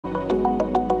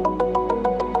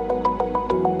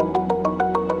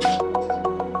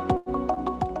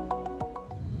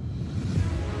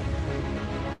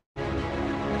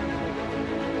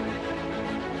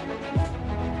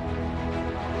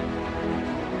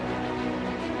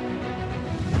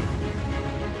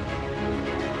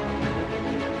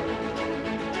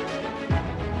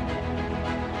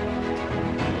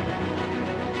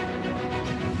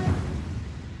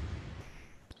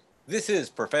This is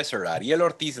Professor Ariel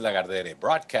Ortiz Lagardere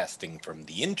broadcasting from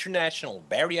the International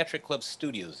Bariatric Club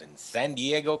studios in San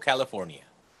Diego, California.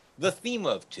 The theme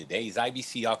of today's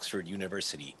IBC Oxford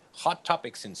University Hot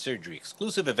Topics in Surgery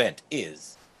exclusive event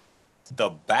is The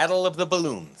Battle of the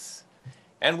Balloons,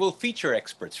 and will feature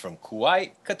experts from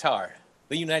Kuwait, Qatar,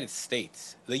 the United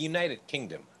States, the United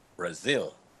Kingdom,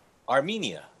 Brazil,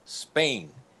 Armenia,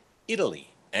 Spain,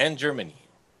 Italy, and Germany.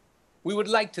 We would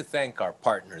like to thank our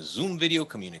partners Zoom Video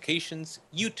Communications,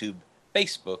 YouTube,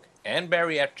 Facebook, and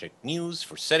Bariatric News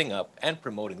for setting up and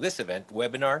promoting this event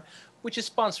webinar, which is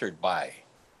sponsored by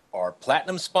our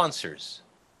platinum sponsors,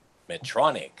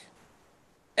 Medtronic,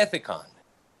 Ethicon,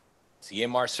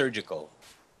 CMR Surgical,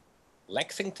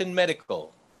 Lexington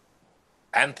Medical,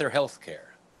 Panther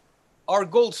Healthcare, our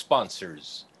gold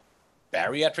sponsors,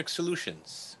 Bariatric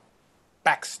Solutions,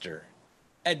 Baxter,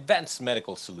 Advanced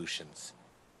Medical Solutions,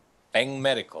 Feng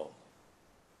Medical.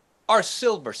 Our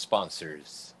silver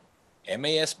sponsors,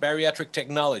 MAS Bariatric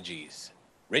Technologies,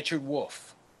 Richard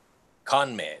Wolf,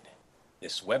 ConMed.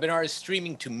 This webinar is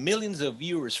streaming to millions of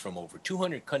viewers from over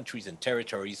 200 countries and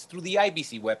territories through the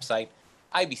IBC website,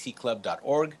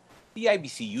 ibcclub.org, the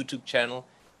IBC YouTube channel,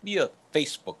 via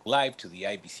Facebook Live to the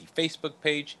IBC Facebook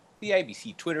page, the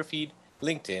IBC Twitter feed,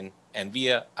 LinkedIn, and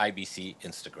via IBC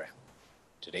Instagram.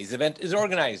 Today's event is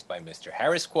organized by Mr.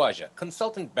 Harris Kwaja,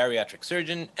 Consultant Bariatric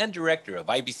Surgeon and Director of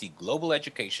IBC Global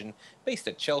Education, based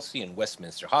at Chelsea and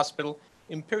Westminster Hospital,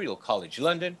 Imperial College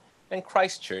London, and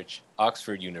Christ Church,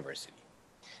 Oxford University.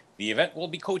 The event will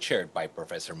be co-chaired by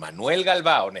Professor Manuel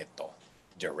Galvao Neto,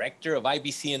 Director of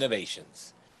IBC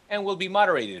Innovations, and will be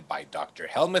moderated by Dr.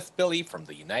 Helmuth Billy from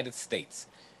the United States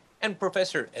and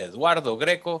Professor Eduardo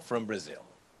Grecco from Brazil.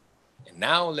 And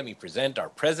now let me present our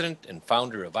President and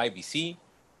Founder of IBC,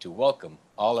 to welcome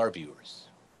all our viewers.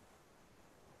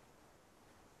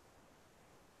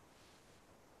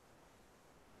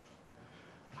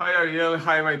 Hi Ariel,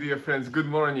 hi my dear friends, good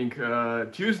morning.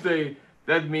 Tuesday,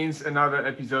 that means another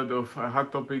episode of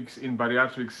Hot Topics in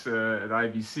Bariatrics at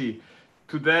IBC.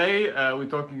 Today we're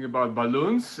talking about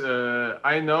balloons.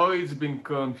 I know it's been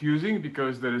confusing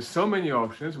because there are so many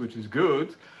options, which is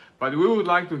good, but we would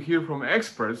like to hear from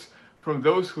experts, from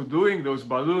those who are doing those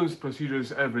balloons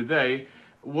procedures every day,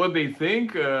 what they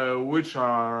think, which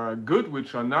are good,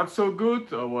 which are not so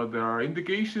good, what there are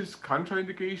indications,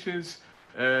 contraindications.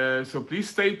 So please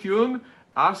stay tuned,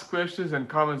 ask questions and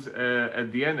comments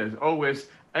at the end as always,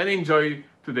 and enjoy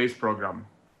today's program.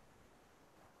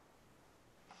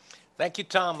 Thank you,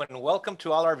 Tom, and welcome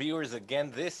to all our viewers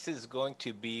again. This is going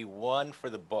to be one for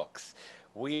the books.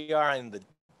 We are in the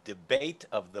debate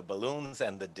of the balloons,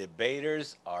 and the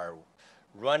debaters are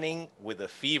running with a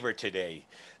fever today.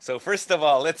 So first of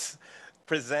all, let's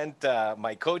present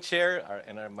my co-chair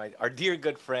and our dear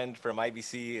good friend from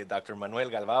IBC, Dr. Manuel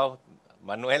Galvao.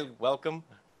 Manuel, welcome.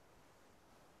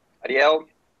 Ariel,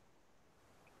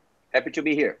 happy to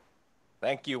be here.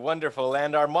 Thank you, wonderful.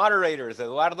 And our moderators,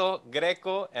 Eduardo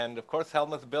Grecco and of course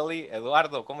Helmuth Billy.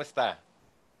 Eduardo, ¿cómo está?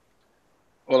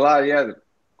 Hola, Ariel.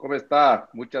 ¿Cómo está?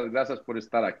 Muchas gracias por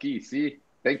estar aquí. Sí.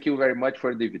 Thank you very much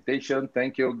for the invitation.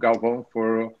 Thank you, Galvão,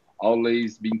 for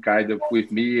always being kind of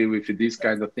with me with this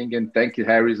kind of thing. And thank you,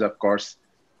 Harris, of course,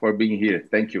 for being here.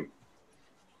 Thank you.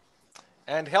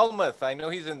 And Helmuth, I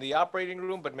know he's in the operating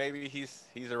room, but maybe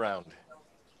he's around.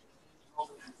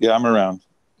 Yeah, I'm around.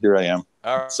 Here I am.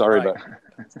 Sorry right.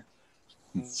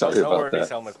 Sorry no about worries, that.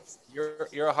 Helmuth.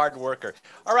 You're a hard worker.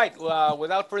 All right,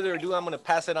 without further ado, I'm going to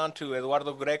pass it on to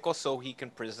Eduardo Grecco so he can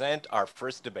present our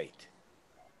first debate.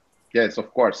 Yes,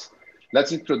 of course.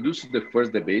 Let's introduce the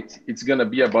first debate. It's going to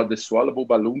be about the swallowable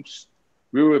balloons.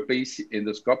 We will replace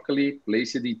endoscopically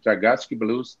placed intragastric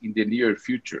balloons in the near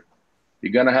future.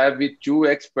 We're going to have two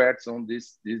experts on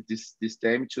this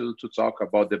time to talk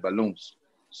about the balloons.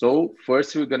 So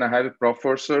first, we're going to have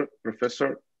Professor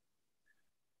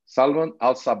Salman K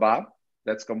Al-Sabah.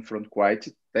 That's come from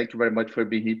Kuwait. Thank you very much for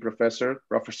being here, Professor.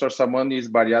 Professor Salman is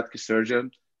bariatric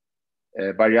surgeon,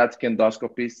 bariatric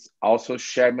endoscopist, also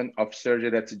chairman of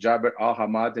surgery at Jabir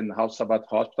Al-Hamad and Al-Sabah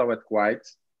Hospital at Kuwait,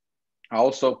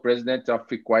 also president of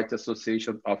the Kuwait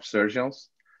Association of Surgeons,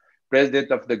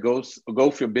 president of the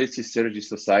Gulf-Based Surgery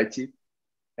Society,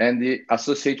 and the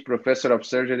associate professor of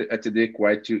surgery at the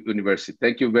Kuwait University.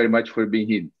 Thank you very much for being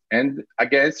here. And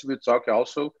again, we'll talk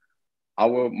also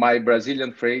my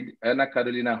Brazilian friend,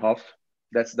 Carolina Hoff,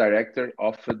 that's director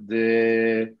of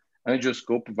the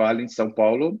Endoscope Valley in São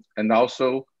Paulo, and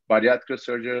also bariatric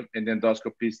surgeon and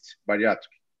endoscopist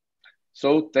bariatric.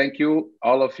 So thank you,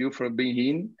 all of you, for being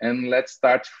here. And let's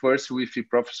start first with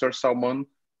Professor Salman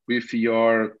with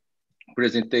your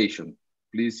presentation.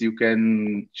 Please, you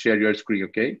can share your screen,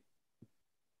 okay?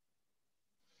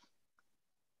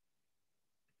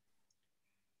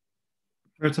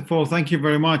 First of all, thank you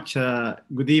very much.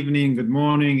 Good evening, good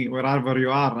morning, wherever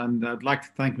you are. And I'd like to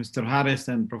thank Mr. Harris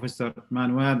and Professor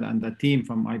Manuel and the team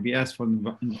from IBS for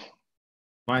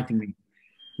inviting me.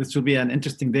 This will be an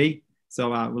interesting day. So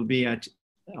Mr.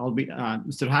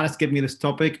 Harris gave me this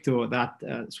topic that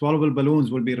swallowable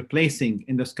balloons will be replacing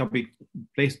endoscopic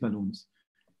placed balloons.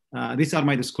 These are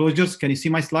my disclosures. Can you see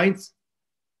my slides?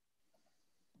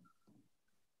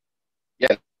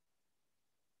 Yes.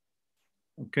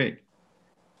 Okay.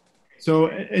 So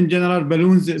in general,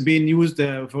 balloons are being used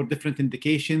for different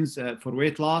indications for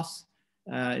weight loss.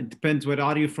 It depends where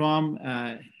are you from.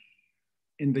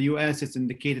 In the US, it's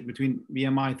indicated between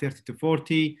BMI 30 to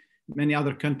 40. Many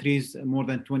other countries, more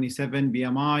than 27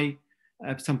 BMI.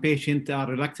 Some patients are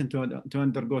reluctant to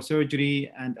undergo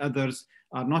surgery, and others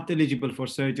are not eligible for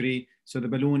surgery. So the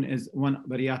balloon is one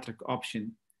bariatric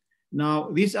option. Now,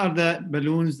 these are the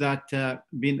balloons that have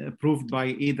been approved by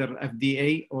either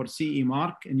FDA or CE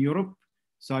mark in Europe.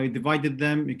 So I divided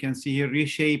them. You can see here,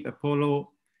 Reshape,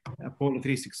 Apollo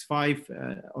 365,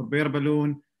 or Bear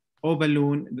Balloon, O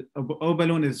Balloon. O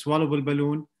Balloon is swallowable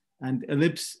balloon, and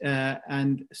Ellipse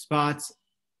and Spats,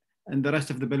 and the rest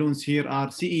of the balloons here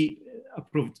are CE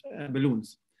approved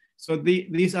balloons. So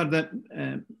these are the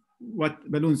what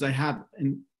balloons I have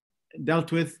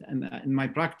dealt with in my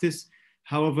practice.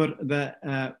 However,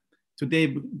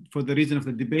 today, for the reason of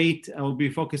the debate, I will be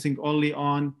focusing only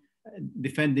on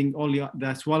defending only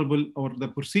the swallowable or the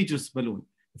procedureless balloon.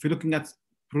 If you're looking at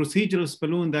procedureless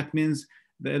balloon, that means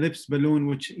the ellipse balloon,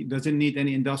 which doesn't need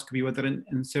any endoscopy, whether an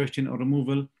insertion or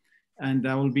removal, and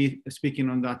I will be speaking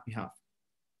on that behalf.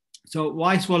 So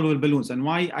why swallowable balloons, and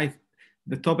why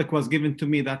the topic was given to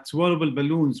me that swallowable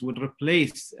balloons would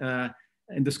replace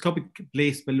endoscopic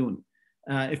placed balloon.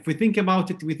 If we think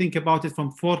about it, we think about it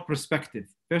from four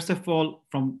perspectives. First of all,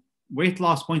 from weight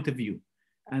loss point of view,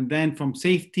 and then from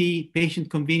safety, patient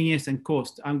convenience, and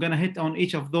cost. I'm going to hit on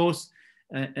each of those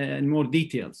in more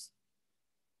details.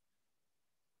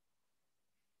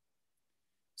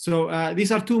 So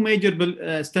these are two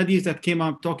major studies that came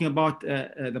up talking about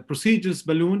the procedureless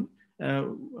balloon,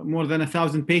 more than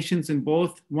 1,000 patients in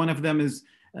both. One of them is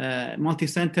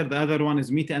multi-center, the other one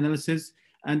is meta-analysis.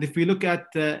 And if we look at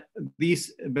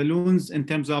these balloons in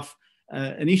terms of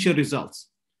initial results.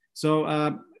 So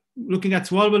looking at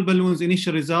swallowable balloons,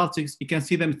 initial results, you can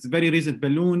see them, it's a very recent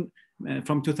balloon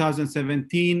from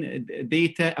 2017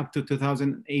 data up to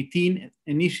 2018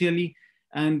 initially.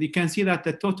 And you can see that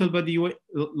the total body weight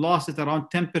loss is around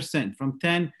 10%, from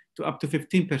 10 to up to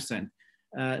 15%.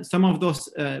 Some of those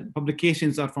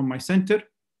publications are from my center.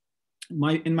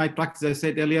 In my practice, I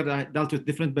said earlier, I dealt with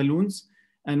different balloons,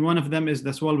 and one of them is the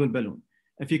swallowable balloon.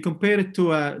 If you compare it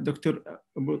to Dr.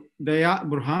 Dayyeh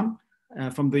Barham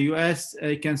from the US,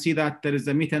 you can see that there is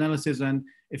a meta-analysis, and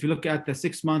if you look at the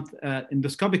 6-month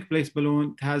endoscopic placed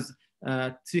balloon, it has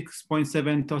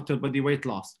 6.7 total body weight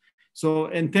loss. So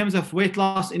in terms of weight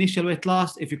loss, initial weight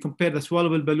loss, if you compare the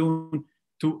swallowable balloon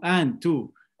to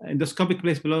endoscopic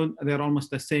placed balloon, they're almost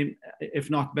the same,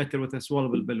 if not better, with a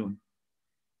swallowable balloon.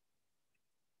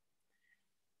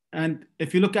 And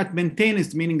if you look at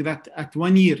maintenance, meaning that at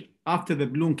 1 year after the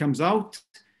balloon comes out,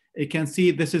 you can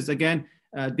see this is again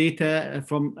data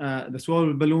from the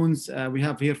swallowable balloons. We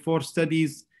have here 4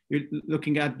 studies. You're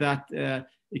looking at that.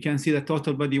 You can see the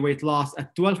total body weight loss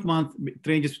at 12 months, it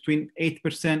ranges between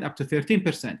 8% up to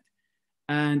 13%.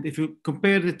 And if you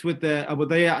compare it with the Abu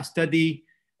Dayyeh study,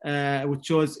 which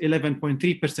shows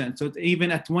 11.3%. So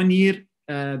even at 1 year,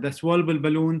 the swallowable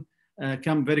balloon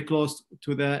come very close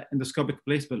to the endoscopic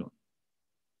placed balloon.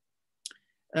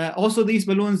 Also, these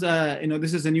balloons,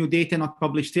 this is a new data not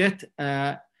published yet.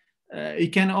 You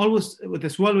can always, with the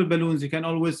swallowable balloons, you can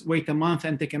always wait a month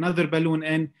and take another balloon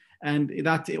in, and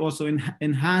that also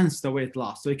enhance the weight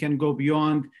loss. So you can go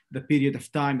beyond the period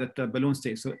of time that the balloon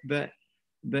stays. So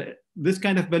this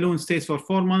kind of balloon stays for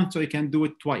 4 months, so you can do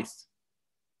it twice.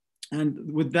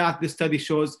 And with that, this study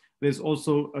shows there's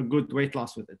also a good weight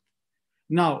loss with it.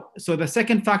 Now, so the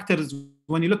second factor is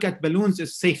when you look at balloons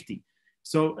is safety.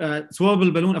 So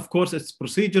swallowable balloon, of course, it's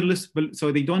procedureless,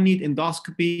 so they don't need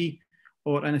endoscopy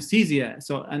or anesthesia.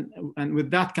 So and with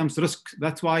that comes risk.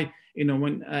 That's why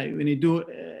when you do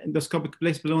endoscopic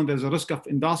placed balloon, there's a risk of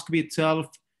endoscopy itself,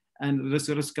 and there's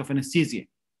a risk of anesthesia.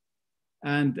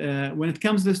 And when it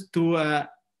comes to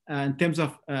in terms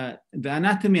of the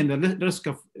anatomy and the risk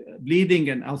of bleeding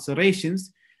and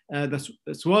ulcerations, the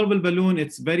swallowable balloon,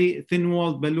 it's very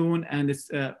thin-walled balloon, and it's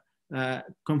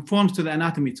conforms to the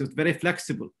anatomy, so it's very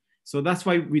flexible. So that's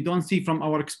why we don't see from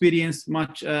our experience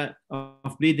much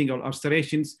of bleeding or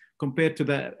ulcerations compared to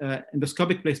the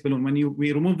endoscopic placed balloon. When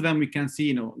we remove them, we can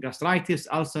see gastritis,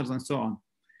 ulcers, and so on.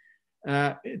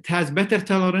 It has better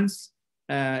tolerance,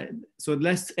 so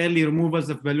less early removals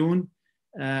of balloon.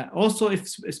 Also,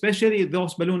 especially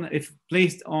those balloons, if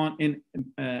placed on in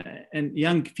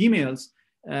young females,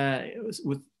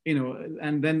 with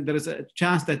and then there is a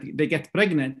chance that they get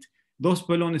pregnant. Those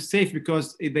balloons is safe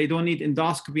because they don't need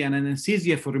endoscopy and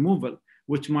anesthesia for removal,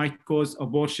 which might cause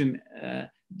abortion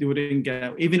during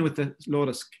even with the low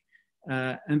risk.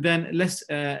 And then less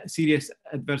serious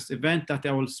adverse event that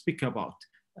I will speak about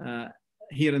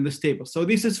here in this table. So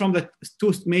this is from the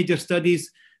two major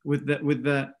studies with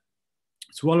the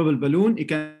swallowable balloon. You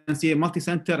can see a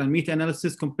multi-center and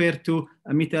meta-analysis compared to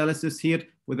a meta-analysis here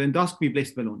with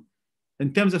endoscopy-based balloon.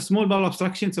 In terms of small bowel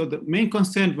obstruction, so the main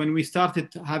concern when we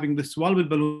started having the swallowable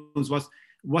balloons was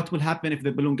what will happen if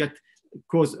the balloon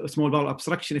cause a small bowel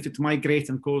obstruction, if it migrates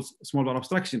and cause small bowel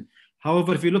obstruction.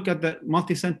 However, if you look at the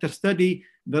multi-center study,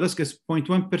 the risk is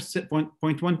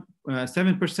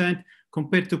 0.17%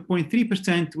 compared to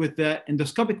 0.3% with the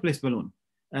endoscopic placed balloon,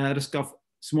 risk of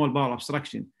small bowel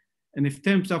obstruction. And in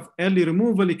terms of early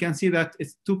removal, you can see that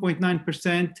it's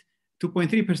 2.9%,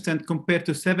 2.3% compared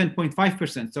to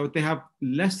 7.5%. So they have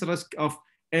less risk of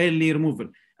early removal.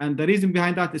 And the reason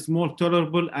behind that is more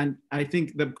tolerable, and I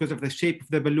think that because of the shape of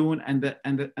the balloon and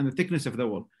the thickness of the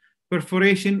wall.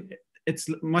 Perforation, it's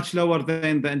much lower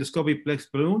than the endoscopic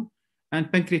placed balloon,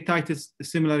 and pancreatitis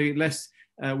similarly less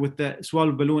with the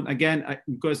swallowable balloon. Again,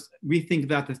 because we think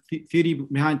that the theory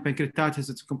behind pancreatitis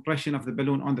is compression of the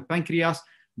balloon on the pancreas.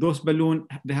 Those balloons,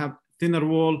 they have thinner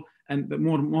wall and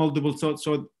more moldable, so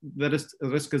the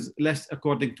risk is less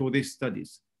according to these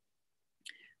studies.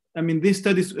 I mean, these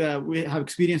studies we have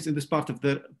experienced in this part of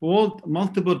the world,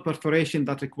 multiple perforation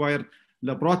that require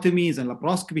laparotomies and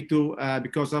laparoscopy too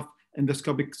because of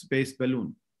endoscopic-based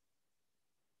balloon.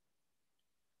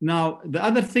 Now, the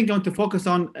other thing I want to focus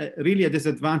on, really a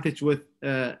disadvantage with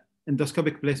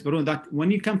endoscopic placed balloon, that when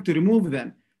you come to remove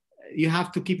them, you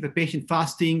have to keep the patient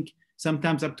fasting,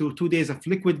 sometimes up to 2 days of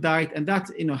liquid diet, and that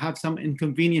have some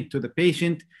inconvenience to the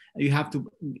patient. You have to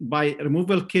buy a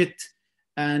removal kit,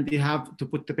 and you have to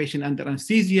put the patient under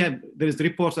anesthesia. There is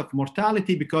reports of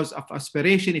mortality because of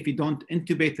aspiration if you don't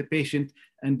intubate the patient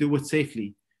and do it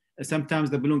safely. Sometimes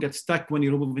the balloon gets stuck when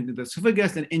you remove it into the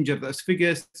esophagus and injure the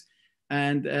esophagus.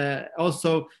 And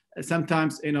also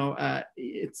sometimes,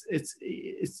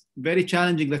 it's very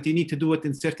challenging that you need to do it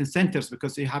in certain centers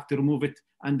because you have to remove it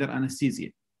under anesthesia.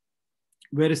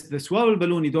 Whereas the swallowable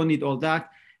balloon, you don't need all that.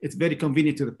 It's very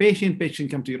convenient to the patient.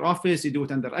 Patient come to your office, you do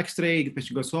it under X-ray, the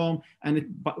patient goes home, and it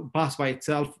passes by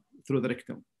itself through the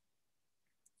rectum.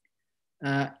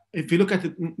 If you look at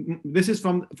it, this is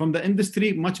from the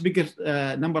industry, much bigger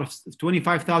number of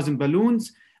 25,000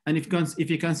 balloons. And if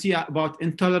you can see about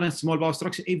intolerance, small bowel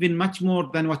obstruction, even much more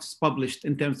than what's published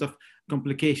in terms of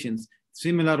complications,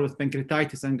 similar with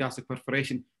pancreatitis and gastric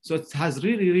perforation. So it has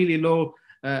really, really low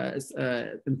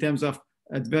in terms of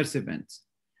adverse events.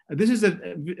 This is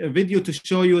a video to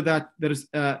show you that there is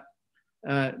the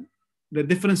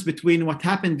difference between what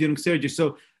happened during surgery.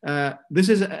 So this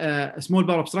is a small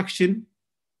bowel obstruction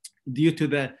due to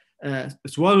the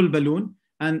swallowable balloon.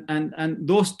 And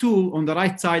those two on the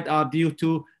right side are due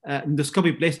to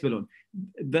endoscopic placed balloon.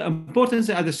 The importance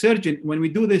as a surgeon, when we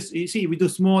do this, you see, we do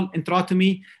small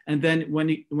enterotomy, and then when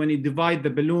you divide the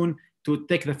balloon to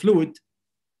take the fluid,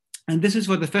 and this is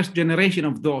for the first generation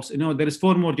of those. There is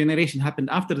 4 more generations happened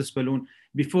after this balloon.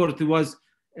 Before it was,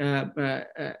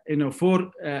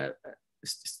 4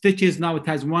 stitches. Now it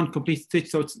has 1 complete stitch,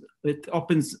 so it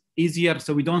opens easier.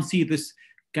 So we don't see this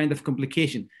kind of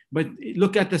complication. But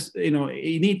look at this.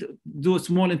 You need to do a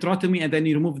small enterotomy, and then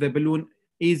you remove the balloon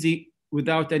easy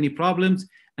without any problems,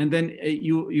 and then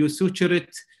you suture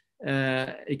it.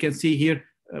 You can see here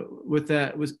with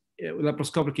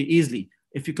laparoscopically easily.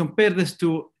 If you compare this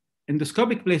to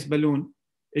endoscopic placed balloon,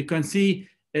 you can see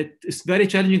it's very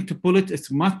challenging to pull it.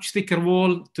 It's much thicker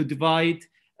wall to divide.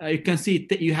 You can see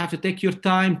you have to take your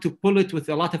time to pull it with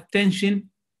a lot of tension,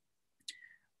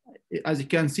 as you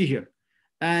can see here.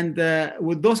 And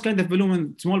with those kind of balloon,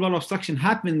 when small bowel obstruction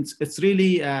happens, it's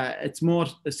really it's more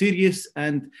serious,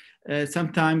 and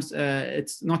sometimes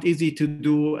it's not easy to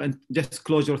do and just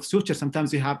close your suture.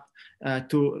 Sometimes you have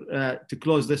to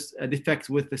close this defect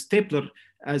with the stapler,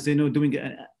 as doing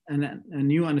a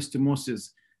new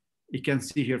anastomosis. You can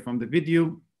see here from the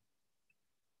video.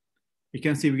 You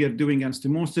can see we are doing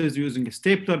anastomosis using a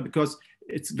stapler because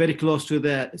it's very close to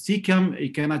the cecum.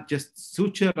 You cannot just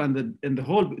suture, and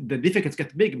the defects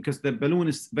get big because the balloon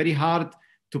is very hard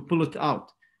to pull it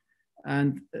out.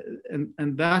 And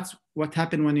that's what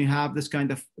happened when you have this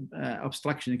kind of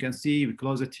obstruction. You can see we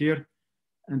close it here,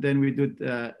 and then we do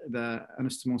the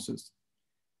anastomosis.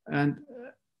 And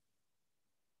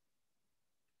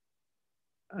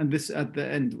and this at the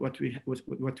end what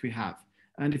we have.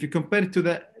 And if you compare it to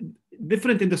the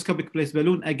different endoscopic placed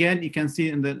balloon, again, you can see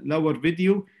in the lower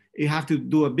video, you have to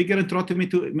do a bigger enterotomy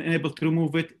to be able to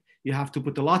remove it. You have to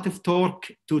put a lot of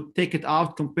torque to take it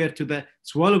out compared to the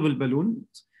swallowable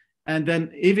balloons. And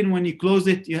then even when you close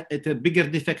it, it's a bigger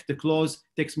defect to close,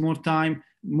 takes more time,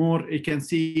 you can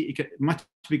see much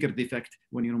bigger defect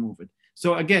when you remove it.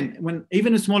 So again, when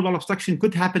even a small bowel obstruction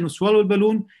could happen with swallowable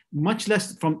balloon, much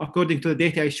less from according to the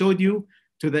data I showed you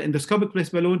to the endoscopic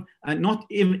placed balloon, and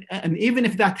even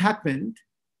if that happened,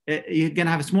 you're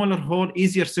gonna have a smaller hole,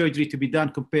 easier surgery to be done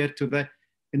compared to the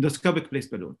endoscopic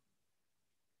placed balloon.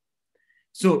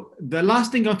 So the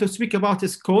last thing I want to speak about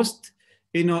is cost.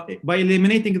 By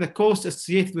eliminating the cost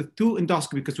associated with 2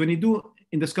 endoscopy, because when you do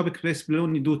endoscopic placed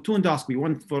balloon, you do 2 endoscopy,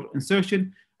 one for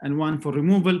insertion and one for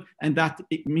removal, and that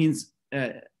it means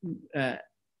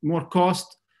more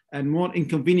cost and more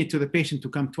inconvenient to the patient to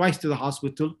come twice to the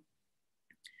hospital.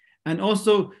 And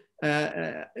also,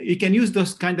 you can use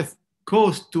those kind of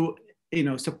costs to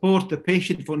support the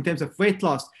patient in terms of weight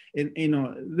loss.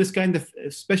 This kind of,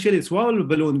 especially swallowable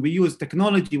balloon, we use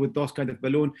technology with those kind of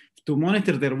balloon to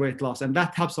monitor their weight loss, and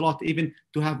that helps a lot even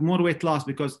to have more weight loss,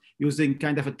 because using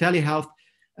kind of a telehealth,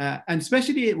 and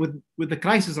especially with the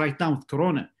crisis right now with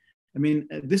Corona. I mean,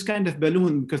 this kind of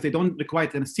balloon, because they don't require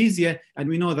anesthesia, and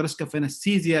we know the risk of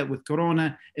anesthesia with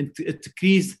Corona, it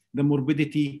decreased the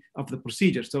morbidity of the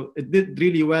procedure. So it did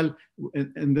really well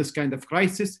in this kind of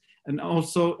crisis. And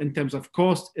also in terms of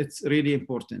cost, it's really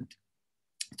important.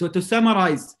 So to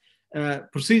summarize,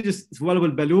 procedures,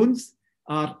 swallowable balloons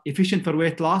are efficient for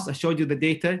weight loss. I showed you the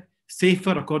data,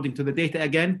 safer according to the data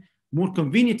again, more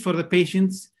convenient for the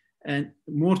patients, and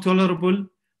more tolerable.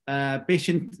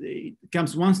 Patient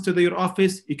comes once to your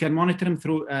office, you can monitor him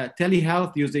through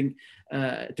telehealth using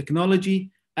technology,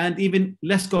 and even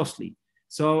less costly.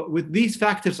 So with these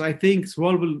factors, I think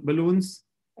swallowable balloons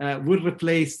will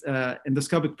replace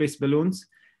endoscopic placed balloons.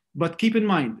 But keep in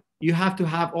mind, you have to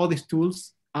have all these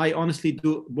tools. I honestly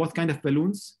do both kind of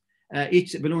balloons.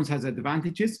 Each balloon has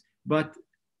advantages, but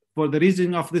for the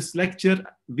reason of this lecture,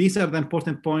 these are the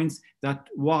important points that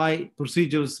why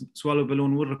procedures swallow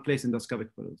balloon will replace endoscopic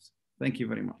balloons. Thank you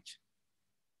very much.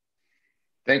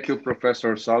 Thank you,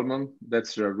 Professor Salman.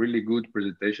 That's a really good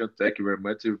presentation. Thank you very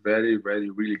much. Very, very,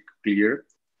 really clear.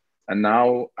 And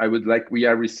now we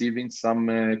are receiving some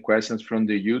questions from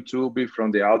the YouTube,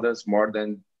 from the audience, more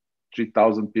than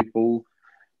 3,000 people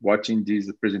watching this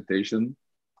presentation.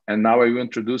 And now I will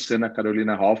introduce Ana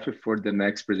Carolina Hoff for the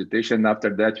next presentation.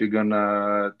 After that, we're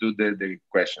gonna do the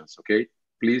questions, okay?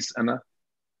 Please, Ana.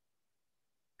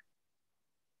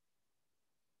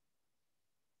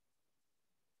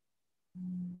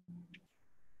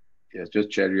 Yes,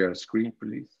 just share your screen,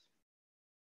 please.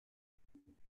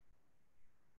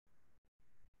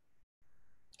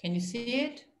 Can you see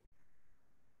it?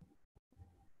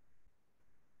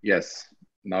 Yes,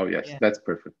 now yes, Yeah. That's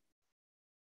perfect.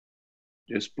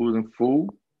 Just put in full,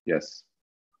 yes.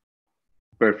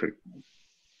 Perfect.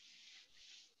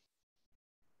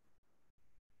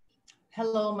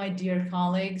 Hello, my dear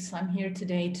colleagues. I'm here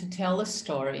today to tell a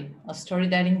story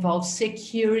that involves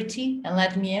security. And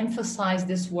let me emphasize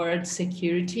this word,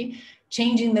 security,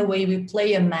 changing the way we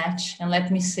play a match. And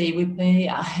let me say, we play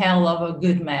a hell of a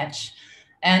good match.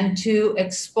 And to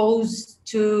expose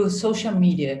to social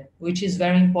media, which is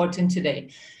very important today.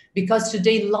 Because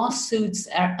today lawsuits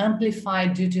are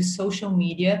amplified due to social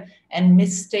media, and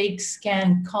mistakes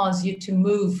can cause you to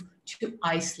move to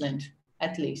Iceland,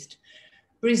 at least.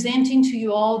 Presenting to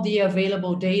you all the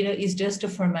available data is just a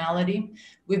formality.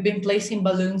 We've been placing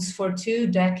balloons for 2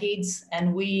 decades,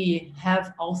 and we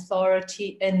have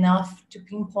authority enough to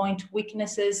pinpoint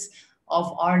weaknesses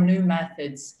of our new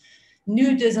methods.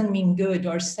 New doesn't mean good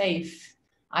or safe.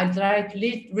 I'd like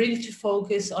really to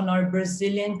focus on our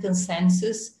Brazilian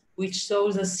consensus, which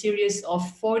shows a series of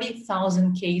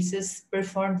 40,000 cases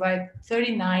performed by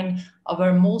 39 of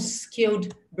our most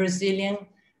skilled Brazilian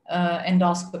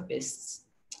endoscopists.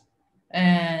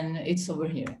 And it's over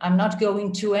here. I'm not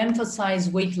going to emphasize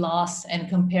weight loss and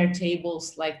compare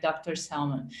tables like Dr.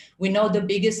 Salman. We know the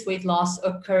biggest weight loss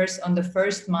occurs on the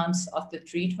first months of the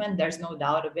treatment. There's no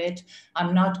doubt of it.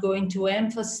 I'm not going to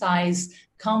emphasize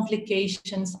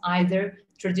complications either.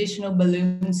 Traditional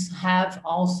balloons have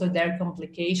also their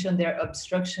complication, their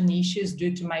obstruction issues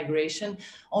due to migration.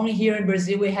 Only here in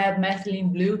Brazil, we have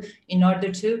methylene blue in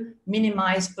order to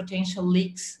minimize potential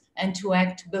leaks and to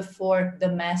act before the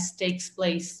mass takes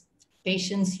place.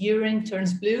 Patient's urine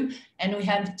turns blue, and we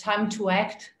have time to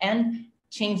act and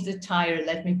change the tire,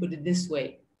 let me put it this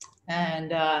way.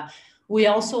 And We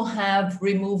also have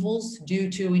removals due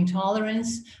to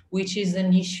intolerance, which is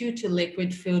an issue to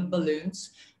liquid-filled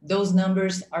balloons. Those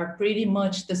numbers are pretty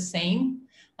much the same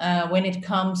when it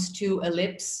comes to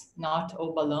ellipse, not a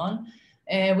balloon.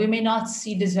 We may not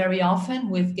see this very often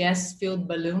with gas-filled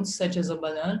balloons, such as a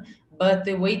balloon, but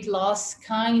the weight loss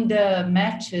kind of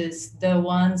matches the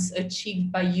ones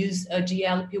achieved by use of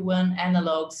GLP-1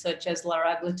 analogs, such as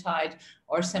liraglutide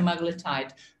or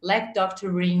semaglutide. Let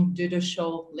Dr. Reem do the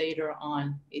show later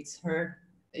on. It's her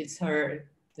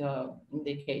the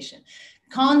indication.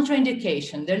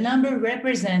 Contraindication. The number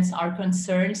represents our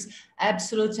concerns,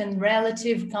 absolute and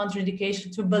relative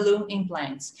contraindication to balloon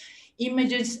implants.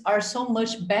 Images are so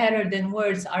much better than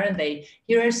words, aren't they?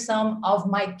 Here are some of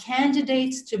my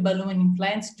candidates to balloon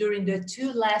implants during the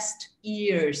 2 last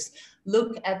years.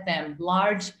 Look at them.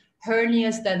 Large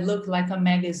hernias that look like a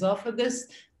megaesophagus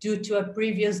due to a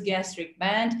previous gastric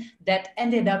band that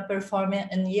ended up performing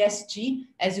an ESG,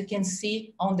 as you can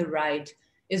see on the right.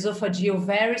 Esophageal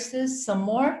varices, some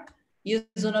more.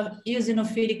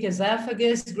 Eosinophilic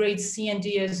esophagus, grade C and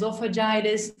D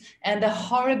esophagitis, and a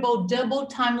horrible double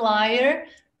time liar,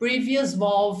 previous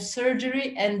valve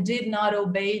surgery, and did not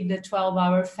obey the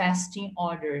 12-hour fasting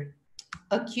order.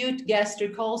 Acute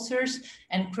gastric ulcers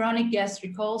and chronic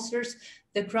gastric ulcers.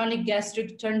 The chronic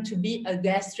gastric turned to be a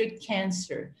gastric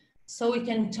cancer. So we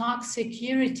can talk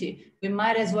security. We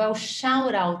might as well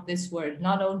shout out this word,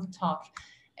 not only talk.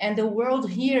 And the world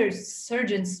here,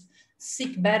 surgeons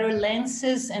seek better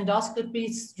lenses,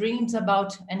 endoscopies, dreams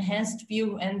about enhanced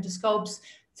view endoscopes,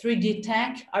 3D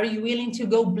tech. Are you willing to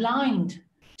go blind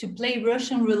to play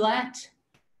Russian roulette?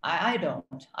 I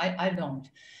don't.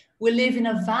 We live in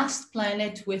a vast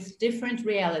planet with different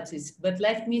realities, but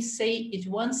let me say it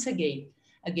once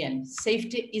again,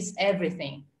 safety is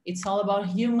everything. It's all about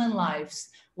human lives.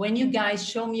 When you guys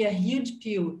show me a huge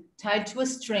pill tied to a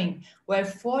string where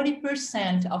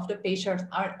 40% of the patients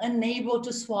are unable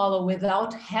to swallow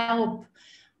without help,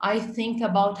 I think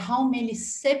about how many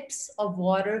sips of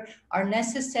water are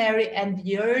necessary, and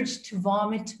the urge to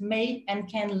vomit may and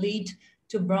can lead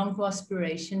to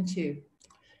bronchoaspiration too.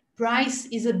 Price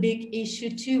is a big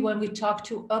issue too when we talk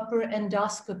to upper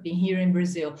endoscopy here in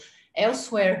Brazil.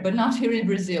 Elsewhere, but not here in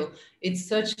Brazil, it's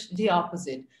such the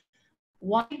opposite.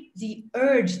 Why the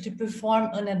urge to perform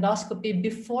an endoscopy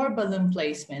before balloon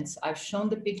placements? I've shown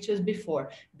the pictures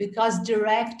before. Because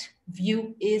direct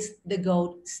view is the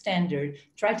gold standard.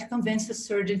 Try to convince a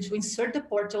surgeon to insert the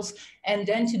portals and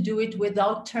then to do it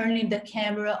without turning the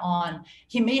camera on.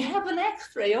 He may have an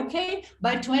x-ray, okay?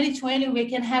 By 2020, we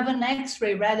can have an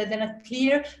x-ray rather than a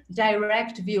clear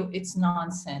direct view. It's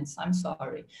nonsense, I'm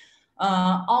sorry.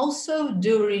 Also,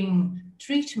 during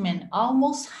treatment,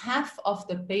 almost half of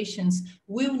the patients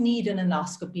will need an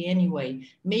endoscopy anyway.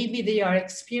 Maybe they are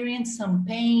experiencing some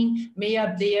pain,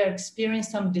 maybe they are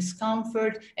experiencing some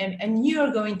discomfort, and you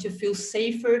are going to feel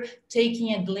safer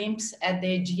taking a glimpse at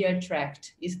their GI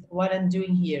tract, is what I'm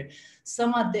doing here.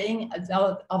 Some of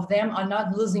them are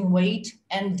not losing weight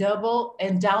and doubt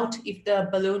if the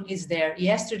balloon is there.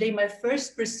 Yesterday, my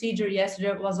first procedure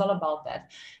was all about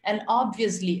that. And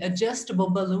obviously, adjustable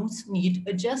balloons need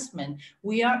adjustment.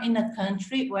 We are in a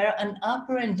country where an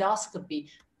upper endoscopy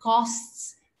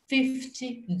costs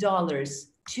 $50.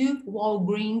 2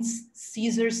 Walgreens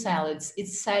Caesar salads.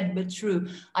 It's sad but true.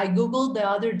 I Googled the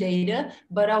other data,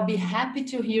 but I'll be happy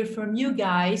to hear from you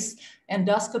guys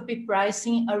endoscopy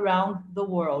pricing around the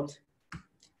world.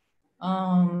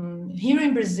 Here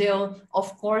in Brazil,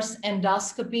 of course,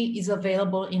 endoscopy is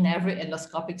available in every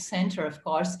endoscopic center, of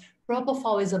course.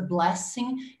 Propofol is a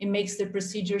blessing. It makes the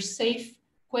procedure safe,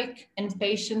 quick, and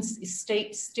patients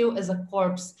stay still as a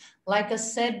corpse. Like I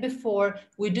said before,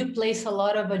 we do place a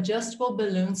lot of adjustable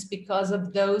balloons because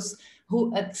of those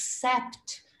who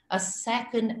accept a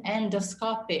second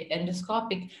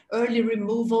endoscopic early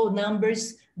removal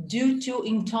numbers due to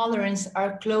intolerance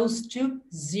are close to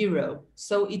 0.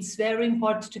 So it's very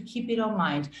important to keep it in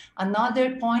mind.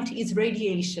 Another point is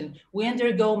radiation. We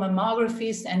undergo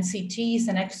mammographies and CTs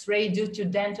and X-ray due to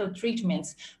dental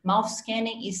treatments. Mouth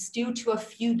scanning is still to a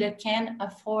few that can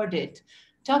afford it.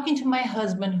 Talking to my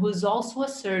husband, who is also a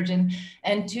surgeon,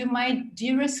 and to my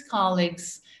dearest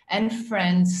colleagues and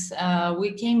friends,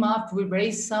 we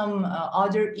raised some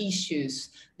other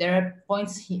issues. There are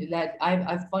points here that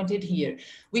I've pointed here.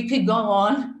 We could go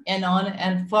on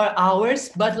and for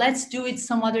hours, but let's do it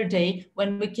some other day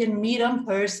when we can meet in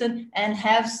person and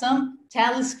have some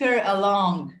Talisker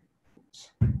along.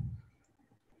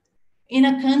 In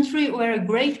a country where a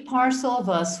great parcel of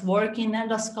us work in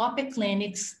endoscopic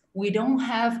clinics, we don't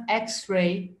have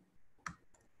X-ray.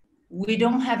 We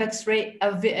don't have X-ray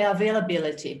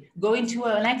availability. Going to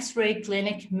an X-ray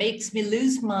clinic makes me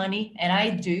lose money, and I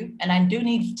do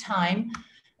need time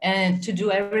and to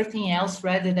do everything else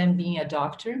rather than being a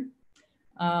doctor.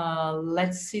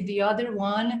 Let's see the other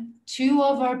one. 2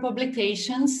 of our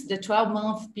publications, the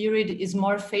 12-month period is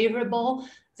more favorable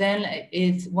than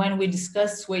it when we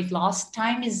discuss weight loss.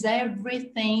 Time is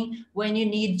everything when you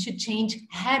need to change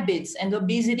habits, and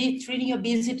obesity, treating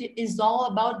obesity is all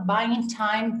about buying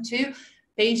time to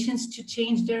patients to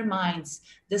change their minds.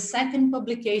 The second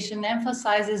publication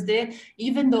emphasizes that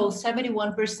even though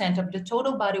 71% of the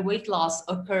total body weight loss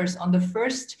occurs on the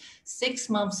first 6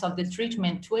 months of the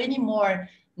treatment,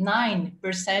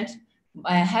 9%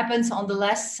 happens on the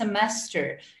last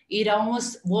semester. It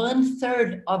almost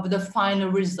 1/3 of the final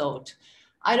result.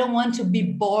 I don't want to be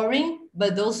boring,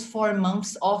 but those 4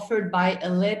 months offered by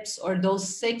Ellipse or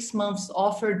those 6 months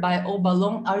offered by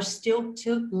Obalon are still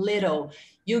too little.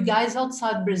 You guys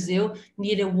outside Brazil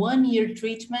need a 1-year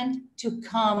treatment to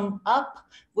come up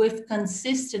with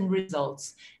consistent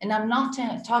results. And I'm not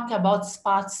talking about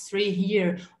spots 3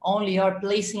 here only or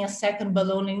placing a second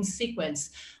balloon in sequence.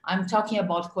 I'm talking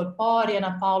about Corporea,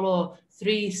 Apollo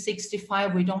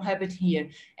 365, we don't have it here.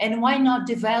 And why not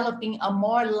developing a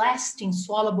more lasting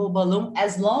swallowable balloon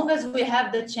as long as we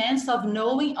have the chance of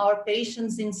knowing our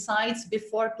patients' insights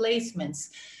before placements?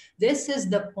 This is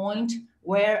the point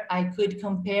where I could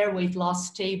compare weight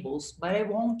loss tables, but I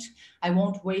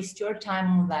won't waste your time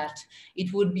on that.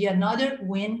 It would be another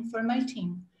win for my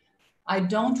team. I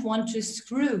don't want to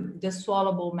screw the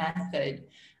swallowable method,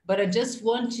 but I just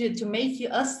want to make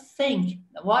us think,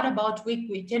 what about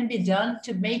we can be done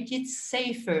to make it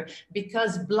safer,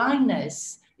 because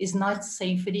blindness is not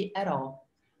safety at all.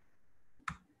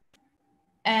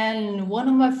 And one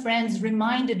of my friends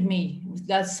reminded me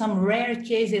that some rare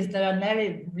cases that are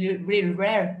really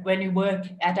rare when you work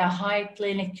at a high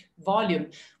clinic volume,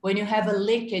 when you have a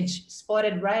leakage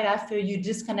spotted right after you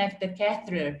disconnect the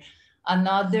catheter,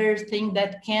 another thing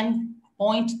that can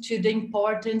point to the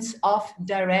importance of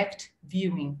direct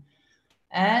viewing.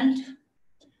 And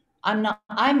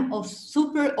I'm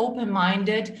super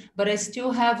open-minded, but I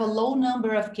still have a low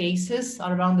number of cases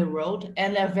around the world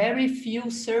and a very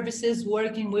few services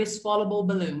working with swallowable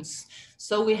balloons.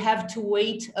 So we have to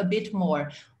wait a bit more.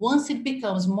 Once it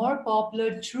becomes more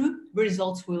popular, true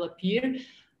results will appear.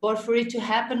 But for it to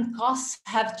happen, costs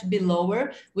have to be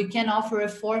lower. We can offer a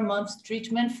 4-month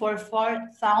treatment for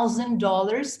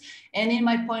 $4,000. And in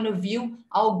my point of view,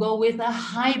 I'll go with a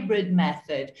hybrid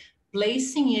method,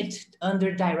 placing it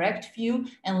under direct view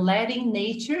and letting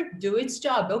nature do its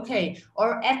job, okay?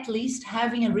 Or at least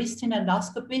having a wrist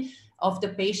endoscopy of the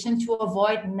patient to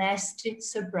avoid nasty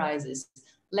surprises.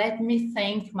 Let me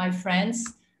thank my friends.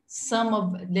 Some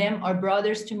of them are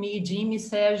brothers to me, Jimmy,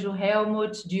 Sergio,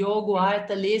 Helmuth, Diogo,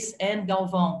 Arta, Liz, and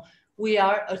Galvão. We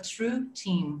are a true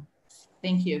team.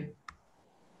 Thank you.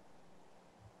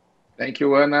 Thank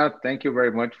you, Ana. Thank you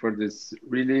very much for this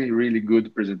really, really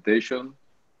good presentation.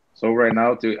 So right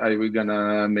now, we're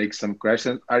gonna make some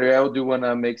questions. Ariel, do you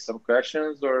wanna make some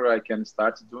questions, or I can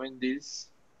start doing this?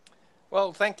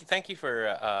 Well, thank you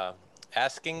for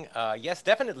asking. Yes,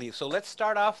 definitely. So let's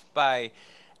start off by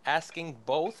asking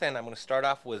both, and I'm going to start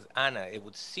off with Ana. It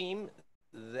would seem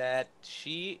that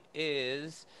she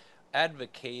is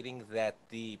advocating that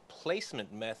the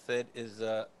placement method is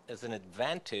an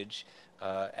advantage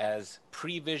as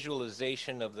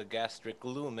pre-visualization of the gastric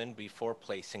lumen before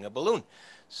placing a balloon.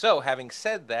 So having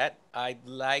said that, I'd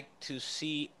like to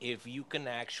see if you can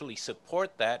actually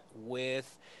support that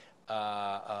with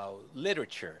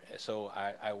literature. So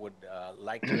I would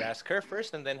like to ask her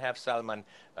first and then have Salman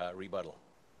rebuttal.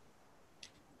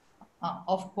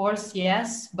 Of course,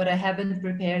 yes, but I haven't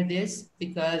prepared this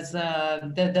because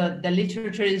the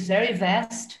literature is very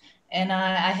vast, and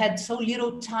I had so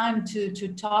little time to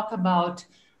talk about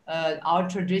our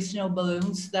traditional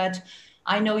balloons that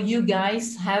I know you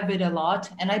guys have it a lot,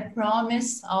 and I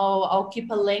promise I'll keep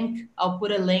a link. I'll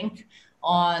put a link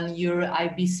on your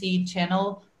IBC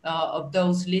channel of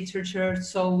those literature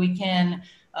so we can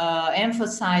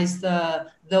emphasize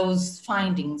those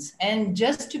findings. And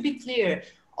just to be clear,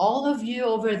 all of you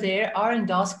over there are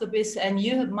endoscopists, and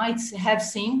you might have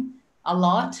seen a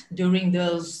lot during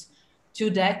those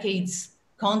 2 decades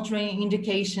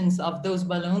contraindications of those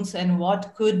balloons and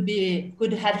what could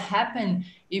have happened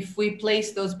if we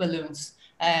place those balloons.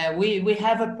 We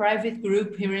have a private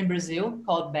group here in Brazil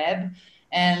called BEB,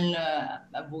 and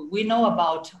we know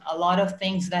about a lot of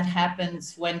things that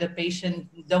happens when the patient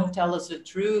don't tell us the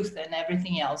truth and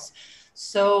everything else.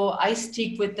 So I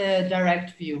stick with the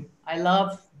direct view. I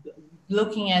love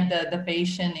looking at the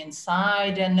patient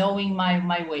inside and knowing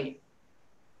my way.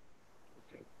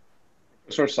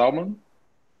 Professor Salman?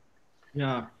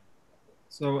 Yeah.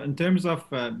 So in terms of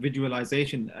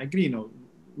visualization, I agree.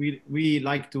 We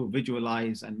like to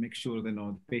visualize and make sure that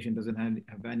the patient doesn't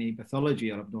have any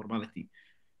pathology or abnormality.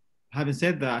 Having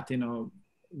said that,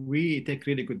 we take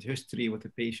really good history with the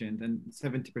patient, and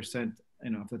 70%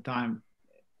 of the time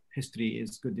history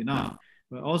is good enough.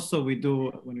 But also we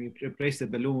do, when we replace the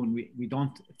balloon, we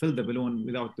don't fill the balloon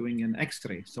without doing an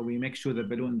X-ray. So we make sure the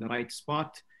balloon in the right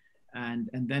spot, and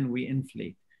then we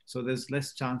inflate. So there's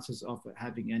less chances of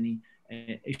having any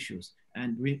issues.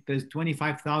 And there's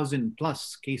 25,000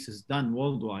 plus cases done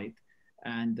worldwide,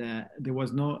 and there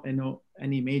was no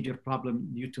any major problem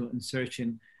due to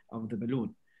insertion of the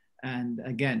balloon. And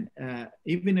again,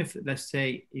 even if, let's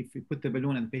say, if we put the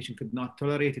balloon and the patient could not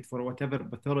tolerate it for whatever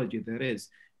pathology there is,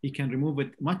 he can remove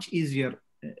it much easier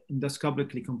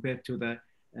endoscopically compared to the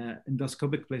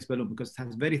endoscopic placed balloon, because it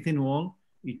has very thin wall.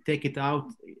 You take it out,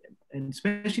 and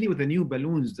especially with the new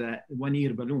balloons, the 1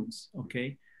 year balloons,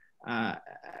 okay?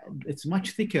 It's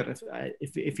much thicker.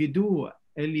 If you do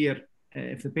earlier,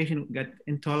 if the patient got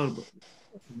intolerable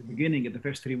in the beginning, in the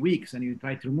first 3 weeks, and you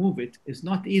try to remove it, it's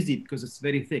not easy because it's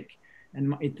very thick,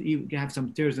 and you have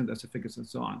some tears in the esophagus and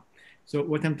so on. So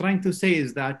what I'm trying to say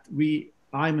is that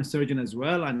I'm a surgeon as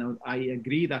well, and I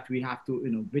agree that we have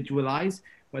to visualize,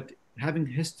 but having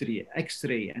history,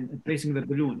 X-ray, and placing the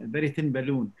balloon, a very thin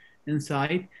balloon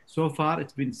inside, so far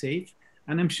it's been safe.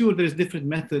 And I'm sure there's different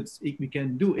methods we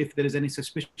can do if there is any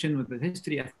suspicion with the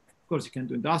history. Of course, you can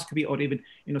do endoscopy, or even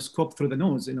scope through the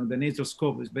nose. The nasal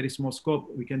scope is very small scope.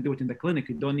 We can do it in the clinic.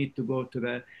 You don't need to go to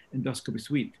the endoscopy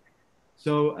suite.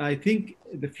 So I think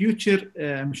the future,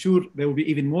 I'm sure there will be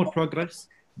even more progress.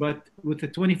 But with the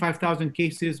 25,000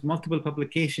 cases, multiple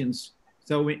publications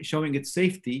showing its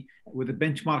safety with a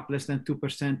benchmark less than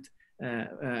 2%,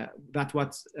 that's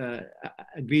what's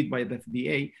agreed by the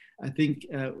FDA. I think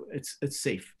it's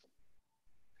safe.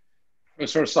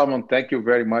 Professor Salman, thank you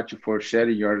very much for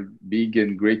sharing your big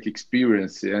and great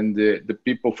experience, and the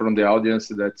people from the audience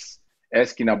that's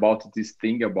asking about this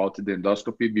thing, about the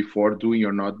endoscopy before doing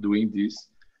or not doing this.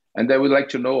 And I would like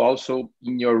to know also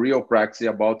in your real practice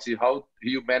about how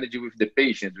you manage with the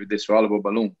patient with the swallowable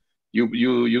balloon.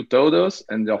 You told us,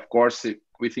 and of course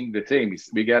we think the same.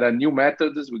 We got a new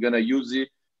methods. We're gonna use the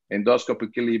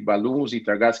endoscopically balloons,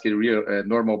 intragastric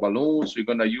normal balloons. We're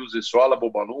gonna use the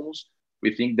swallowable balloons.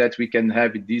 We think that we can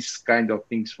have these kind of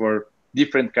things for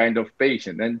different kind of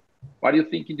patient. And what do you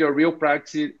think in your real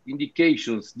practice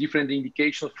indications, different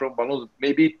indications from balloons?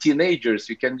 Maybe teenagers,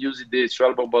 you can use the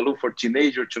swallowable balloon for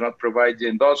teenagers to not provide the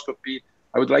endoscopy.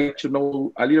 I would like to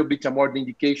know a little bit more the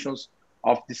indications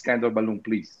of this kind of balloon,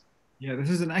 please. Yeah,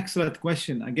 this is an excellent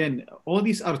question. Again, all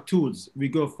these are tools. We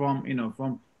go from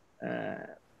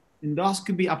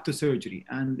endoscopy up to surgery,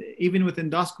 and even with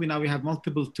endoscopy now we have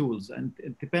multiple tools, and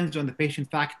it depends on the patient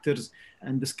factors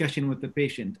and discussion with the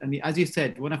patient. And as you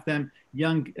said, one of them,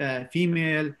 young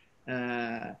female,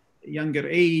 younger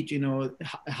age,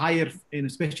 higher,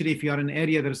 especially if you are in an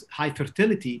area there's high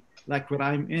fertility, like where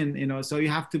I'm in, so you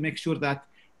have to make sure that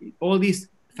all these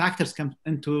factors come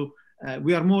into.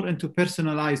 We are more into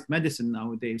personalized medicine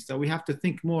nowadays, so we have to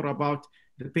think more about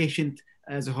the patient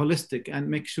as a holistic and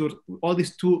make sure all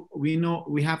these tools,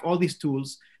 we have all these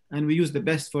tools and we use the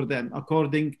best for them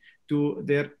according to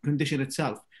their condition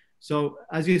itself. So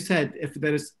as you said, if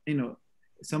there is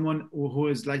someone who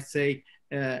is, like, say,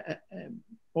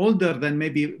 older, then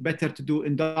maybe better to do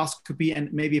endoscopy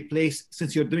and maybe place,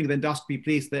 since you're doing the endoscopy,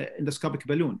 place the endoscopic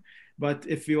balloon. But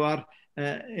if you are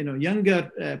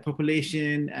younger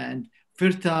population and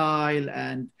fertile,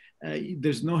 and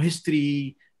there's no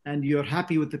history, and you're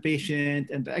happy with the patient,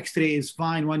 and the X-ray is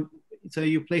fine, so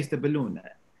you place the balloon,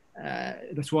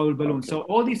 the swallowable balloon. Okay. So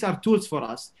all these are tools for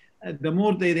us. The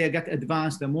more they get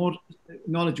advanced, the more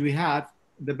knowledge we have,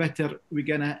 the better we're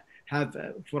gonna have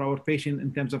for our patient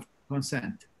in terms of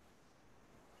consent.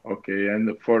 Okay,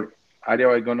 and for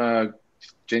Ariel, I'm gonna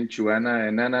change to Anna.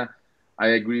 And Anna, I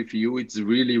agree with you. It's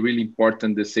really, really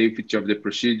important, the safety of the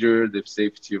procedure, the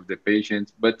safety of the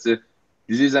patient. But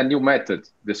this is a new method.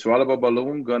 The swallowable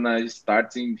balloon gonna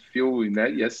start in few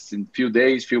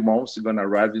days, few months, gonna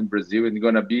arrive in Brazil, and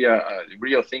gonna be a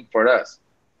real thing for us.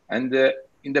 And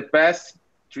in the past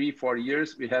 3-4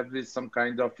 years, we have some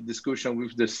kind of discussion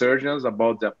with the surgeons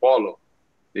about the Apollo.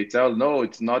 They tell, no,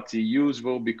 it's not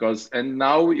useful because, and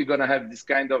now you're gonna have this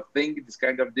kind of thing, this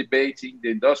kind of debate in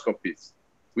the endoscopies.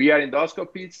 We are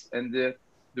endoscopists, and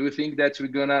do you think that we're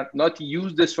gonna not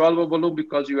use the swallowable balloon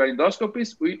because we are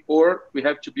endoscopists, or we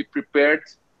have to be prepared,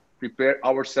 prepare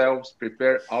ourselves,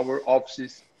 prepare our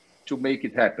offices to make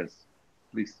it happen?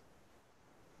 Please.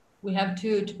 We have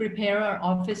to prepare our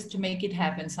office to make it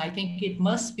happen. So I think it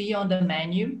must be on the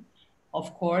menu,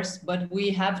 of course, but we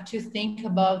have to think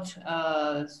about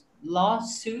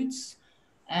lawsuits,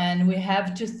 and we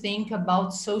have to think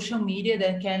about social media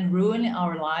that can ruin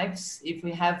our lives if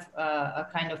we have a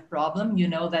kind of problem. You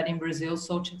know that in Brazil,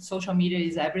 social media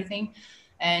is everything.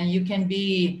 And you can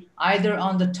be either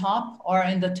on the top or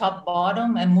in the top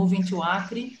bottom and moving to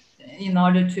Acre in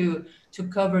order to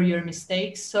cover your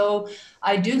mistakes. So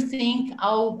I do think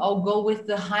I'll go with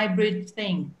the hybrid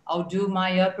thing. I'll do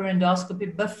my upper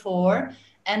endoscopy before,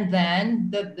 and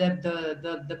then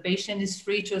the patient is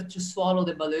free to swallow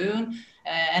the balloon,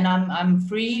 and I'm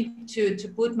free to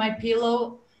put my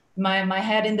pillow, my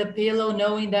head in the pillow,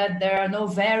 knowing that there are no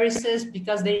varices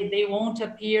because they won't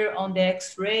appear on the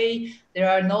x-ray. There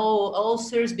are no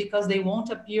ulcers because they won't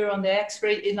appear on the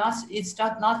x-ray. It's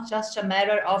not just a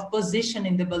matter of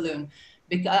positioning the balloon,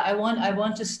 because I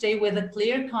want to stay with a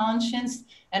clear conscience,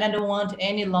 and I don't want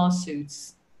any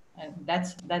lawsuits. And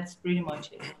that's pretty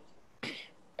much it.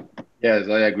 Yes,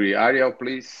 I agree. Ariel,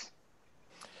 please.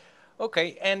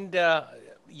 Okay, and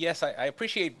yes, I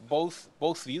appreciate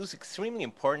both views. Extremely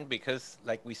important because,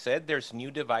 like we said, there's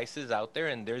new devices out there,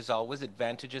 and there's always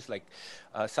advantages. Like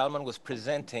Salman was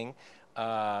presenting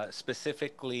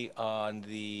specifically on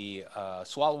the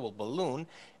swallowable balloon,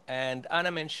 and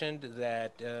Anna mentioned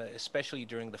that especially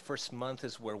during the first month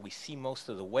is where we see most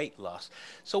of the weight loss.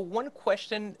 So one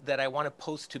question that I want to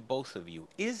pose to both of you: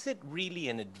 is it really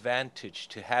an advantage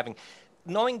to having,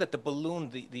 knowing that the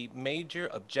balloon, the major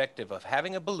objective of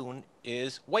having a balloon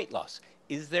is weight loss,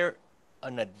 is there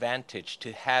an advantage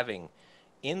to having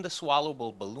in the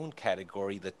swallowable balloon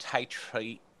category the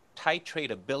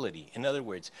titratability? In other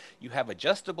words, you have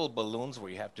adjustable balloons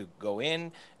where you have to go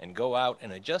in and go out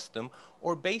and adjust them,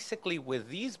 or basically with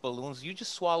these balloons, you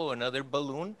just swallow another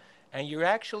balloon and you're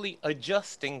actually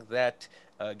adjusting that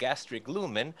gastric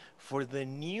lumen for the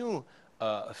new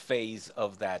phase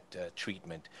of that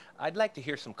treatment. I'd like to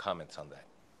hear some comments on that.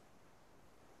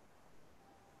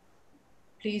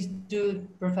 Please do,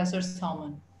 Professor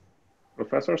Salman.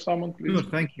 Professor Salman, please. Sure,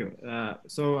 thank you.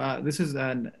 This is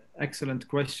an excellent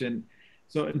question.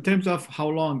 So in terms of how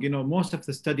long, most of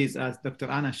the studies, as Dr.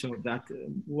 Anna showed, that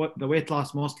what the weight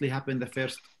loss mostly happened the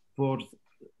first 4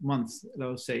 months,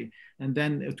 let's say, and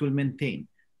then it will maintain.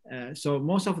 So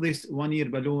most of these 1-year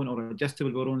balloon or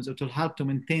adjustable balloons, it will help to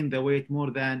maintain the weight more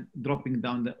than dropping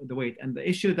down the weight. And the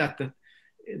issue that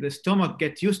the stomach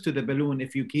gets used to the balloon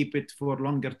if you keep it for a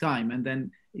longer time, and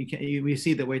then we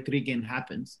see the weight regain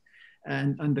happens,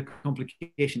 and the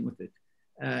complication with it.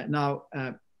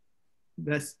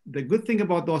 That's the good thing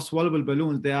about those swallowable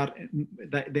balloons.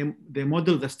 They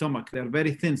model the stomach. They're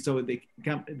very thin, so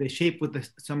they shape with the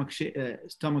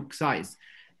stomach size.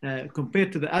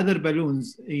 Compared to the other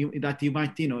balloons that you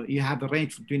might, you have a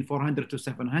range between 400 to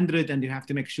 700, and you have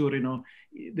to make sure,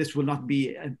 this will not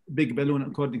be a big balloon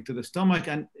according to the stomach,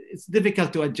 and it's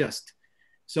difficult to adjust.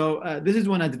 So this is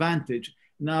one advantage.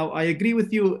 Now, I agree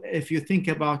with you if you think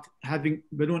about having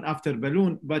balloon after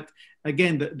balloon, but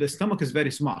again, the stomach is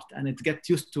very smart and it gets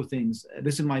used to things.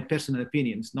 This is my personal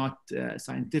opinion. It's not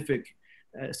scientific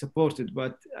supported,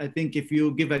 but I think if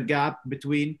you give a gap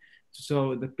between,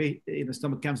 so the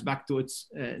stomach comes back to its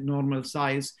normal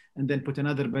size, and then put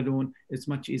another balloon, it's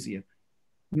much easier.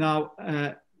 Now,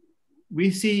 we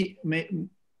see,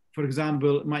 for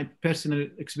example, my personal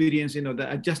experience, the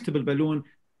adjustable balloon,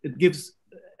 it gives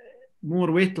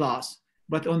more weight loss,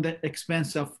 but on the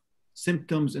expense of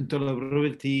symptoms,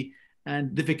 intolerability,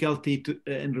 and difficulty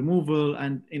in removal.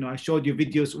 And I showed you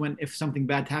videos if something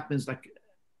bad happens, like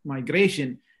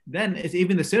migration, then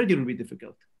even the surgery will be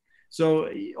difficult. So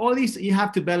all these, you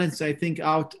have to balance, I think,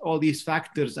 out all these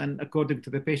factors, and according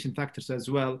to the patient factors as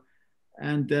well,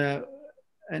 and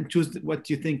choose what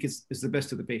you think is the best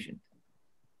to the patient.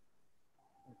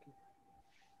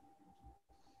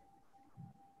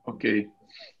 Okay.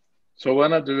 So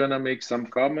Anna, do you want to make some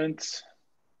comments?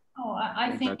 Oh,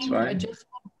 I think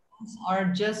adjustments are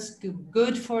just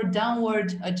good for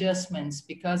downward adjustments,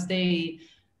 because they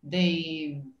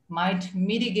might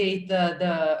mitigate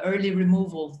the early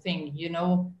removal thing,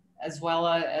 as well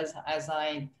as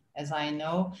I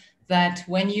know that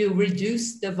when you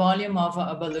reduce the volume of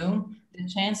a balloon, the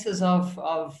chances of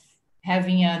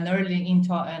having an early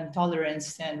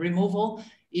intolerance and removal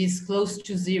is close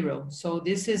to 0. So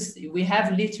we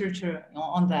have literature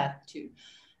on that too.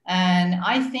 And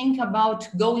I think about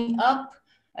going up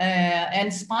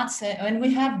and spots, and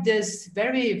we have this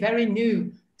very, very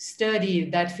new study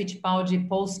that Fittipaldi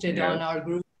posted on our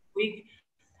group week.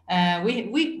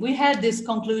 We had this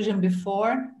conclusion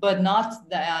before, but not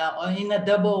in a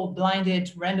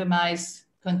double-blinded, randomized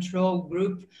control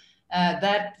group,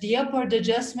 that the upward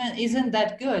adjustment isn't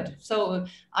that good. So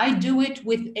I do it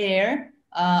with air,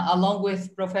 along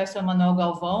with Professor Manuel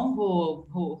Galvão,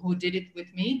 who did it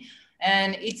with me.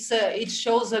 And it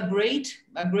shows a great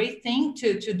thing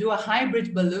to do a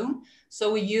hybrid balloon.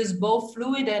 So we use both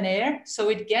fluid and air, so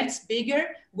it gets bigger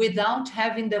without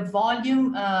having the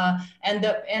volume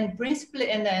and principally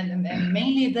and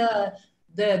mainly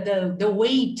the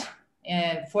weight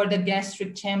for the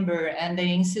gastric chamber and the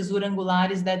incisura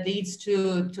angularis that leads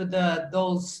to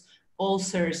those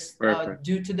ulcers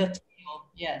due to the tail.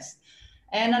 Yes.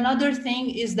 And another thing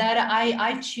is that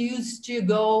I choose to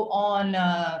go on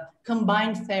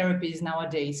combined therapies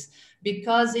nowadays,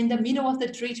 because in the middle of the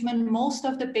treatment, most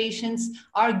of the patients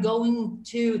are going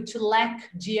to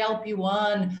lack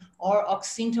GLP-1 or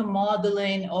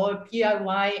oxyntomodulin or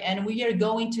PIY, and we are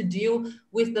going to deal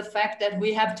with the fact that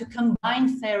we have to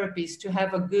combine therapies to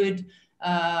have a good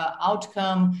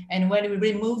outcome. And when we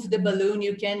remove the balloon,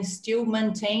 you can still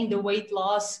maintain the weight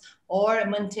loss or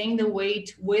maintain the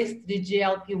weight with the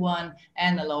GLP-1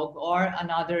 analog or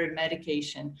another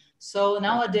medication. So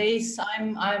nowadays,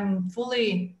 I'm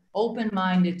fully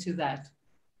open-minded to that.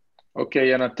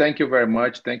 Okay, Anna, thank you very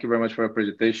much. Thank you very much for your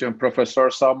presentation. Professor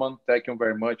Salman, thank you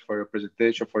very much for your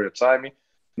presentation, for your time.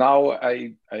 Now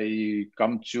I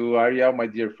come to Ariel, my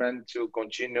dear friend, to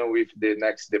continue with the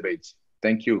next debate.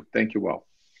 Thank you. Thank you all.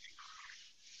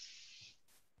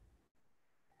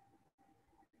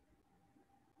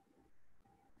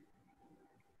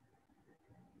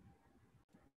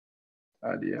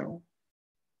 Ariel.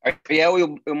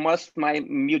 Ariel, you must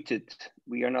mute it.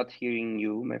 We are not hearing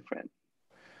you, my friend.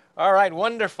 All right,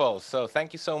 wonderful. So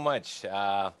thank you so much.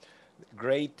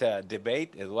 Great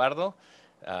debate, Eduardo.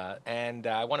 And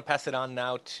I want to pass it on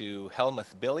now to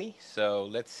Helmuth Billy. So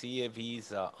let's see if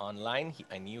he's online.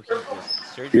 I knew he was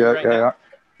surgery right now.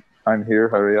 I'm here,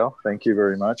 Ariel. Thank you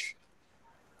very much.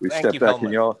 We stepped back.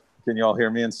 Can you all hear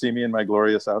me and see me in my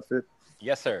glorious outfit?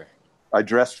 Yes, sir. I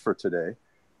dressed for today.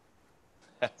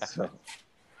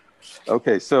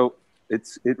 Okay, so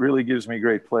it really gives me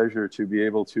great pleasure to be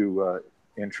able to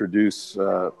introduce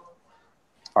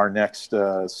our next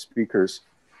speakers.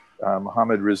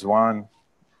 Mohammed Rizwan.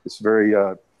 It's very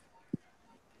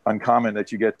uncommon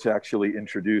that you get to actually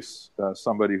introduce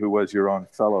somebody who was your own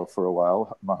fellow for a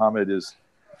while. Mohammed is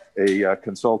a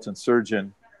consultant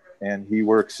surgeon, and he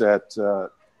works at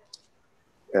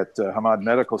Hamad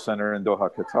Medical Center in Doha,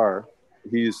 Qatar.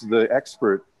 He's the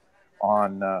expert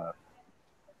on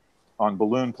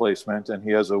balloon placement, and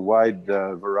he has a wide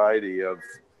variety of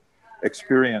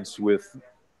experience with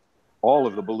all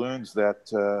of the balloons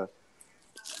that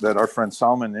our friend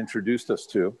Salman introduced us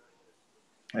to.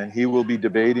 And he will be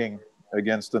debating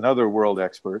against another world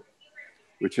expert,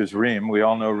 which is Reem. We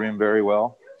all know Reem very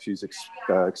well. She's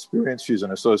experienced. She's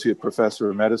an associate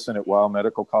professor of medicine at Weill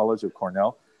Medical College of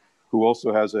Cornell, who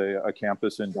also has a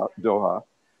campus in Doha.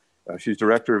 She's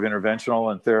director of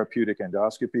interventional and therapeutic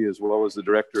endoscopy, as well as the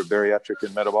director of bariatric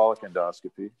and metabolic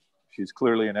endoscopy. She's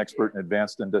clearly an expert in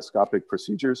advanced endoscopic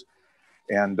procedures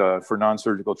and for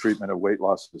non-surgical treatment of weight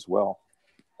loss as well.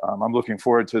 I'm looking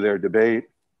forward to their debate,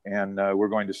 and we're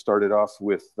going to start it off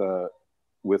with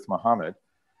Mohammed.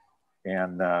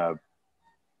 And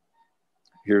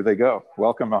here they go.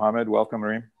 Welcome, Mohammed. Welcome,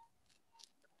 Reem.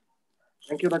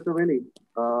 Thank you, Dr. Billy.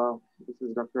 This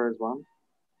is Dr. Rizwan.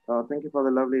 Thank you for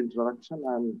the lovely introduction.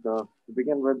 And to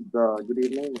begin with, good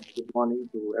evening, good morning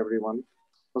to everyone.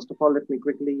 First of all, let me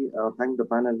quickly thank the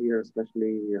panel here,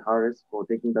 especially Harris, for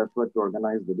taking the effort to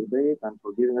organize the debate and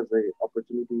for giving us the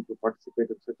opportunity to participate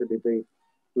in such a debate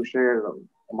to share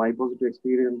my positive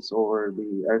experience over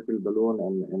the air-filled balloon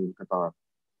in Qatar.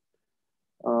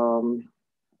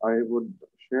 I would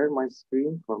share my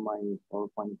screen for my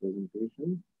PowerPoint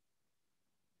presentation.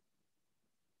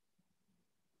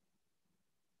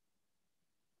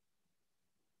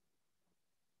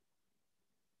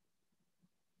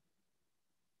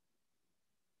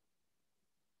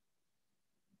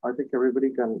 I think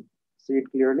everybody can see it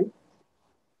clearly.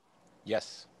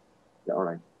 Yes. Yeah, all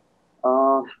right.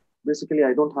 Basically,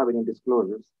 I don't have any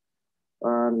disclosures.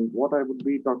 And what I would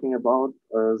be talking about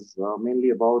is mainly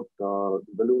about the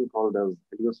balloon called as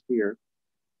Stier.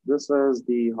 This is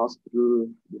the hospital,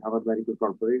 the Hamad Medical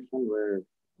Corporation, where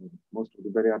most of the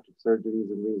bariatric surgeries,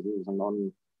 invasives, and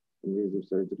non-invasive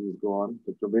surgeries go on.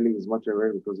 Dr. Billy is much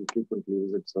aware because he frequently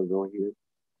visits us over here.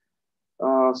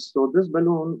 So this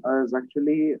balloon is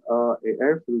actually an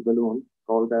air-filled balloon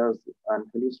called as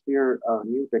an Stier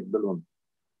new tech balloon.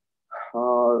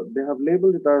 They have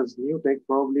labeled it as new tech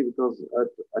probably because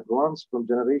it advanced from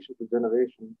generation to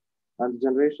generation, And the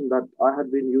generation that I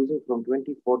had been using from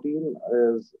 2014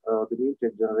 is the new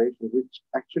tech generation, which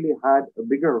actually had a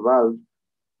bigger valve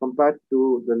compared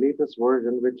to the latest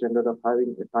version, which ended up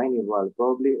having a tiny valve,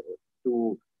 probably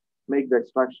to make the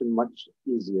extraction much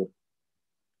easier.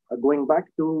 Going back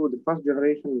to the first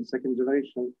generation and second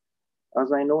generation,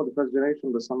 as I know, the first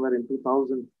generation was somewhere in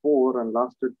 2004 and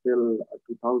lasted till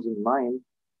 2009,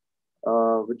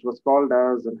 which was called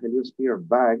as an heliosphere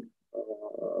bag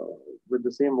with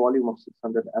the same volume of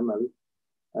 600 ml.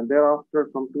 And thereafter,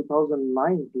 from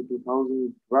 2009 to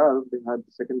 2012, they had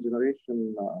the second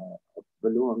generation of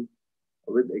balloon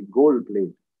with a gold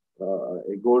plate,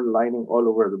 a gold lining all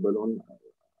over the balloon.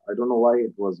 I don't know why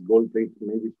it was gold plate,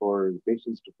 maybe for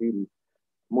patients to feel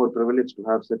more privileged to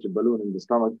have such a balloon in the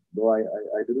stomach, though I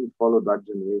didn't follow that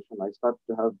generation. I started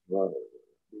to have the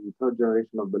third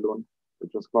generation of balloon,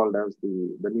 which was called as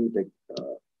the new tech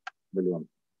balloon.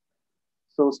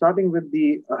 So starting with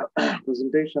the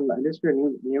presentation, Heliosphere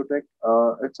new tech,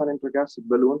 it's an intragastric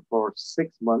balloon for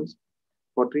 6 months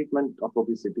for treatment of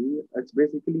obesity. It's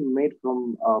basically made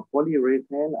from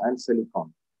polyurethane and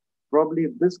silicone. Probably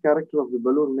this character of the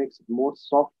balloon makes it more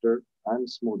softer and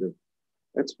smoother.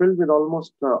 It's filled with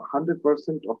almost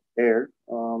 100% of air.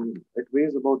 It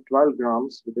weighs about 12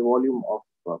 grams with a volume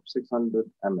of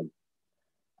 600 ml.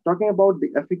 Talking about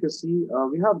the efficacy,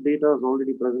 we have data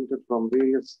already presented from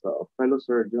various fellow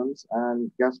surgeons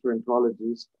and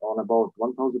gastroenterologists on about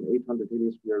 1,800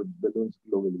 heliosphere balloons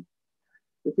globally.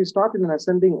 If we start in an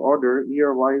ascending order,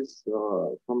 year-wise,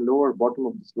 from lower bottom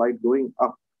of the slide going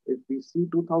up, if we see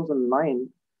 2009,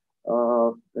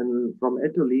 and from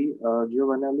Italy,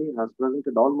 Giovanelli has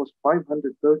presented almost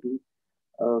 530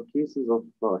 cases of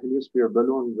heliosphere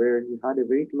balloon where he had a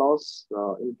weight loss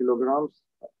in kilograms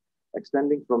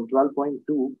extending from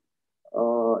 12.2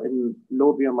 in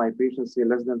low BMI patients, say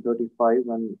less than 35,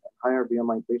 and higher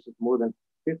BMI patients more than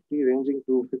 50, ranging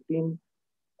to 15.9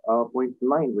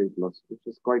 weight loss, which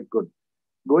is quite good.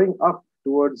 Going up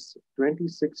towards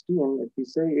 2016, if we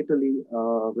say Italy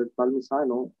with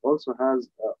Palmisano also has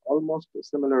almost a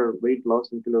similar weight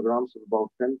loss in kilograms of about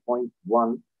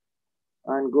 10.1.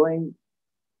 And going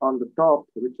on the top,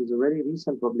 which is a very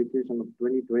recent publication of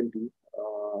 2020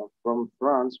 from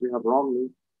France, we have Romney,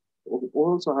 who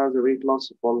also has a weight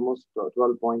loss of almost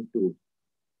 12.2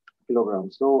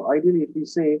 kilograms. So ideally, if we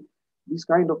say these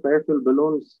kind of air-filled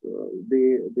balloons,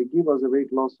 they give us a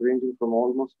weight loss ranging from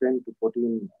almost 10 to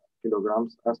 14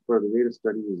 kilograms as per the various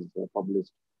studies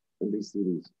published in this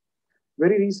series.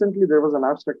 Very recently, there was an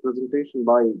abstract presentation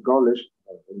by Gaulish,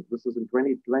 this is in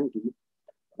 2020,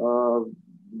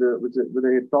 with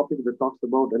a topic that talks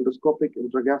about endoscopic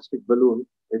intragastric balloon,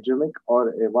 a gimmick or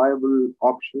a viable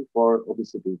option for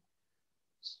obesity.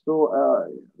 So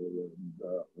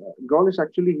Gaulish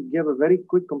actually gave a very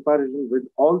quick comparison with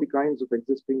all the kinds of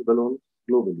existing balloons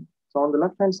globally. So on the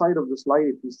left-hand side of the slide,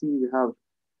 if you see, we have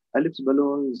ellipse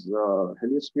balloons,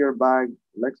 heliosphere bag,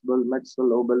 Lexball,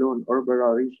 Metzel, O balloon,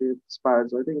 Orbera, reshape,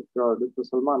 Spads. I think Dr.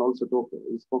 Salman also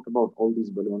spoke about all these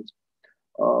balloons.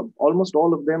 Almost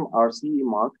all of them are CE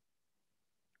marked,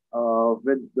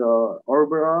 with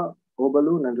Orbera, O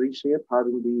balloon, and reshape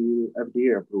having the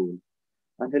FDA approval.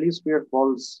 And heliosphere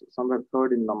falls somewhere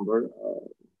third in number.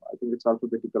 I think it's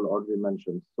alphabetical order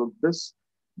mentioned. So this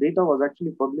data was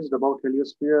actually published about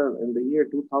heliosphere in the year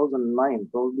 2009.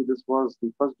 Probably this was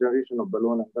the first generation of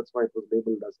balloon, and that's why it was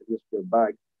labeled as heliosphere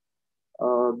bag.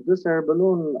 This air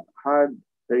balloon had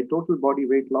a total body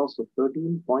weight loss of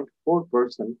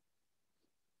 13.4%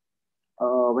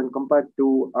 when compared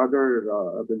to other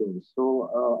balloons. So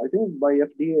I think by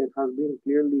FDA, it has been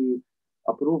clearly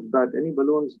approved that any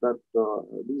balloons that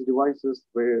these devices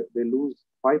where they lose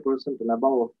 5% and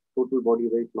above of total body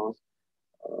weight loss,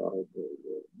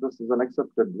 this is an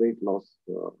accepted weight loss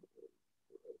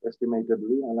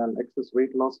estimatedly, and an excess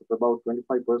weight loss of about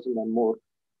 25% and more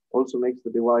also makes the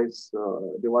device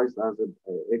as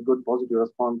a good positive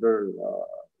responder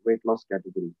weight loss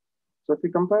category. So if we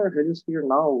compare heliosphere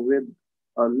now with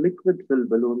liquid filled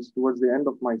balloons towards the end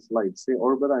of my slide, say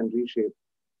Orbera and Reshape.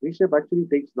 Reshape actually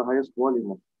takes the highest volume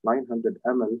of 900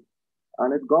 ml,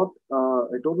 and it got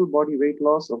a total body weight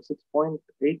loss of 6.8%,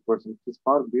 which is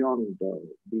far beyond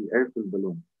the air-filled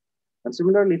balloon. And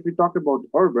similarly, if we talk about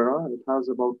Orbera, it has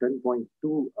about 10.2%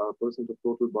 of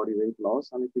total body weight loss.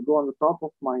 And if you go on the top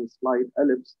of my slide,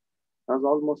 Ellipse has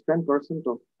almost 10%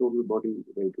 of total body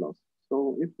weight loss.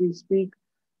 So if we speak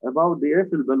about the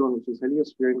air-filled balloon, which is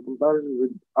heliosphere, in comparison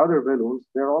with other balloons,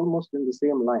 they're almost in the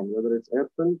same line, whether it's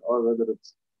air-filled or whether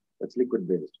it's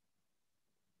liquid-based.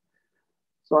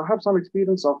 So I have some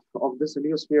experience of this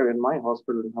heliosphere in my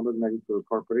hospital in Hamad Medical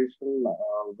Corporation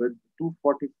with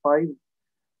 245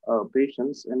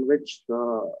 patients in which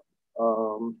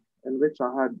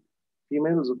I had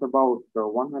females of about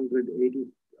 180,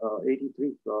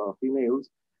 83 females,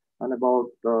 and about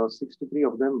 63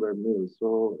 of them were males.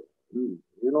 So, in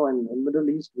Middle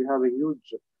East, we have a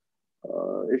huge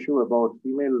issue about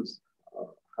females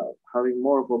having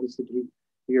more of obesity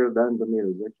here than the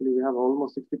males. Actually, we have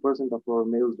almost 60% of our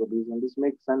males obese, and this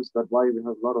makes sense that why we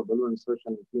have a lot of balloon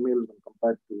insertion in females when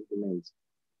compared to the males.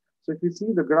 So if you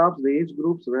see the graphs, the age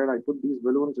groups where I put these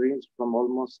balloons range from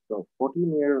almost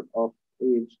 14 years of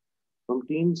age, from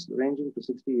teens ranging to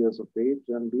 60 years of age,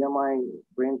 and BMI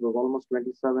range was almost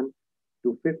 27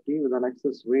 to 50 with an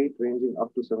excess weight ranging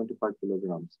up to 75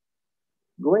 kilograms.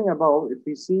 Going above, if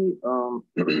we see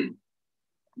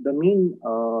the mean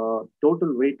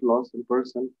total weight loss in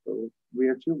percent, we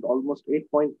achieved almost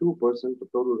 8.2%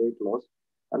 of total weight loss.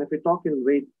 And if we talk in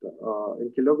weight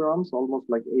in kilograms, almost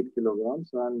like 8 kilograms,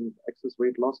 and excess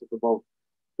weight loss of about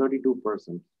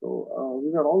 32%. So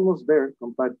we are almost there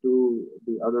compared to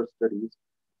the other studies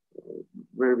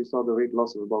where we saw the weight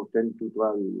loss of about 10 to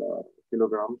 12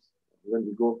 kilograms when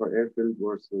we go for air-filled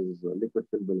versus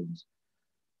liquid-filled balloons.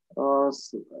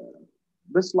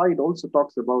 This slide also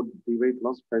talks about the weight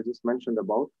loss I just mentioned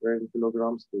about, where in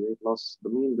kilograms, the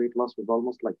mean weight loss was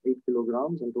almost like 8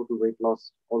 kilograms, and total weight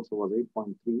loss also was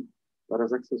 8.3,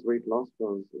 whereas excess weight loss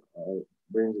was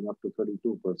ranging up to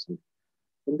 32%.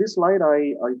 In this slide,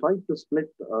 I tried to split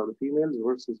the females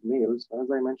versus males. As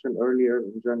I mentioned earlier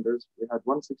in genders, we had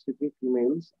 163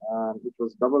 females, which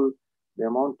was double the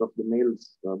amount of the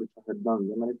males which I had done.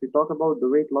 And if we talk about the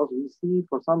weight loss, we see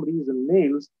for some reason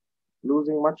males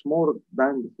losing much more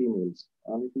than the females.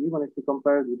 And even if we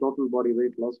compare the total body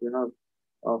weight loss, we have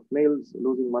males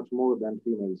losing much more than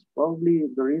females. Probably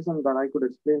the reason that I could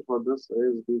explain for this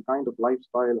is the kind of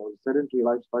lifestyle or sedentary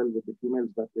lifestyle with the females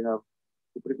that we have.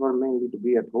 We prefer mainly to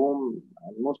be at home,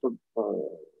 and most of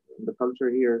the culture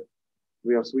here,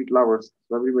 we are sweet lovers.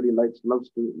 So everybody loves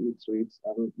to eat sweets,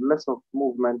 and less of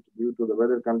movement due to the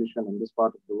weather condition in this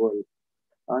part of the world.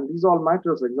 And these all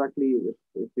matters exactly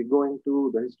if we go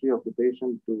into the history of the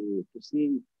patient to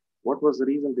see what was the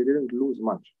reason they didn't lose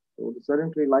much. So the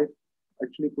sedentary life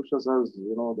actually pushes us,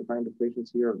 the kind of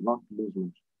patients here not to lose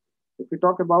much. If we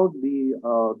talk about the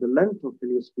length of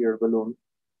heliosphere balloon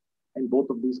in both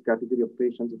of these category of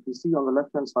patients, if you see on the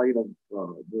left-hand side of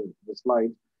the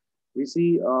slide, we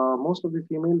see most of the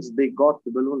females, they got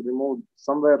the balloon removed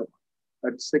somewhere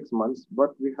at 6 months, but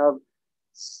we have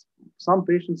some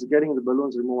patients getting the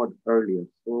balloons removed earlier.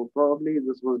 So probably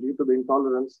this was due to the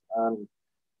intolerance and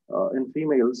in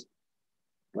females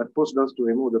that pushed us to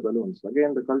remove the balloons.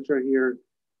 Again, the culture here,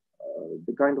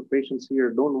 the kind of patients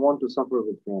here don't want to suffer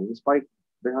with pain, despite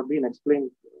they have been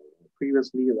explained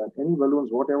previously that any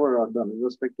balloons, whatever are done,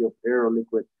 irrespective of air or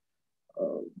liquid,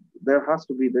 they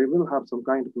will have some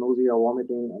kind of nausea,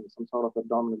 vomiting, and some sort of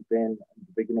abdominal pain at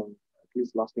the beginning, at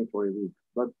least lasting for a week.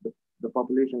 But the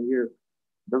population here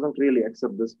doesn't really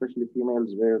accept this, especially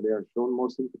females, where they are shown more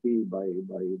sympathy by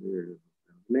their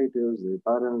relatives, their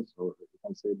parents, or you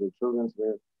can say their children,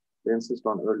 where they insist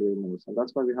on early removals. And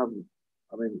that's why we have,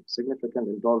 significant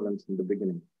intolerance in the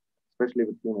beginning, especially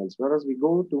with females. Whereas we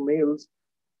go to males,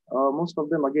 most of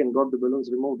them, again, got the balloons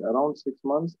removed around 6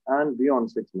 months and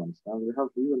beyond 6 months. And we have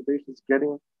even patients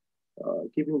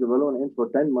keeping the balloon in for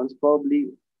 10 months. Probably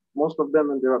most of them,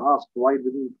 when they were asked why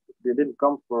they didn't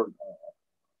come for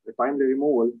the timely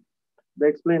removal, they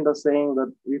explained us saying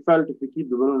that we felt if we keep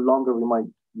the balloon longer, we might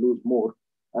lose more.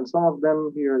 And some of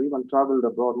them here even traveled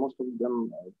abroad. Most of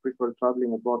them prefer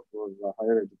traveling abroad for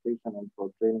higher education and for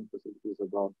training facilities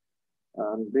abroad.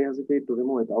 And they hesitate to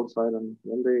remove it outside. And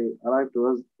when they arrive to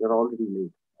us, they're already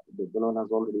late. The balloon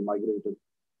has already migrated.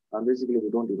 And basically, we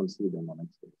don't even see them on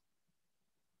next day.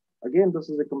 Again, this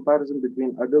is a comparison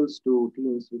between adults to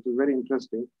teens, which is very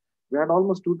interesting. We had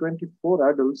almost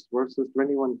 224 adults versus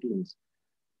 21 teens.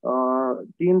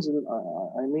 Teens,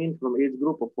 from age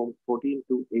group of 14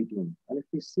 to 18. And if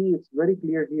we see, it's very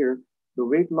clear here, the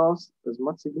weight loss is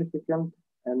much significant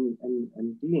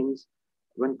in teens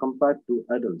when compared to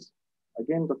adults.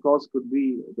 Again, the cause could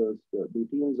be the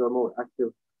teens are more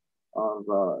active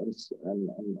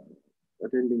and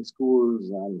attending schools,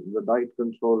 and the diet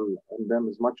control in them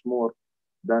is much more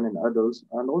than in adults.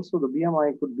 And also the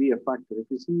BMI could be a factor. If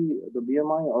you see, the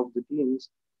BMI of the teens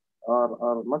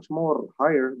are much more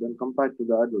higher than compared to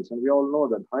the adults. And we all know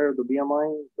that higher the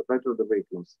BMI, the better the weight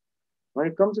loss. When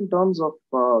it comes in terms of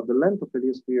the length of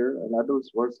heliosphere in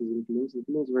adults versus in teens, the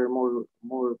teens were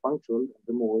more punctual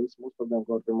removals. Most of them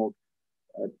got removed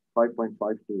at 5.5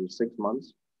 to 6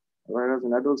 months. Whereas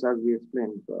in adults, as we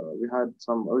explained, we had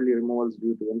some early removals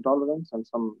due to intolerance and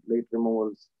some late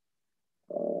removals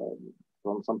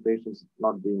from some patients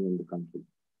not being in the country.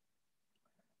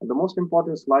 And the most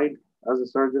important slide, as a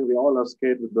surgeon, we all are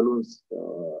scared with balloons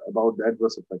about the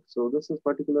adverse effects. So this is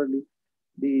particularly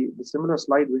the similar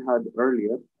slide we had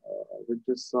earlier, which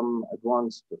is some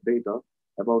advanced data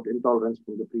about intolerance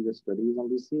from the previous studies. And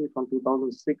we see from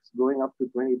 2006 going up to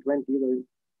 2020, the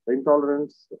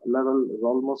intolerance level is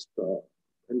almost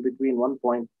in between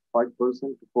 1.5%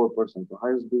 to 4%, the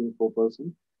highest being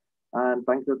 4%. And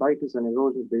pancreatitis and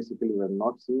erosion basically were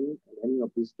not seen in any of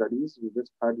these studies. We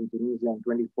just had in Tunisia in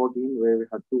 2014, where we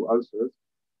had 2 ulcers.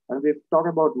 And we've talked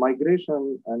about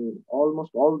migration, and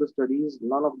almost all the studies,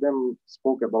 none of them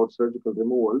spoke about surgical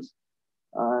removals.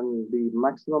 And the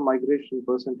maximum migration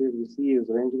percentage we see is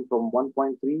ranging from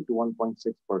 1.3 to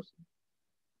 1.6%.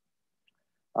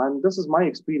 And this is my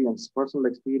experience, personal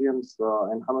experience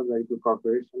in Hamad Medical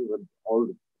Corporation with all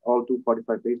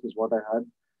 245 patients what I had.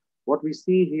 What we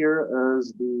see here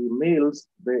is the males,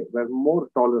 they were more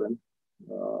tolerant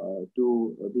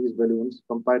to these balloons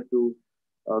compared to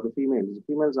the females. The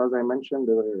females, as I mentioned,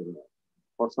 they were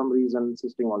for some reason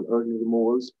insisting on early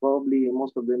removals. Probably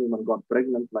most of them even got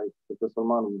pregnant, like Dr.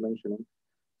 Salman was mentioning.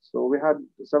 So we had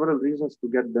several reasons to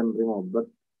get them removed, but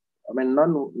I mean,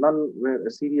 none were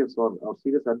serious or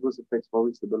serious adverse effects for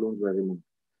which the balloons were removed.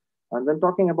 And then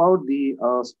talking about the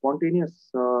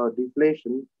spontaneous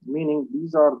deflation, meaning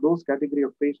these are those category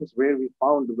of patients where we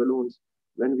found the balloons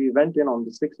when we went in on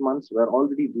the 6 months were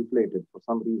already deflated for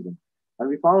some reason. And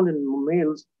we found in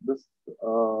males,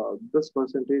 this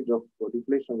percentage of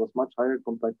deflation was much higher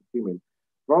compared to females.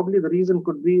 Probably the reason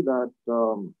could be that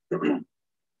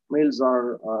males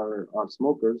are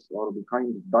smokers, or the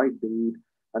kind of diet they eat.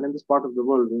 And in this part of the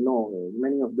world, we know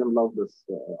many of them love this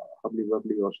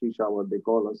hubbly-wubbly or shisha, what they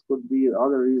call us. Could be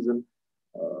other reason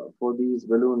for these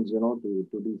balloons, to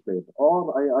deflate.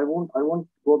 Or I won't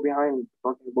go behind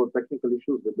talking about technical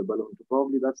issues with the balloon.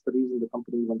 Probably that's the reason the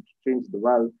company even changed the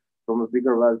valve from a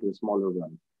bigger valve to a smaller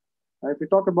valve. And if we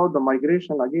talk about the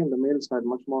migration, again, the males had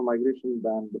much more migration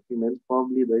than the females.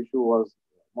 Probably the issue was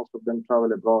most of them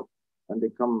travel abroad and they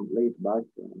come late back,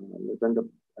 and it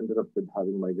ended up with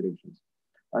having migrations.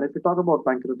 And if we talk about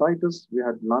pancreatitis, we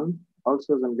had none.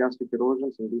 Ulcers and gastric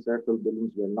erosions in these air-filled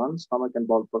balloons were none. Stomach and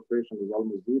bowel perforation was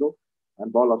almost 0,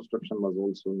 and bowel obstruction was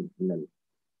also nil.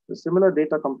 The similar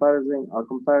data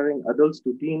comparing adults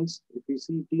to teens. If we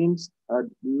see teens had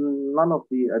none of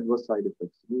the adverse side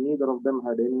effects. Neither of them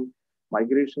had any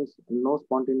migrations, no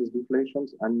spontaneous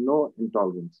deflations, and no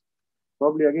intolerance.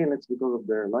 Probably again, it's because of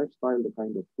their lifestyle, the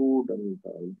kind of food, and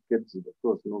kids, of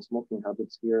course, no smoking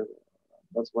habits here.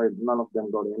 That's why none of them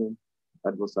got any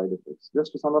adverse side effects.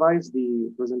 Just to summarize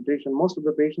the presentation, most of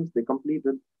the patients, they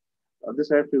completed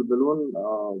this air-filled balloon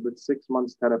with 6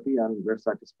 months therapy and were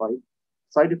satisfied.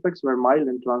 Side effects were mild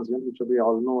and transient, which we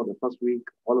all know the first week,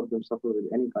 all of them suffer with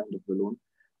any kind of balloon.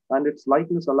 And its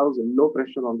lightness allows a low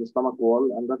pressure on the stomach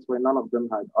wall, and that's why none of them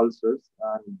had ulcers,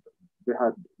 and they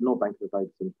had no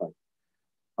pancreatitis in fact.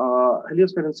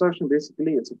 Heliosphere insertion,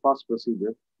 basically, it's a fast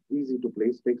procedure, easy to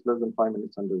place, takes less than 5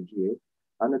 minutes under GA.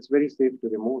 And it's very safe to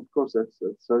remove. Of course, it's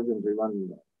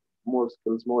surgeon-driven, more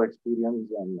skills, more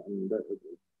experience, and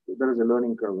there is a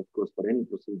learning curve, of course, for any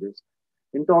procedures.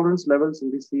 Intolerance levels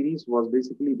in this series was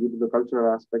basically due to the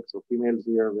cultural aspects of females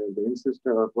here, where they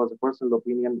insisted, or it was a personal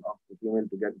opinion of the female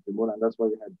to get it removed, and that's why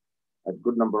we had a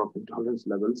good number of intolerance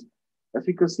levels.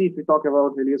 Efficacy, if we talk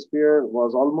about Heliosphere,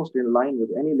 was almost in line with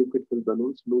any liquid-filled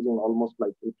balloons, losing almost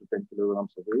like 8 to 10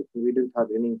 kilograms of weight. We didn't have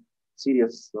any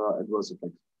serious adverse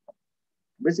effects.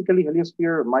 Basically,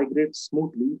 Heliosphere migrates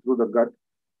smoothly through the gut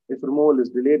if removal is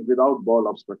delayed without bowel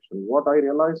obstruction. What I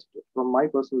realized from my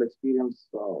personal experience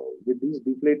with these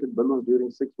deflated balloons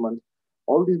during 6 months,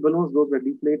 all these balloons, those were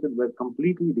deflated, were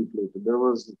completely deflated. There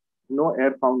was no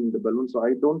air found in the balloon, so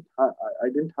I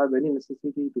didn't have any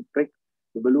necessity to prick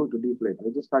the balloon to deflate.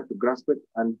 I just had to grasp it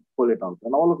and pull it out.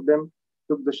 And all of them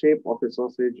took the shape of a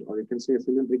sausage, or you can say a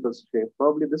cylindrical shape.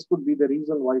 Probably this could be the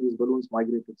reason why these balloons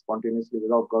migrated spontaneously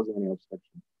without causing any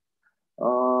obstruction.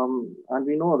 And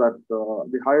we know that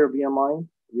the higher BMI,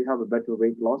 we have a better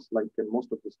weight loss, like in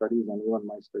most of the studies, and even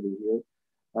my study here.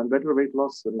 And better weight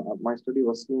loss in my study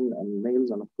was seen in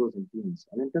males and, of course, in teens.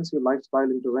 An intensive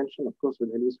lifestyle intervention, of course,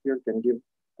 with Heliosphere can give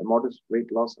a modest weight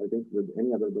loss, I think, with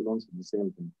any other balloons, the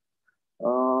same thing.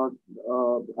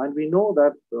 And we know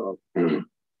that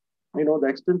the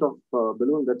extent of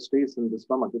balloon that stays in the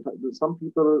stomach. Some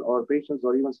people or patients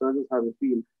or even surgeons have a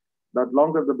feel that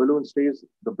longer the balloon stays,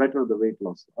 the better the weight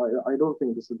loss. I don't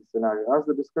think this is the scenario. As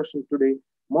the discussion today,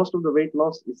 most of the weight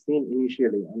loss is seen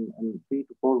initially in 3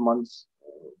 to 4 months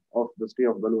of the stay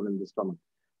of balloon in the stomach.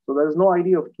 So there is no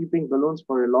idea of keeping balloons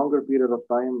for a longer period of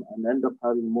time and end up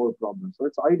having more problems. So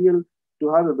it's ideal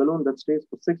to have a balloon that stays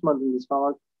for 6 months in the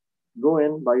stomach, go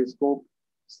in by scope,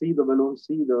 see the balloon,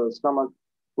 see the stomach,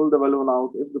 pull the balloon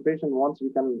out. If the patient wants,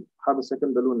 we can have a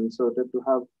second balloon inserted to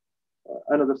have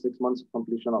another 6 months of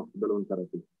completion of balloon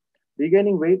therapy.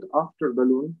 Regaining weight after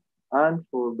balloon and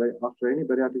after any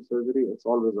bariatric surgery, it's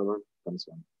always our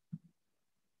concern.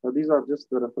 So these are just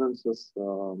the references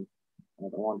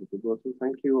that I wanted to go through.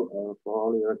 Thank you for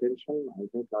all your attention. I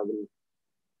think I will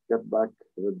get back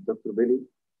with Dr. Billy,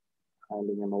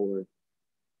 handing him over.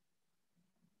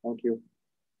 Thank you.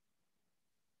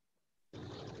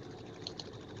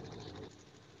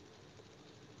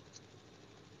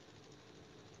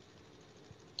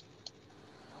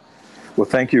 Well,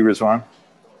 thank you, Rizwan.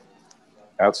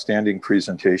 Outstanding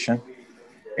presentation,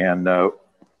 and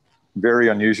very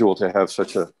unusual to have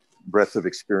such a breadth of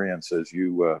experience as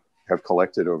you have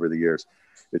collected over the years.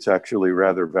 It's actually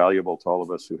rather valuable to all of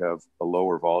us who have a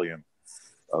lower volume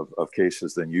of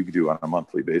cases than you do on a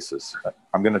monthly basis.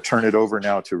 I'm going to turn it over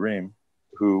now to Reem,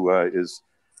 who is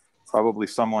probably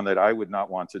someone that I would not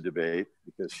want to debate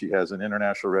because she has an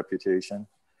international reputation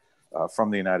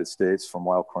from the United States, from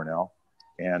Weill Cornell.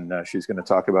 And she's going to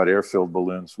talk about air-filled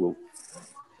balloons. We'll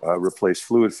replace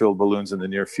fluid-filled balloons in the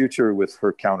near future with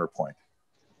her counterpoint.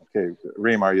 Okay,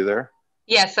 Reem, are you there?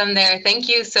 Yes, I'm there. Thank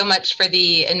you so much for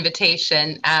the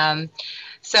invitation.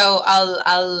 So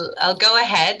I'll go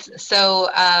ahead. So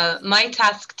my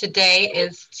task today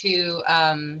is to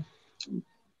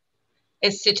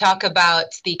talk about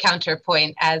the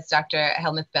counterpoint, as Dr.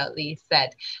 Helmuth Billy said.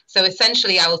 So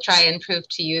essentially, I will try and prove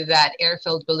to you that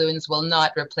air-filled balloons will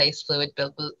not replace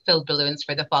fluid-filled balloons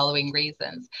for the following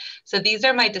reasons. So these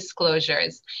are my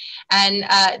disclosures. And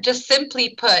just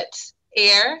simply put,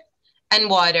 air and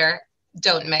water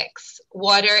don't mix.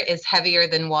 Water is heavier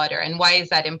than water. And why is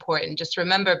that important? Just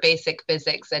remember basic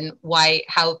physics and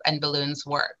how balloons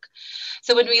work.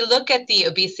 So when we look at the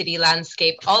obesity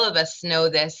landscape, all of us know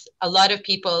this. A lot of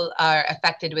people are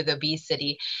affected with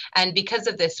obesity. And because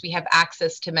of this, we have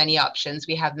access to many options.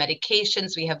 We have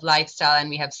medications, we have lifestyle, and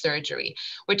we have surgery.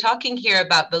 We're talking here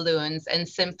about balloons and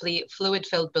simply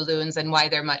fluid-filled balloons and why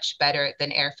they're much better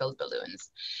than air-filled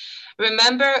balloons.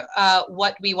 Remember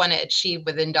what we want to achieve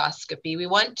with endoscopy. We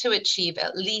want to achieve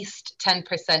at least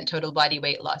 10% total body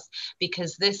weight loss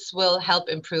because this will help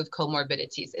improve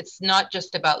comorbidities. It's not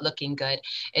just about looking good,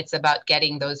 it's about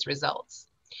getting those results.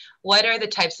 What are the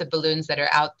types of balloons that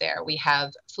are out there? We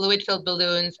have fluid-filled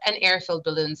balloons and air-filled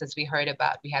balloons, as we heard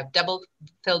about. We have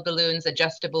double-filled balloons,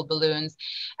 adjustable balloons,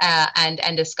 and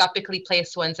endoscopically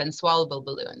placed ones, and swallowable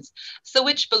balloons. So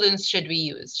which balloons should we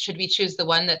use? Should we choose the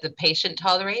one that the patient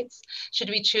tolerates? Should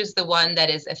we choose the one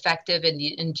that is effective in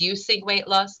inducing weight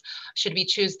loss? Should we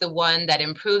choose the one that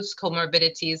improves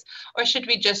comorbidities? Or should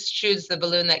we just choose the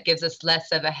balloon that gives us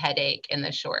less of a headache in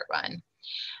the short run?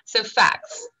 So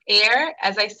facts. Air,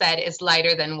 as I said, is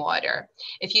lighter than water.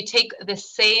 If you take the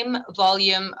same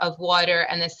volume of water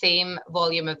and the same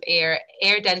volume of air,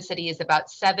 air density is about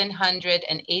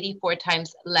 784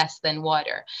 times less than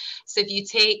water. So if you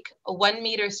take 1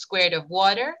 meter squared of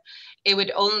water, it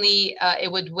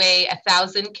would weigh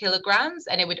 1,000 kilograms,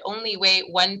 and it would only weigh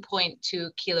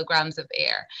 1.2 kilograms of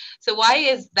air. So why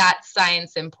is that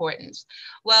science important?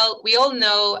 Well, we all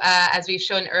know, as we've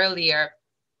shown earlier,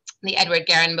 the Edward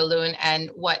Grecco balloon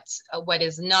and what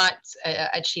is not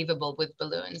achievable with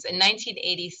balloons. In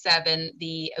 1987,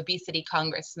 the Obesity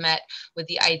Congress met with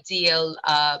the ideal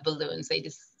balloons. They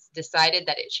decided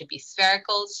that it should be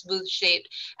spherical, smooth-shaped,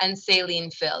 and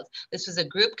saline-filled. This was a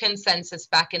group consensus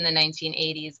back in the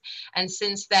 1980s, and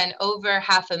since then, over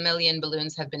 500,000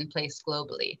 balloons have been placed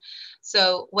globally.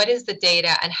 So what is the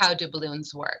data and how do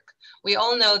balloons work? We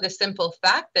all know the simple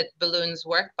fact that balloons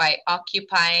work by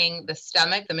occupying the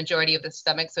stomach, the majority of the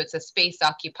stomach, so it's a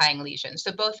space-occupying lesion.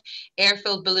 So both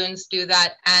air-filled balloons do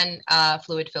that and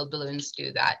fluid-filled balloons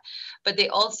do that. But they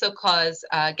also cause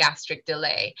gastric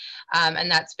delay, and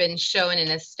that's been shown in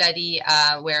a study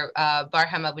where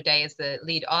Barham Dayyeh is the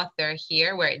lead author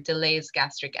here, where it delays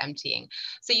gastric emptying.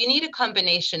 So you need a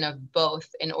combination of both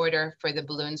in order for the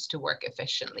balloons to work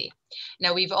efficiently.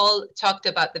 Now, we've all talked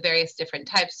about the various different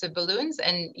types of balloons,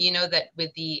 and you know that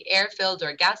with the air-filled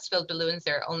or gas-filled balloons,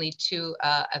 there are only two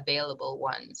available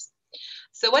ones.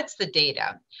 So what's the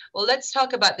data? Well, let's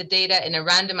talk about the data in a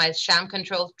randomized sham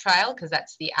controlled trial, because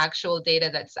that's the actual data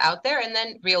that's out there, and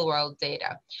then real world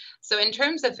data. So in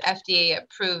terms of FDA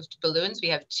approved balloons, we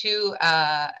have two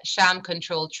sham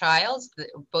controlled trials,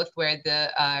 both were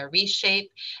the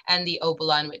Reshape and the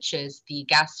Obalon, which is the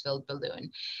gas filled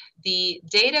balloon. The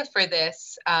data for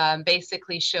this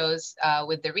basically shows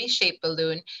with the Reshape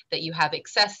balloon that you have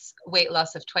excess weight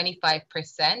loss of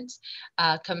 25%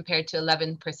 compared to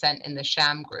 11% in the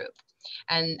sham group.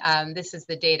 And this is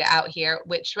the data out here,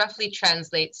 which roughly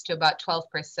translates to about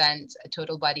 12%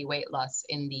 total body weight loss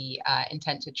in the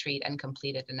intent to treat and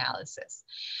completed analysis.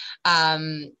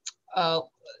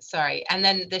 Sorry. And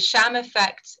then the sham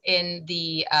effect in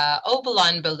the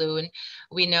Obalon balloon,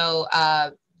 we know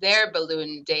their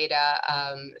balloon data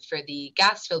for the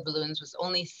gas-filled balloons was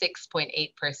only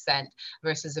 6.8%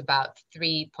 versus about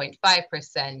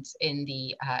 3.5% in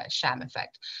the sham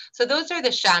effect. So those are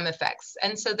the sham effects.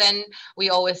 And so then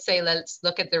we always say, let's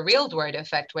look at the real-world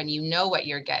effect when you know what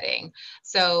you're getting.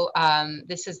 So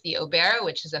this is the Obera,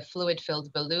 which is a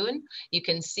fluid-filled balloon. You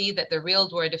can see that the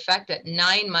real-world effect at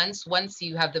 9 months, once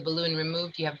you have the balloon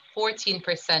removed, you have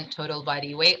 14% total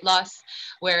body weight loss,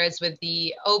 whereas with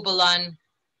the Obalon,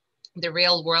 the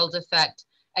real world effect,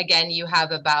 again, you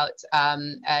have about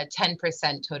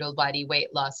 10% total body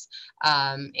weight loss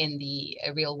in the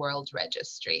real world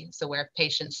registry. So where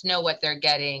patients know what they're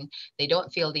getting, they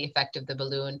don't feel the effect of the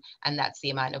balloon, and that's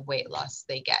the amount of weight loss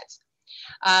they get.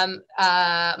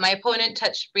 My opponent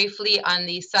touched briefly on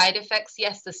the side effects.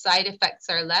 Yes, the side effects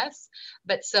are less,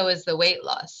 but so is the weight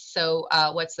loss. So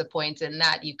what's the point in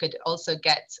that? You could also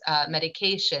get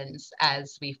medications,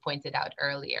 as we've pointed out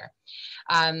earlier.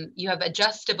 You have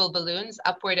adjustable balloons.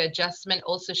 Upward adjustment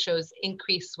also shows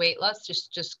increased weight loss.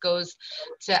 Just goes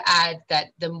to add that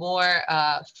the more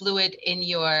fluid in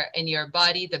your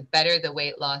body, the better the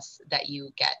weight loss that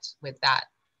you get with that.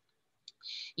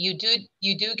 You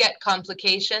do get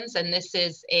complications, and this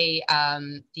is the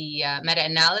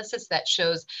meta-analysis that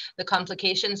shows the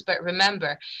complications. But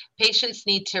remember, patients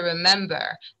need to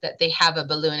remember that they have a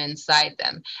balloon inside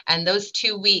them, and those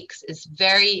 2 weeks is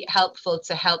very helpful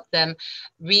to help them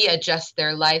readjust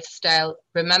their lifestyle.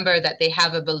 Remember that they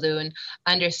have a balloon,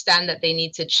 understand that they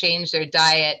need to change their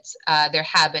diet, their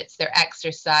habits, their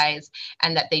exercise,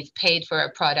 and that they've paid for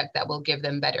a product that will give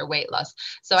them better weight loss.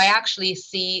 So I actually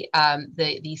see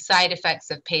the side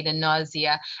effects of pain and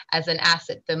nausea as an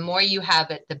asset. The more you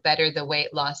have it, the better the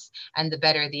weight loss and the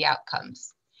better the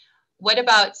outcomes. What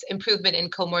about improvement in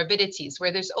comorbidities,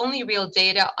 where there's only real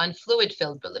data on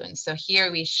fluid-filled balloons? So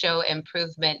here we show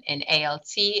improvement in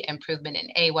ALT, improvement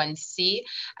in A1C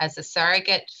as a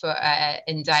surrogate for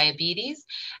in diabetes,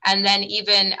 and then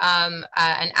even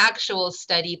an actual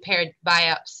study paired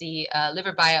biopsy,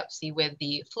 liver biopsy with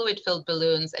the fluid-filled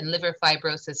balloons and liver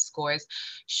fibrosis scores,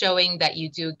 showing that you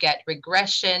do get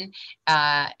regression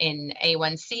in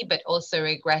A1C, but also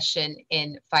regression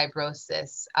in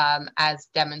fibrosis as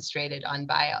demonstrated on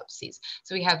biopsies.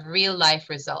 So we have real life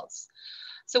results.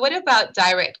 So what about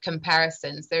direct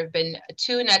comparisons? There have been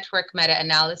 2 network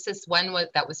meta-analysis, one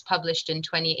that was published in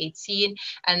 2018,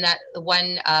 and that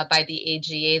one by the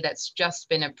AGA that's just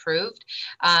been approved.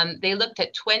 They looked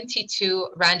at 22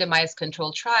 randomized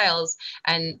controlled trials,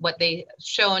 and what they've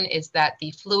shown is that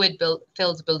the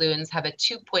fluid-filled balloons have a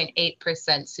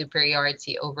 2.8%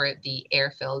 superiority over the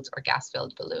air-filled or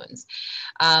gas-filled balloons.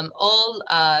 All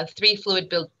 3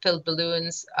 fluid-filled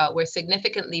balloons were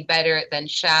significantly better than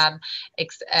sham,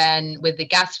 and with the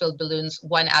gas-filled balloons,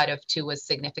 1 out of 2 was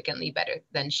significantly better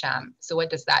than sham. So what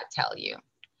does that tell you?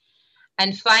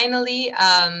 And finally,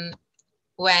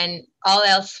 when all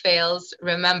else fails,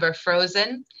 remember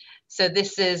Frozen. So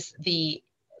this is the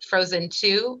Frozen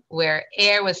 2, where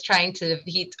air was trying to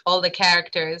defeat all the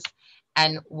characters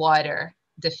and water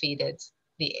defeated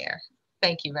the air.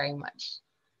 Thank you very much.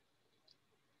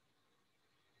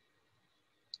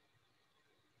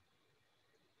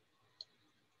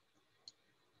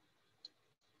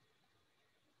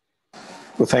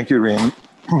 Well, thank you, Reem.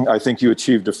 I think you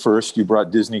achieved a first. You brought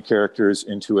Disney characters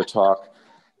into a talk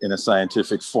in a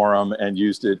scientific forum and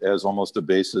used it as almost a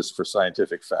basis for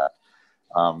scientific fact.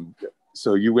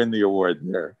 So you win the award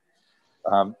there.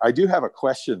 I do have a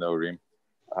question though, Reem.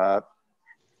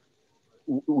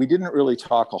 We didn't really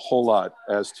talk a whole lot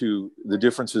as to the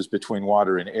differences between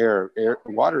water and air.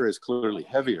 Water is clearly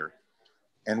heavier,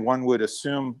 and one would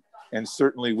assume, and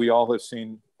certainly we all have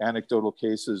seen anecdotal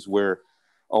cases where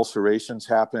ulcerations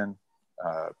happen,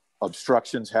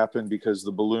 obstructions happen because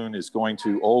the balloon is going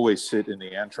to always sit in the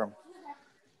antrum.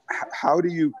 How do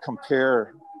you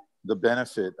compare the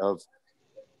benefit of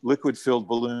liquid-filled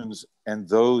balloons and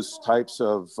those types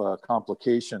of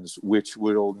complications which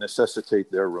will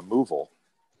necessitate their removal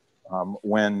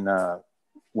when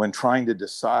trying to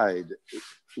decide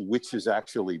which is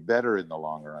actually better in the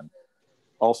long run.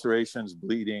 Ulcerations,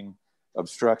 bleeding,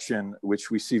 obstruction, which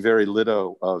we see very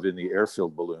little of in the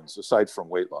air-filled balloons, aside from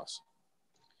weight loss.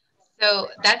 So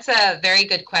that's a very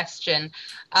good question.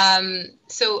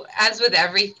 So as with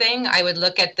everything, I would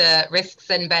look at the risks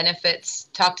and benefits,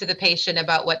 talk to the patient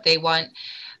about what they want.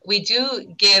 We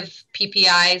do give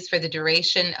PPIs for the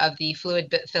duration of the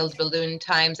fluid-filled balloon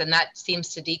times, and that seems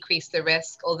to decrease the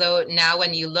risk. Although now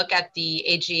when you look at the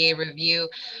AGA review,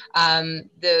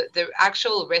 the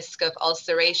actual risk of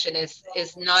ulceration is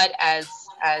not as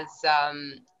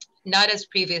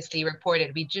previously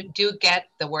reported. We do get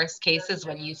the worst cases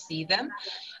when you see them,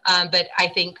 but I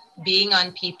think being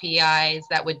on PPIs,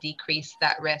 that would decrease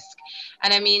that risk.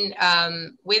 And I mean,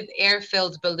 with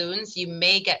air-filled balloons, you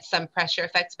may get some pressure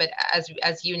effects, but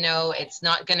as you know, it's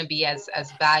not going to be as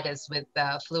bad as with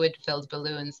fluid-filled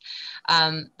balloons.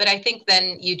 But I think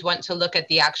then you'd want to look at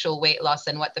the actual weight loss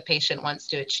and what the patient wants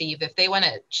to achieve. If they want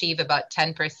to achieve about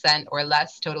 10% or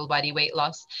less total body weight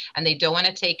loss, and they don't want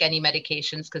to take any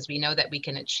medications, because we know that we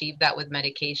can achieve that with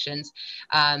medications,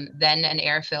 then an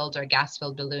air-filled or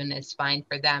gas-filled balloon is fine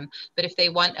for them. But if they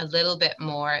want a little bit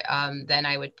more, then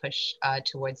I would push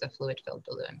towards a fluid-filled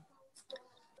balloon.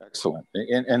 Excellent.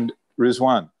 And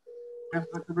Rizwan, Yes,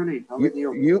 Dr. Billy, how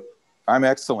are you? I'm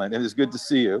excellent. It is good to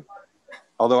see you.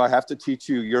 Although I have to teach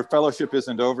you, your fellowship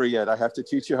isn't over yet. I have to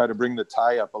teach you how to bring the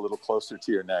tie up a little closer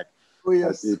to your neck. Oh,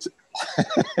 yes. It's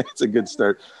a good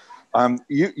start.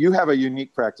 You have a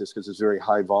unique practice because it's very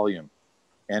high volume.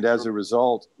 And as a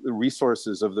result, the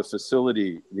resources of the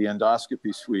facility, the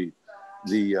endoscopy suite,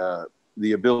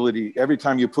 the ability, every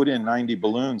time you put in 90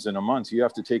 balloons in a month, you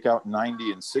have to take out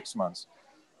 90 in 6 months.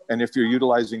 And if you're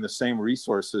utilizing the same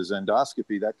resources,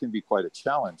 endoscopy, that can be quite a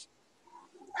challenge.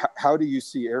 How do you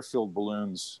see air-filled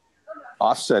balloons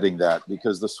offsetting that?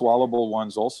 Because the swallowable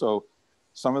ones also,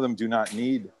 some of them do not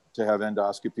need to have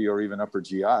endoscopy or even upper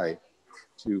GI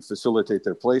to facilitate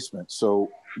their placement. So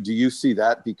do you see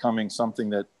that becoming something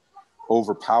that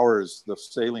overpowers the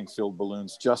saline-filled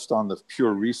balloons just on the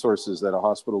pure resources that a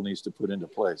hospital needs to put into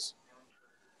place?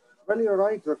 Well, you're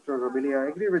right, Dr. Billy. I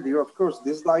agree with you. Of course,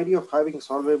 this is the idea of having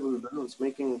solvable balloons,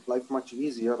 making life much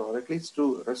easier, or at least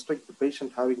to restrict the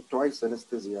patient having twice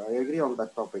anesthesia. I agree on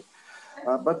that topic.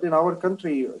 But in our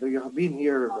country, you have been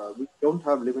here, we don't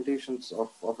have limitations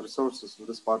of resources in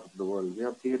this part of the world. We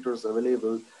have theaters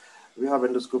available, we have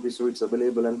endoscopy suites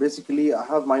available, and basically I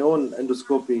have my own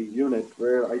endoscopy unit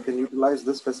where I can utilize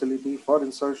this facility for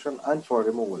insertion and for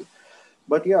removal.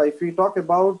 But yeah, if we talk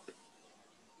about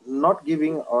not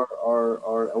giving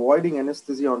or avoiding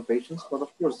anesthesia on patients, but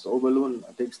of course, O balloon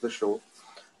takes the show.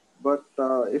 But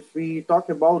if we talk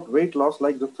about weight loss,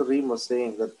 like Dr. Reem was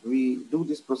saying, that we do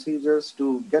these procedures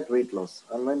to get weight loss.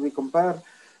 And when we compare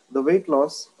the weight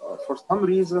loss, for some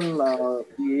reason, the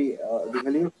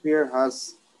Heliosphere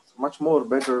has much more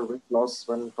better weight loss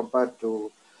when compared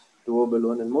to O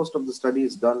balloon. And most of the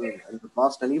studies done in the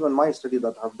past, and even my study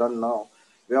that I've done now,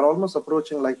 we are almost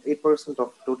approaching like 8%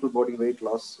 of total body weight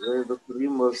loss, where Dr.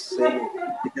 Reem was saying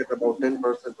we get about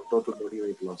 10% of total body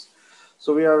weight loss.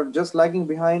 So we are just lagging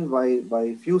behind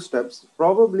by few steps,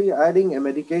 probably adding a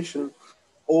medication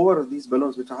over these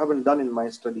balloons, which I haven't done in my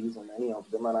studies on any of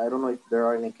them. And I don't know if there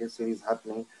are any case series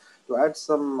happening to add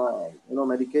some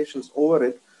medications over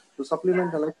it to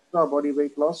supplement an extra body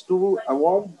weight loss to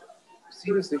avoid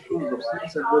serious issues of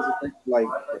serious adverse effects like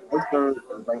ulcers,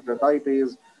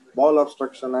 pancreatitis, bowel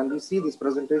obstruction. And we see this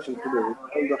presentation today with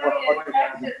all the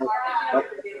hot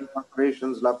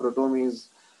operations, laparotomies,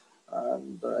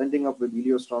 and ending up with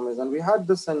ileostomies. And we had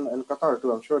this in Qatar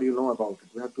too. I'm sure you know about it.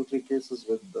 We had 2-3 cases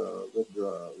with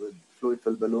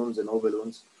fluid-filled balloons and O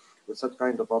balloons with such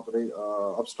kind of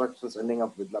obstructions ending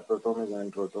up with laparotomies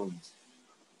and enterotomies.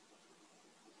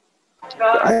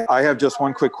 I have just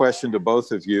one quick question to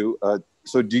both of you.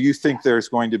 So do you think there's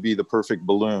going to be the perfect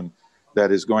balloon that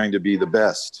is going to be the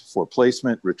best for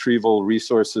placement, retrieval,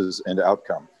 resources, and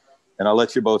outcome? And I'll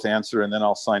let you both answer, and then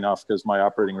I'll sign off because my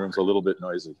operating room's a little bit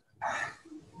noisy.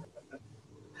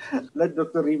 Let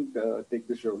Dr. Reem take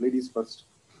the show. Ladies first.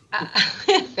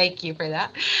 Thank you for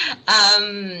that.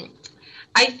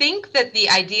 I think that the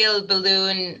ideal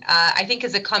balloon, I think,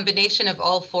 is a combination of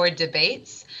all 4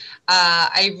 debates.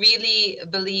 I really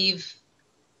believe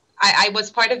I was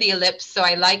part of the ellipse, so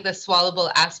I like the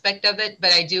swallowable aspect of it,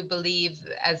 but I do believe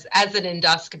as an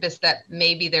endoscopist that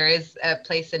maybe there is a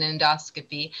place in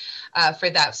endoscopy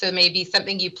for that. So maybe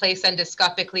something you place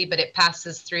endoscopically, but it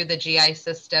passes through the GI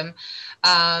system.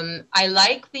 I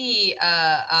like the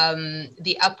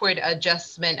upward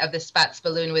adjustment of the Spatz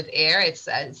balloon with air. It's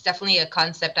definitely a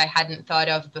concept I hadn't thought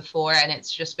of before, and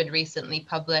it's just been recently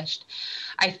published.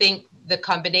 I think the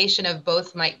combination of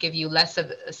both might give you less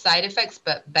of side effects,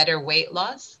 but better weight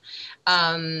loss.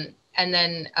 And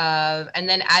then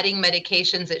adding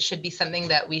medications, it should be something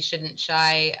that we shouldn't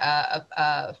shy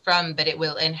from, but it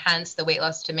will enhance the weight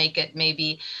loss to make it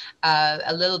maybe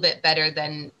a little bit better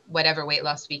than whatever weight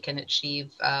loss we can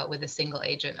achieve with a single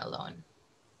agent alone.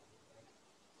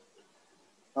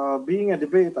 Being a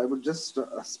debate, I would just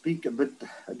speak a bit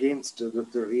against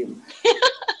Dr. Reem.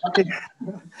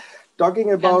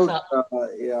 Talking about,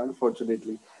 yeah,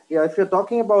 unfortunately. Yeah, if you're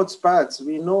talking about SPATs,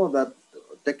 we know that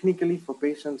technically for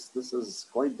patients, this is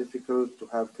quite difficult to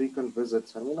have frequent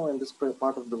visits. And, in this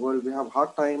part of the world, we have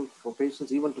hard time for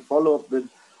patients even to follow up with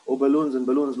balloons and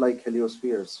balloons like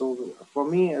heliospheres. So for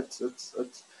me, it's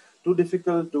too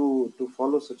difficult to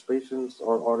follow such patients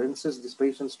or insist these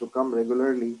patients to come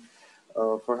regularly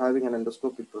for having an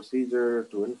endoscopic procedure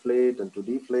to inflate and to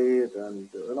deflate. And,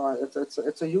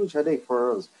 it's a huge headache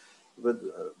for us with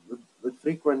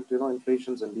frequent,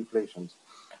 inflations and deflations.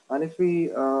 And if we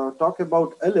talk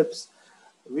about ellipse,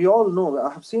 we all know,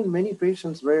 I have seen many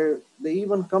patients where they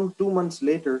even come 2 months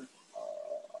later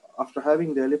after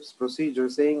having the ellipse procedure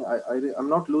saying, I'm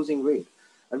not losing weight.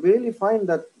 And we really find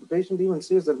that the patient even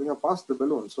says that we have passed the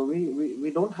balloon. So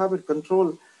we don't have a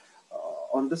control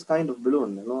on this kind of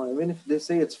balloon. Even if they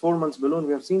say it's 4 months balloon,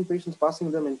 we have seen patients passing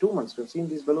them in 2 months. We've seen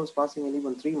these balloons passing in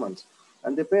even 3 months.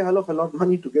 And they pay a hell of a lot of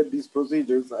money to get these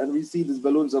procedures. And we see these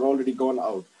balloons are already gone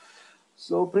out.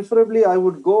 So preferably I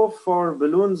would go for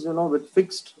balloons, with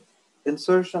fixed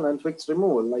insertion and fixed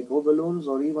removal, like O balloons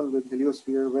or even with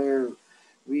heliosphere, where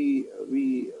we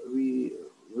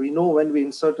know when we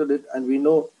inserted it and we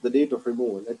know the date of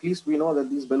removal. At least we know that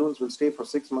these balloons will stay for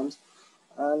 6 months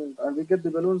and we get the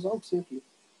balloons out safely.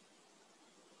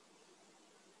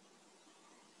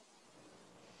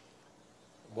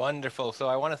 Wonderful. So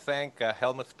I want to thank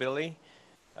Helmuth Billy,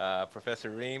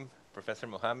 Professor Reem, Professor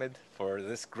Mohammed for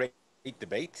this great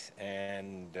debate.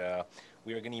 And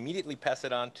we are going to immediately pass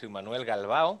it on to Manuel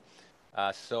Galvao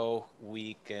so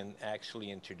we can actually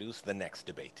introduce the next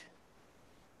debate.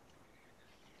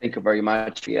 Thank you very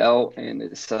much, El. And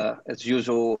it's, as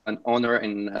usual, an honor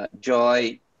and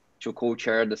joy to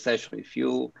co-chair the session with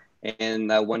you.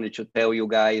 And I wanted to tell you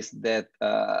guys that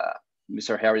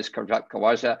Mr. Harris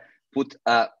Kawaja put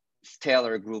a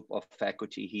stellar group of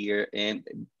faculty here, and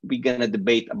we're gonna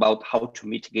debate about how to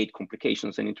mitigate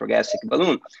complications in intragastric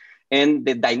balloon. And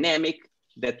the dynamic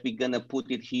that we're gonna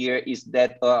put it here is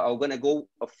that I'm gonna go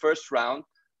a first round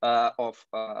of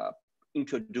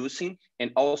introducing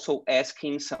and also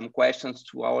asking some questions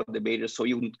to our debaters so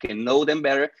you can know them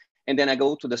better. And then I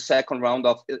go to the second round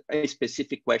of a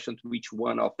specific question to each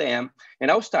one of them. And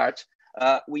I'll start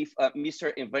with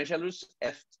Mr. Ecangelos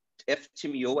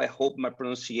Efthimiou. I hope my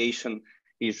pronunciation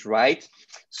is right.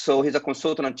 So he's a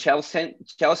consultant on Chelsea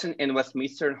and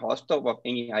Westminster Hospital of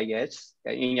NIHS,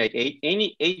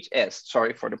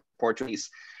 sorry for the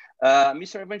Portuguese.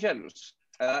 Mr. Ecangelos,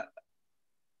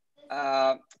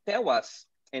 tell us,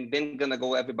 and then gonna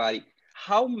go everybody,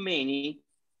 how many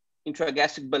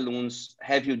intragastric balloons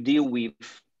have you deal with,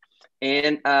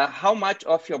 and how much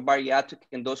of your bariatric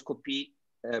endoscopy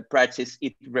practice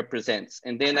it represents?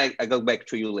 And then I go back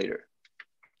to you later.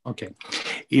 Okay.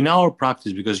 In our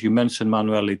practice, because you mentioned,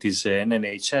 Manuel, it is an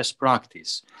NHS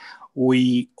practice,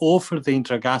 we offer the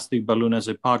intragastric balloon as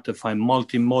a part of a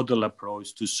multimodal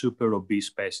approach to super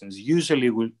obese patients. Usually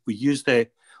we use the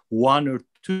 1 or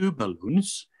 2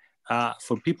 balloons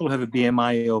for people who have a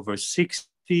BMI over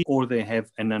 60 or they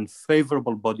have an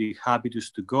unfavorable body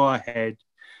habitus to go ahead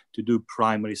to do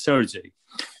primary surgery.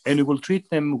 And we will treat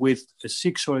them with a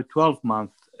 6 or a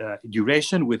 12-month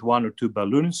duration with 1 or 2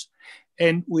 balloons.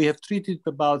 And we have treated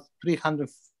about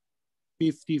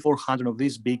 350, 400 of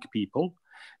these big people.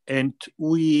 And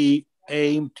we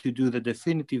aim to do the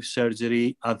definitive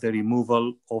surgery at the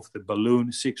removal of the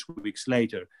balloon 6 weeks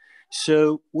later.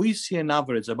 So we see an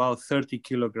average about 30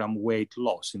 kilogram weight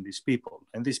loss in these people.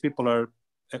 And these people are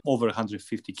over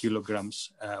 150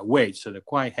 kilograms weight, so they're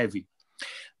quite heavy.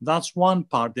 That's one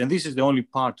part, and this is the only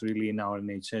part really in our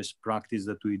NHS practice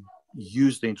that we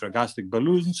use the intragastric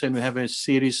balloons, and we have a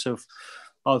series of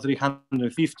about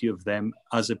 350 of them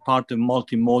as a part of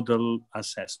multimodal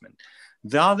assessment.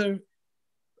 The other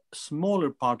smaller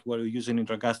part where we use an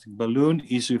intragastric balloon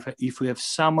is if we have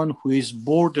someone who is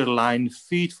borderline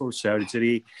fit for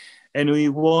surgery, and we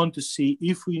want to see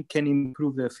if we can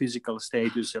improve their physical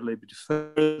status a little bit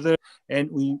further, and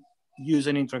we use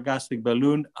an intragastric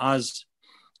balloon as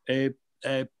a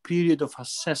period of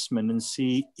assessment and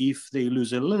see if they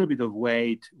lose a little bit of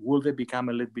weight, will they become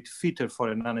a little bit fitter for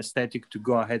an anesthetic to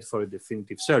go ahead for a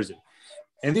definitive surgery.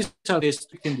 And these are the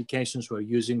strict indications we're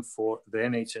using for the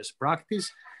NHS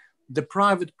practice. The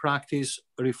private practice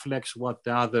reflects what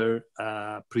the other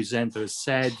presenters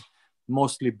said,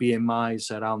 mostly BMIs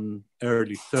around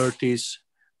early 30s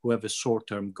who have a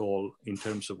short-term goal in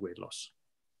terms of weight loss.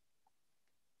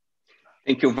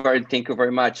 Thank you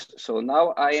very much. So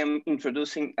now I am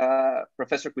introducing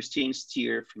Professor Christine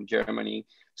Stier from Germany.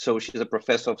 So she's a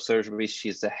professor of surgery.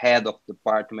 She's the head of the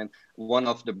department, one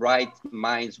of the bright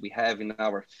minds we have in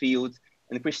our field.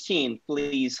 And Christine,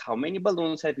 please, how many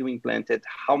balloons have you implanted?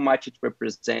 How much it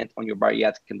represents on your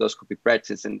bariatric endoscopy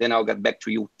practice? And then I'll get back to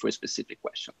you for a specific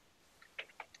question.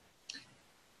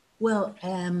 Well,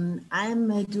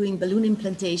 I'm doing balloon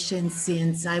implantation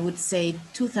since, I would say,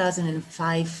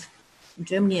 2005. In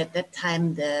Germany at that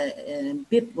time, the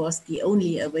BIP was the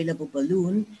only available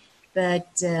balloon. But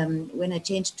when I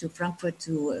changed to Frankfurt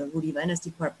to Rudi Weiner's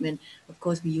department, of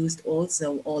course, we used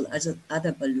also all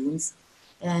other balloons.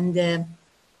 And the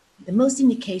most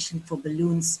indication for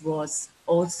balloons was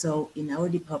also in our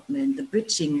department, the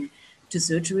bridging to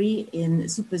surgery in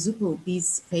super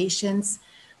obese patients.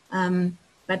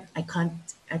 But I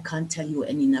can't tell you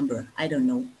any number. I don't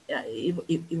know.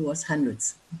 It was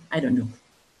hundreds. I don't know.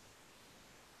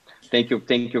 Thank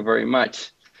you very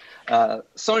much.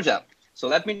 Sonja, so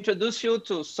let me introduce you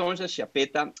to Sonja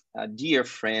Chiappetta, a dear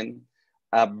friend,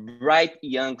 a bright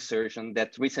young surgeon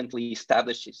that recently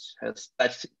established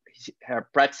her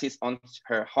practice on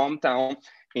her hometown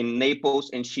in Naples,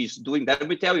 and she's doing, let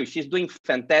me tell you, she's doing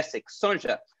fantastic.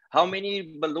 Sonja, how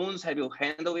many balloons have you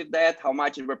handled with that? How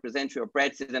much it represents your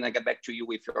practice? And I get back to you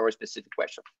with your specific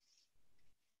question.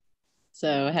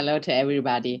 So hello to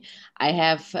everybody. I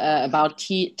have about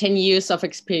 10 years of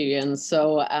experience.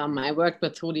 So I worked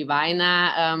with Rudi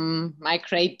Weiner, my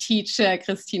great teacher,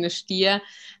 Christine Stier,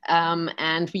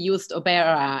 and we used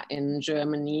Obera in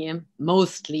Germany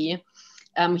mostly.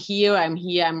 I'm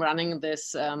running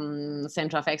this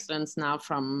Center of Excellence now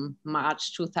from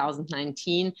March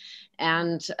 2019.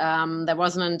 And there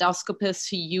was an endoscopist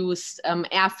who used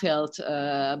air-filled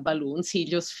balloons,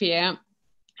 heliosphere.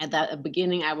 At the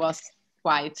beginning, I was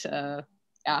quite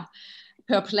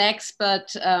perplexed,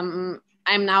 but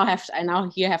I now have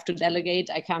to delegate.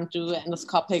 I can't do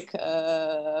endoscopic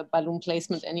balloon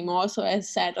placement anymore. So I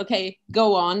said, okay,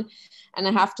 go on. And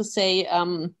I have to say,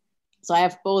 so I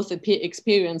have both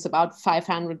experience, about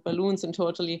 500 balloons in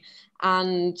totally,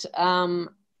 and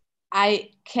I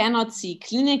cannot see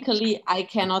clinically. I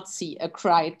cannot see a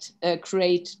great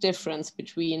difference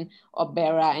between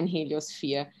Obera and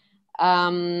heliosphere.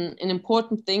 An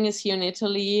important thing is here in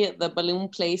Italy, the balloon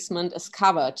placement is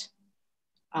covered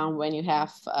when you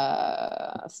have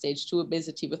stage 2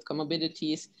 obesity with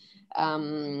comorbidities. I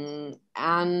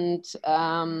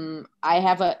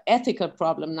have an ethical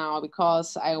problem now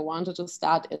because I wanted to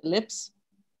start Ellipse.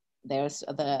 There's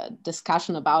the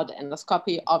discussion about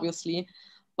endoscopy, obviously,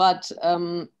 but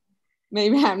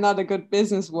maybe I'm not a good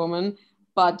businesswoman,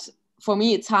 but for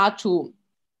me, it's hard to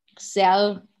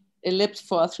sell Ellipse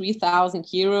for 3,000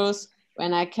 euros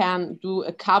when I can do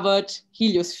a covered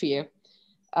heliosphere.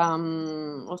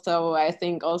 So I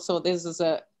think also this is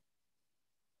a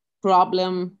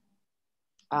problem,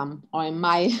 or in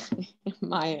my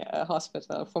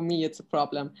hospital, for me, it's a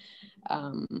problem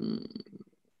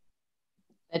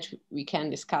that we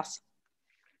can discuss.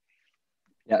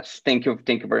 Yes, thank you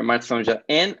very much, Sonja.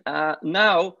 And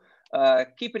now,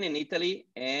 keeping in Italy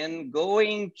and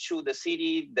going to the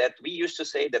city that we used to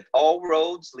say that all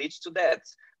roads lead to death.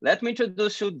 Let me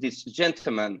introduce you this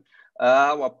gentleman,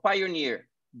 our pioneer,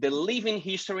 the living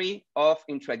history of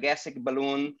intragastric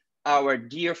balloon, our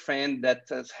dear friend that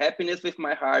has happiness with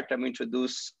my heart. I'm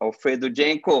introduce Alfredo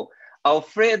Genco.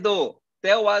 Alfredo,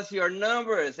 tell us your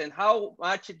numbers and how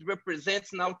much it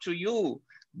represents now to you,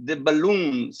 the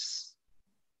balloons.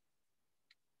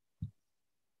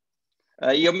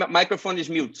 Your microphone is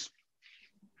mute.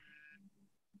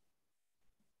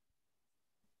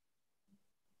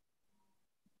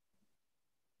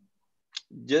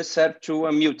 Just have to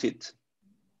unmute it.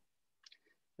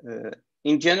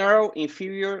 In general,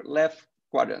 inferior left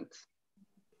quadrant.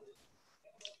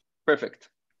 Perfect.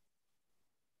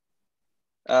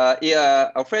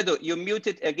 Yeah, Alfredo, you mute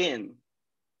it again.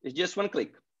 It's just one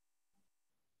click.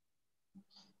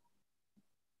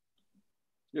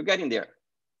 You're getting there.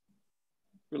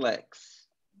 Relax.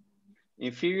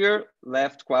 Inferior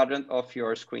left quadrant of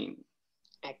your screen.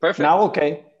 Perfect. Now,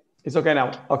 okay. It's okay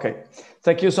now. Okay.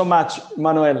 Thank you so much,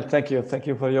 Manuel. Thank you. Thank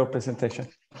you for your presentation.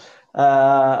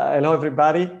 Hello,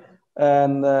 everybody.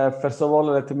 And first of all,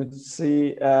 let me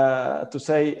say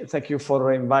thank you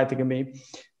for inviting me.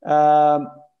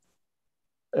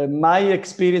 My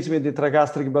experience with the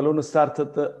intragastric balloon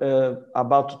started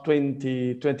about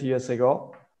 20 years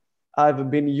ago.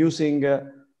 I've been using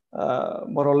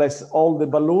more or less all the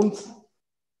balloons.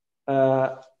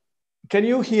 Can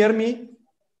you hear me?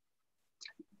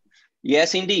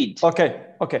 Yes, indeed. Okay,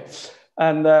 okay.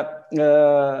 And I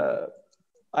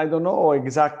don't know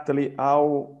exactly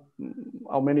how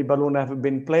many balloons I've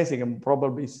been placing.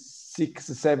 Probably 6,000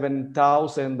 to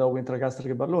 7,000 of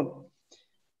intragastric balloon.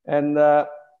 And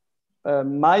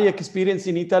my experience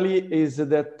in Italy is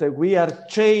that we are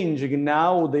changing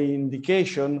now the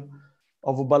indication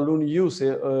of balloon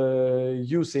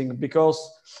using because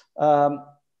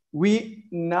we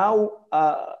now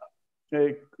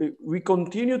we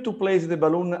continue to place the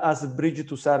balloon as a bridge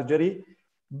to surgery,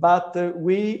 but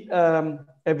we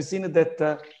have seen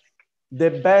that the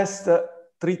best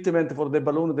treatment for the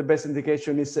balloon, the best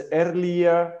indication is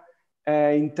earlier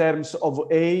in terms of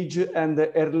age and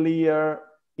earlier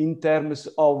in terms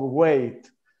of weight.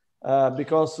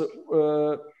 Because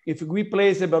if we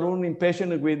place a balloon in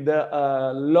patient with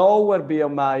lower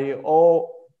BMI or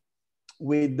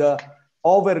with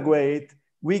overweight,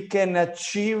 we can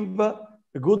achieve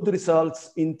good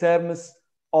results in terms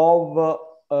of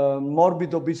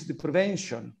morbid obesity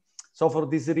prevention. So for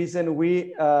this reason,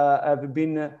 we have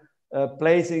been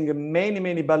placing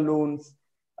many balloons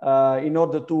in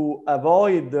order to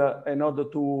avoid, in order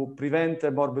to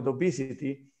prevent morbid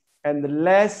obesity, and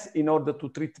less in order to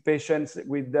treat patients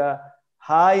with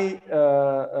higher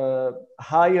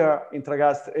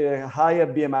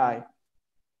BMI.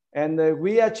 And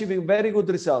we are achieving very good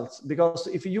results because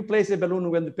if you place a balloon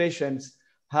when the patient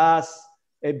has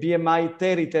a BMI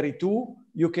 32,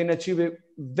 you can achieve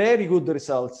very good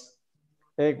results.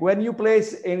 When you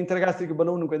place an intragastric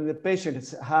balloon when the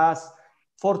patient has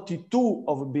 42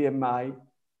 of BMI,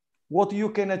 what you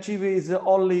can achieve is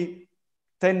only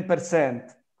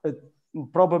 10%,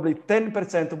 probably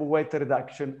 10% of weight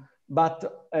reduction,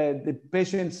 but the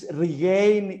patients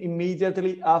regain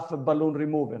immediately after balloon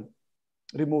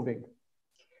removing.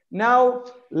 Now,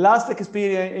 last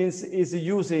experience is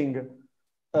using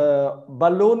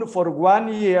balloon for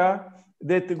 1 year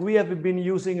that we have been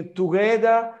using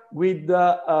together with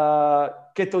the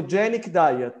ketogenic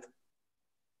diet.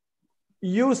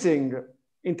 Using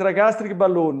intragastric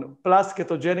balloon plus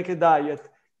ketogenic diet,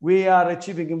 we are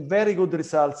achieving very good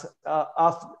results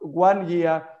after 1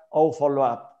 year of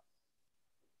follow-up.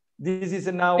 This is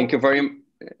now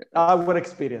our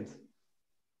experience.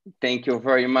 Thank you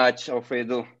very much,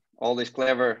 Alfredo. Always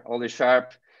clever, always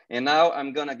sharp. And now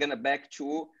I'm gonna back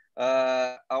to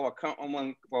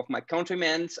one of my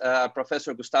countrymen,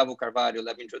 Professor Gustavo Carvalho.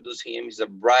 Let me introduce him. He's a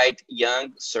bright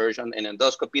young surgeon and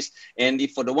endoscopist. And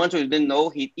for the ones who didn't know,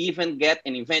 he even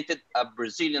invented a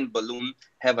Brazilian balloon,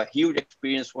 have a huge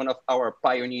experience, one of our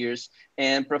pioneers.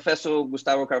 And Professor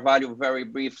Gustavo Carvalho, very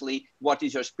briefly, what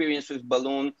is your experience with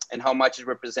balloon and how much it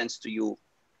represents to you?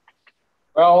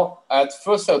 Well, at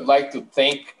first I'd like to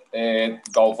thank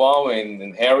Galvão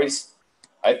and Harris.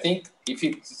 I think if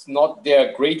it's not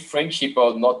their great friendship, I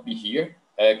would not be here.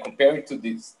 Comparing to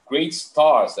these great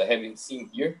stars I haven't seen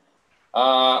here,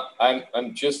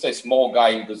 I'm just a small guy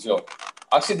in Brazil.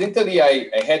 Accidentally, I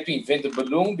had to invent a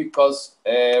balloon because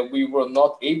we were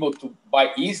not able to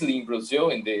buy easily in Brazil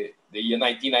in the year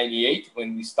 1998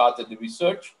 when we started the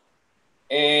research.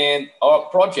 And our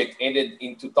project ended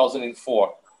in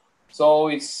 2004. So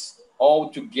it's all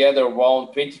together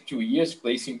around 22 years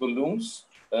placing balloons,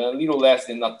 a little less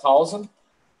than 1,000.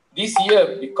 This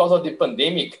year, because of the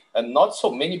pandemic, and not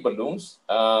so many balloons,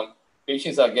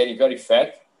 patients are getting very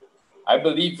fat. I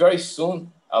believe very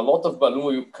soon, a lot of balloons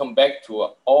will come back to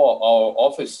all our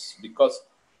office because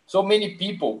so many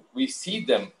people, we see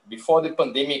them before the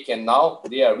pandemic and now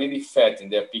they are really fat in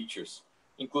their pictures,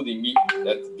 including me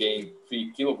that gained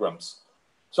 3 kilograms.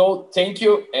 So thank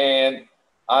you. And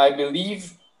I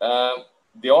believe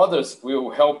the others will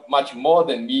help much more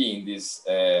than me in this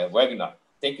webinar.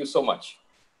 Thank you so much.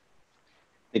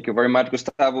 Thank you very much,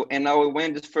 Gustavo. And now we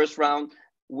win this first round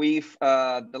with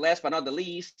the last but not the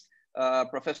least,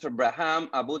 Professor Barham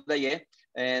Abu Dayyeh.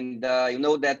 And you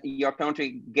know that your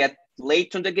country get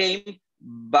late in the game,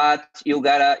 but you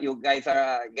guys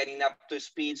are getting up to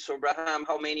speed. So Barham,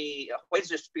 what is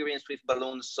your experience with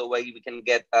balloons so we can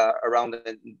get around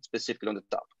specifically on the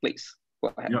top, please?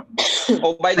 Go ahead. Yeah.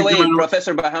 Oh, by the Thank way, you,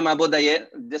 Professor Barham Abu Dayyeh,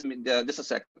 just a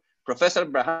second. Professor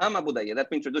Barham Abu Dayyeh, let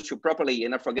me introduce you properly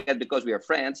and I forget because we are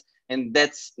friends, and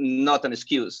that's not an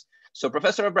excuse. So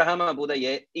Professor Barham Abu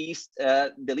Dayyeh is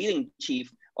the leading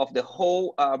chief of the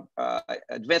whole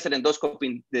advanced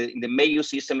endoscopy in the Mayo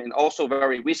system, and also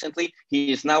very recently,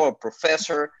 he is now a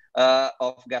professor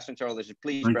of gastroenterology.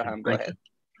 Please, Barham, go ahead.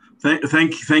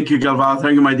 Thank you, Galval.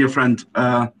 Thank you, my dear friend.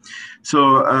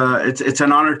 It's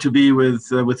an honor to be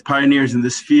with pioneers in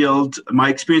this field. My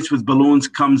experience with balloons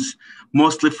comes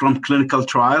mostly from clinical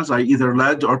trials. I either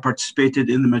led or participated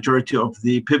in the majority of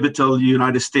the pivotal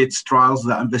United States trials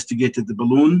that investigated the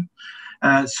balloon.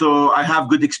 So I have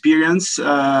good experience,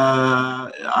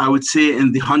 I would say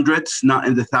in the hundreds, not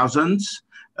in the thousands,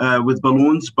 with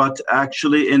balloons, but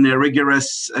actually in a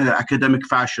rigorous academic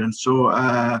fashion. So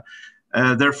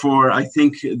therefore, I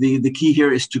think the key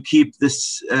here is to keep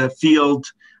this field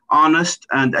honest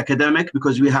and academic,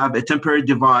 because we have a temporary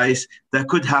device that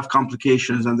could have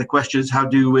complications. And the question is, how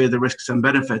do you weigh the risks and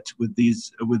benefits with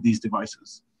these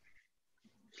devices?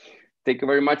 Thank you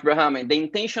very much, Barham. And the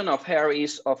intention of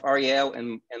Harris, of Ariel,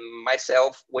 and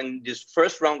myself, when this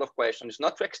first round of questions, is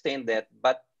not to extend that,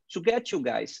 but to get you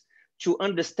guys to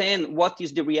understand what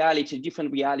is the reality,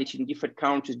 different reality in different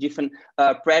countries, different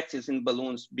practice in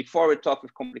balloons before we talk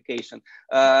with complication.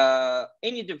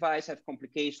 Any device have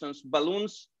complications.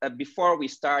 Balloons, before we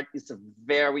start, is a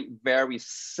very, very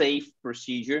safe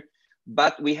procedure,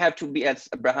 but we have to be, as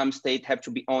Abraham stated, have to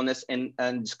be honest and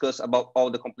discuss about all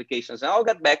the complications. And I'll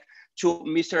get back to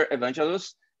Mr.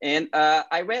 Ecangelos. And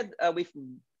I read with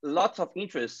lots of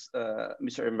interest,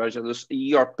 Mr. Ecangelos,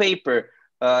 your paper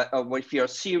with your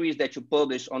series that you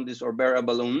published on this Orbera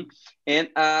balloon. And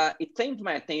it came to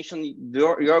my attention,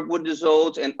 your good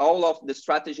results and all of the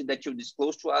strategy that you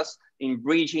disclosed to us in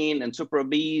bridging and super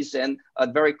bees, and a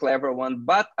very clever one.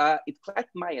 But it caught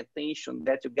my attention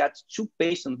that you got 2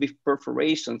 patients with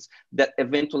perforations that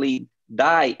eventually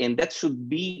die. And that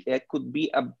could be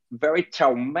a very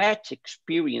traumatic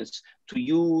experience to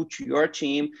you, to your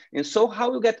team. And so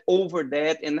how you get over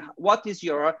that, and what is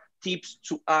your tips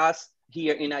to us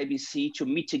here in IBC to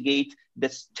mitigate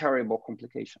this terrible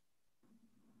complication?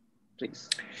 Please.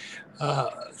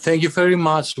 Thank you very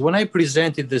much. When I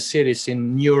presented the series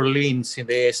in New Orleans in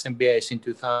the ASMBS in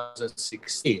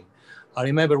 2016, I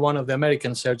remember one of the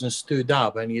American surgeons stood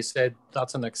up and he said,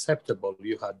 "That's unacceptable,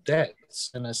 you had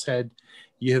deaths." And I said,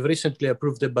 "You have recently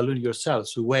approved the balloon yourself,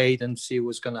 so wait and see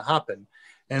what's gonna happen."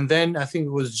 And then I think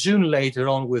it was June later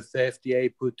on with the FDA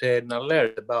put an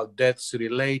alert about deaths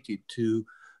related to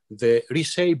the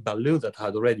ReShape balloon that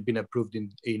had already been approved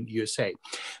in USA.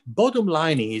 Bottom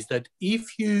line is that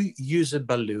if you use a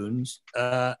balloon,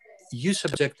 you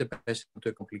subject the patient to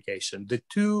a complication. The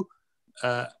 2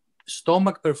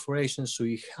 stomach perforations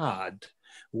we had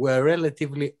were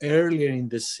relatively earlier in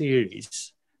the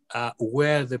series,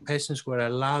 where the patients were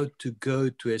allowed to go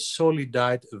to a solid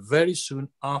diet very soon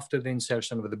after the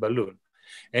insertion of the balloon.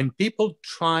 And people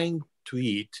trying to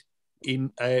eat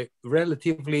in a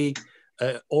relatively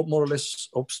or more or less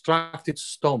obstructed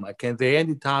stomach, and they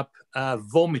ended up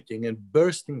vomiting and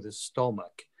bursting the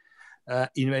stomach.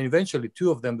 Eventually, 2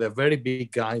 of them, they're very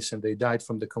big guys, and they died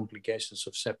from the complications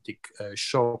of septic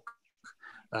shock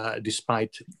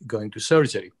despite going to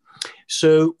surgery.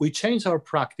 So we changed our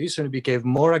practice and we became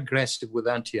more aggressive with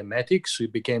antiemetics. We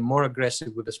became more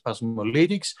aggressive with the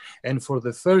spasmolytics. And for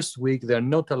the first week, they're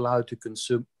not allowed to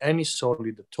consume any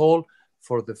solid at all.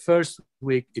 For the first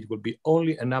week, it will be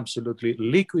only an absolutely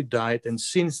liquid diet. And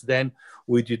since then,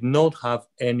 we did not have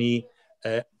any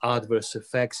adverse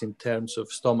effects in terms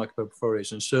of stomach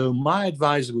perforation. So my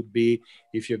advice would be,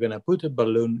 if you're going to put a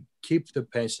balloon, keep the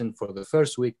patient for the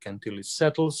first week until it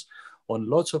settles on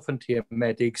lots of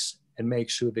antiemetics, and make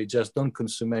sure they just don't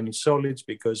consume any solids,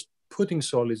 because putting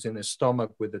solids in the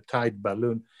stomach with a tight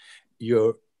balloon,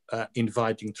 you're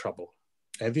inviting trouble.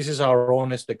 And this is our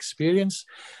honest experience.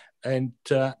 And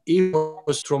it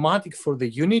was traumatic for the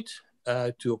unit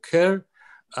to occur,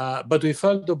 but we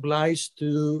felt obliged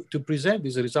to present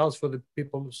these results for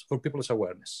people's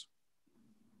awareness.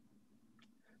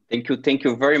 Thank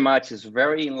you very much. It's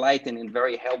very enlightening and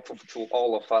very helpful to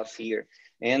all of us here.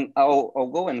 And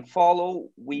I'll go and follow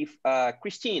with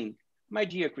Christine. My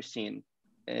dear Christine,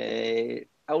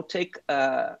 I'll take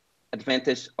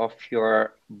advantage of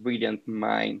your brilliant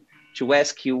mind to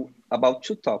ask you about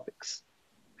 2 topics: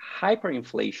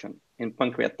 hyperinflation and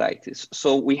pancreatitis.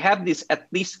 So we have this at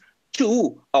least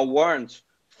 2 awards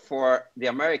for the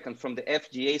Americans from the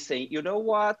FDA saying, you know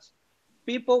what?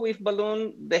 People with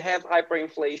balloon, they have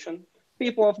hyperinflation.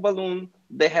 People of balloon,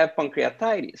 they have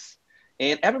pancreatitis.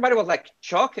 And everybody was like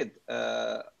shocked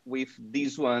with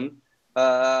this one.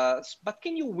 But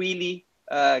can you really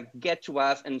get to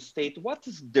us and state what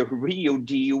is the real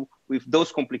deal with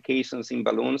those complications in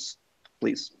balloons,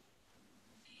 please?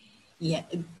 Yeah,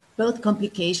 both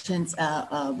complications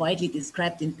are widely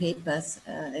described in papers,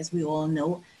 as we all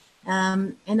know.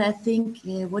 And I think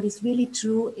what is really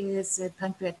true is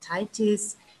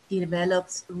pancreatitis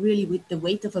develops really with the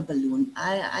weight of a balloon.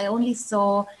 I only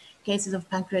saw cases of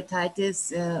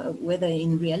pancreatitis, whether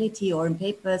in reality or in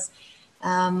papers,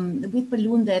 with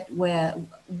balloons that were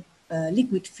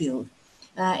liquid filled.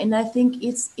 And I think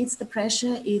it's the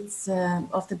pressure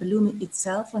of the balloon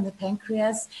itself on the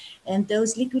pancreas, and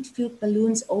those liquid filled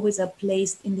balloons always are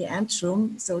placed in the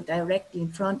antrum, so directly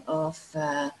in front of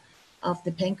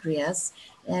the pancreas.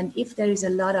 And if there is a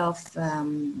lot of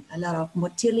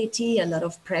motility, a lot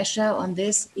of pressure on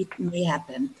this, it may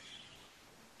happen.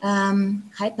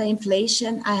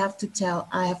 Hyperinflation, I have to tell,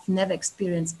 I have never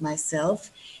experienced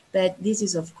myself, but this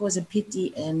is of course a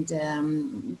pity and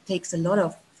takes a lot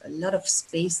of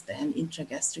space then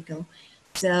intragastrical.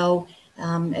 So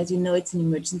as you know, it's an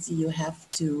emergency. You have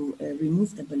to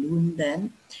remove the balloon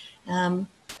then.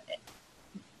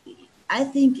 I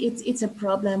think it's a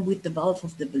problem with the valve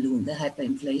of the balloon, the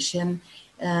hyperinflation.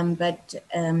 But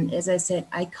as I said,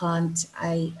 I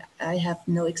have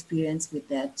no experience with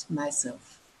that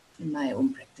myself in my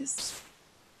own practice.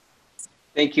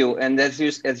 Thank you. And as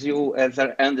I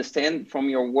understand from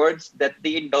your words, that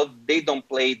they don't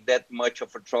play that much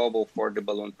of a trouble for the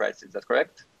balloon press. Is that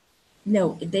correct?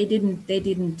 No, they didn't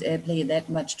play that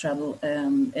much trouble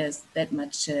as that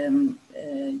much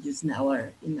use in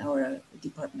our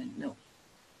department. No.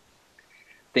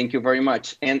 Thank you very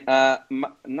much. And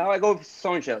now I go with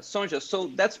Sonja. Sonja, so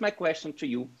that's my question to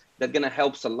you. That's gonna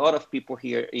help a lot of people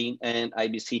here in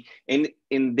IBC. And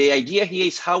the idea here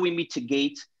is how we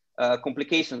mitigate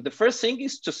complications. The first thing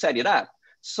is to set it up.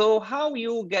 So how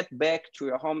you get back to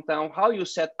your hometown, how you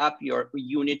set up your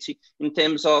unit in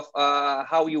terms of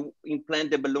how you implant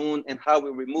the balloon and how we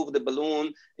remove the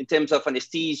balloon, in terms of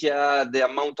anesthesia, the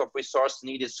amount of resource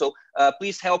needed. So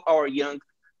please help our young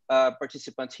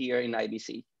participants here in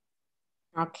IBC.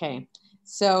 Okay,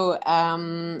 so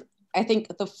I think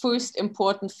the first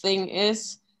important thing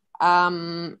is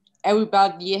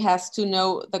everybody has to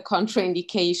know the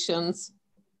contraindications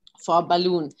for a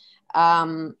balloon.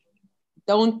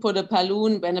 Don't put a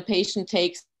balloon when a patient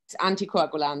takes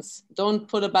anticoagulants. Don't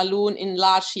put a balloon in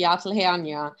large hiatal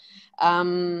hernia.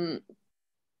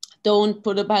 Don't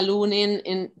put a balloon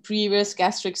in previous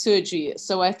gastric surgery.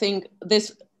 So I think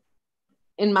this,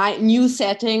 in my new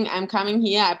setting, I'm coming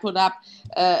here, I put up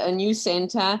a new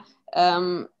center,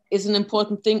 is an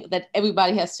important thing that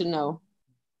everybody has to know.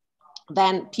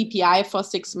 Then PPI for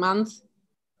 6 months,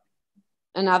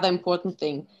 another important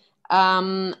thing.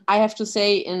 I have to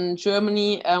say in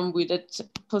Germany, we did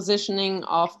positioning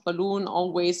of balloon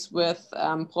always with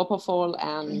propofol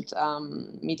and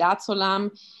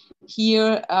midazolam.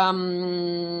 Here,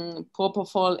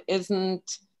 propofol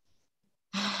isn't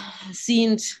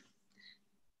seen.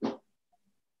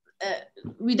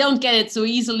 We don't get it so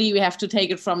easily. We have to take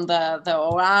it from the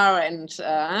OR and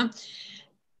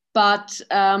but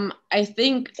I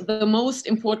think the most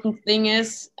important thing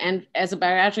is, and as a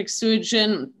bariatric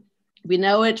surgeon, we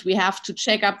know it, we have to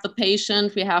check up the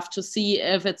patient. We have to see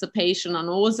if it's a patient on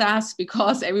OSAS,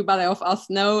 because everybody of us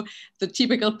know the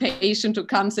typical patient who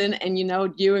comes in and, you know,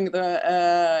 during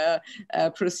the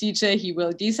procedure, he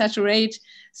will desaturate.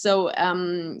 So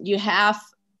you have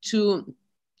to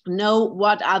know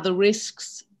what are the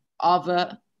risks of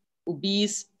a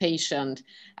obese patient.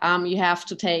 You have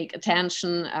to take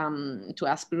attention to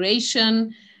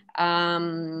aspiration,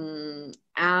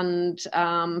 and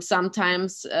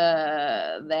sometimes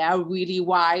they are really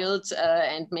wild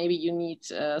and maybe you need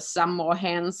some more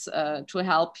hands to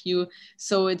help you.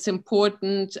 So it's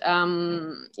important,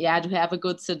 to have a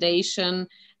good sedation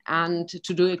and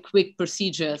to do a quick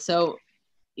procedure. So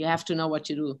you have to know what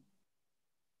you do.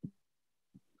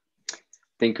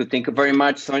 Thank you very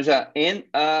much, Sonja. And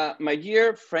my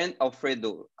dear friend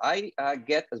Alfredo, I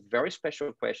get a very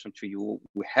special question to you.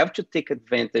 We have to take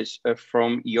advantage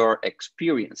from your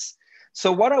experience.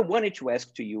 So what I wanted to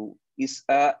ask to you is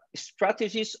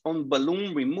strategies on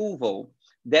balloon removal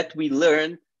that we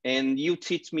learn, and you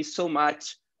teach me so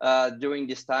much during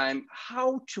this time,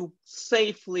 how to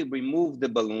safely remove the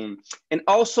balloon. And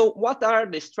also, what are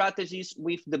the strategies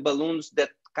with the balloons that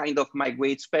kind of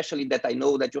migrate, especially that I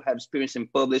know that you have experience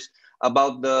and published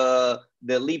about the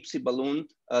Lipsy balloon,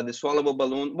 the swallowable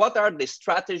balloon. What are the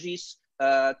strategies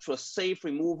to a safe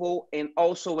removal, and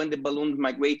also when the balloon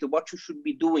migrated, what you should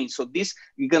be doing. So this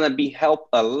is gonna be help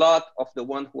a lot of the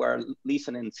ones who are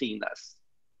listening and seeing us.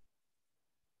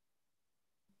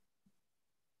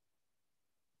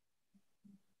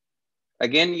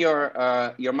 Again, your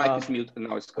mic is muted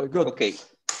now. It's good. Okay.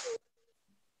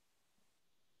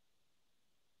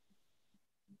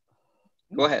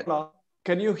 Go ahead.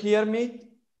 Can you hear me?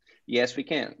 Yes, we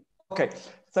can. Okay,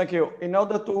 thank you. In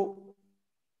order to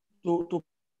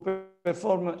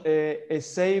perform a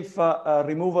safe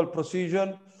removal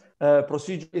procedure,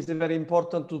 is very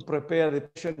important to prepare the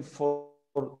patient for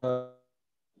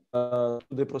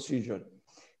the procedure.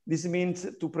 This means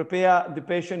to prepare the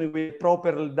patient with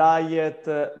proper diet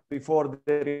before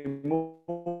the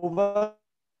removal.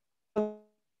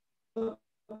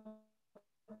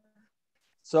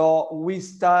 So we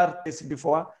start as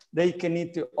before, they can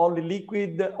eat only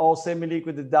liquid or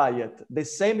semi-liquid diet. The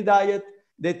same diet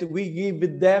that we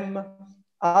give them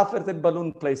after the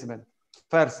balloon placement.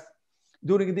 First,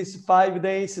 during these 5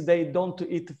 days, they don't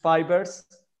eat fibers.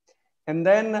 And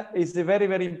then it's very,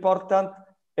 very important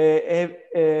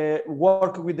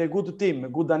work with a good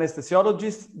team, good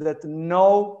anesthesiologists that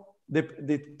know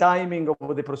the timing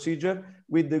of the procedure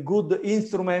with the good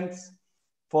instruments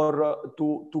for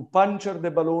to puncture the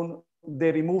balloon,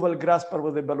 the removal grasper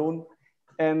of the balloon,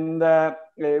 and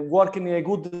working in a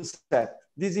good set.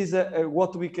 This is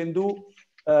what we can do.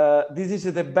 This is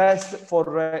the best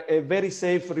for a very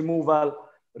safe removal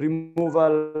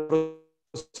procedure.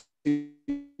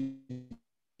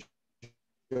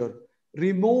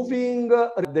 Removing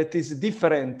that is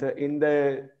different in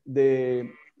the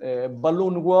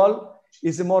balloon wall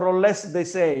is more or less the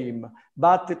same,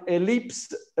 but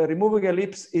ellipse, removing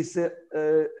ellipse is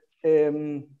a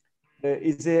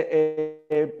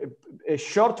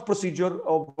short procedure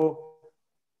of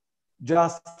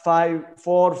just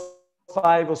 4,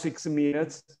 5 or 6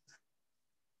 minutes.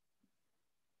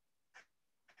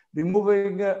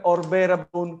 Removing or bare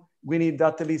balloon, we need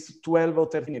at least 12 or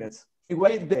 13 minutes.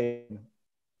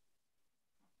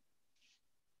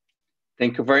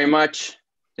 Thank you very much.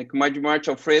 Thank you very much,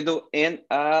 Alfredo. And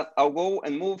I'll go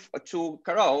and move to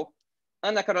Carol.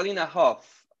 Ana Carolina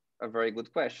Hoff, a very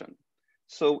good question.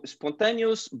 So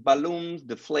spontaneous balloon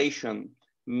deflation,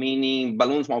 meaning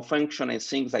balloons malfunction and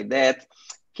things like that.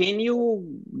 Can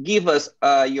you give us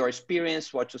your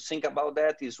experience, what you think about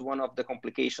that? Is one of the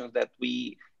complications that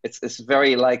it's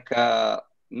very like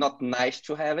not nice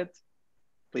to have it?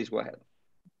 Please go ahead.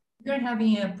 We're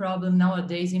having a problem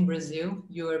nowadays in Brazil.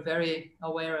 You are very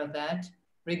aware of that.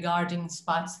 Regarding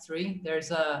SPATS 3,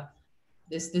 there's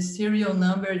this serial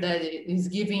number that is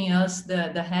giving us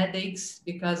the headaches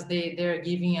because they're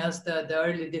giving us the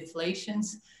early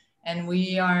deflations, and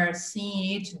we are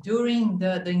seeing it during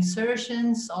the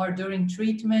insertions or during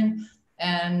treatment.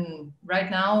 And right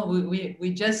now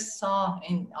we just saw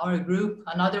in our group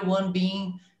another one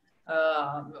being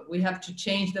we have to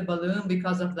change the balloon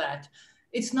because of that.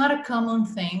 It's not a common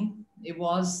thing. It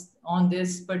was on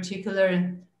this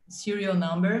particular serial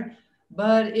number,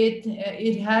 but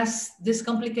it has these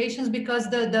complications because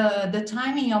the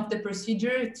timing of the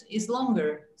procedure is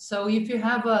longer. So if you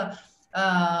have a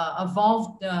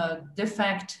valve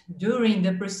defect during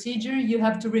the procedure, you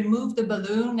have to remove the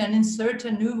balloon and insert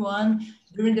a new one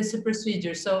during the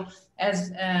procedure. So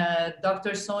as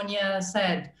Dr. Sonja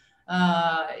said,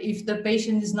 if the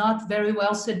patient is not very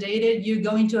well sedated, you're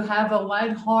going to have a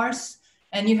wild horse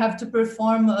and you have to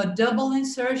perform a double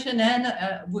insertion and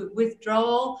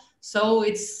withdrawal. So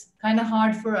it's kind of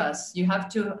hard for us. You have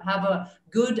to have a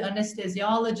good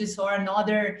anesthesiologist or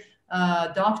another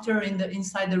doctor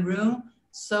inside the room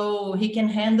so he can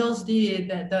handle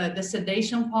the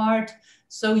sedation part,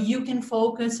 so you can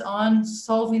focus on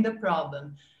solving the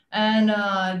problem.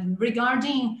 And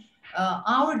regarding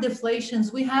our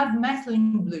deflations, we have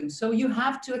methylene blue. So you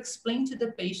have to explain to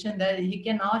the patient that he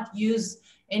cannot use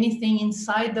anything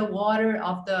inside the water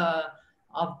of the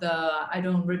I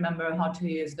don't remember how to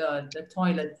use the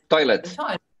toilet. The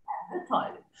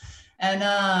toilet.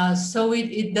 And so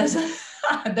it doesn't,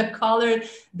 the color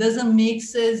doesn't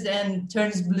mixes and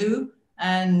turns blue,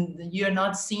 and you're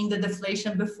not seeing the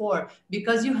deflation before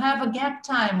because you have a gap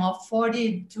time of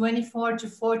 24 to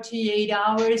 48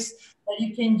 hours that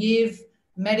you can give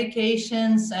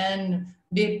medications and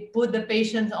put the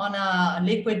patient on a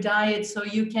liquid diet so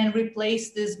you can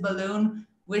replace this balloon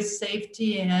with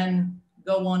safety and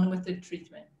go on with the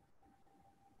treatment.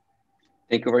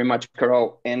 Thank you very much,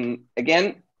 Carol. And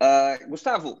again,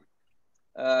 Gustavo,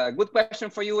 good question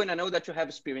for you. And I know that you have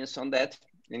experience on that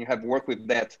and you have worked with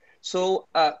that. So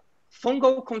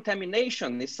fungal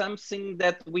contamination is something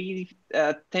that we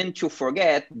tend to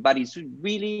forget, but it's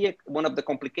really one of the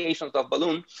complications of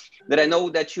balloon that I know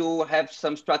that you have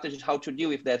some strategies how to deal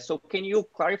with that. So can you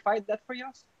clarify that for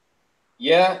us?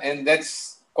 Yeah, and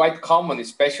that's quite common,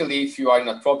 especially if you are in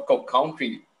a tropical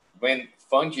country when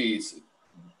fungi is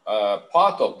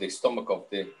part of the stomach of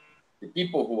the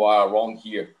people who are around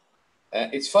here.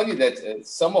 It's funny that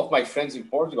some of my friends in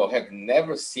Portugal have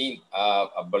never seen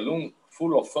a balloon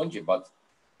full of fungi, but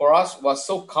for us it was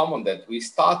so common that we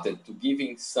started to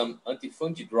giving some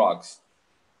anti-fungi drugs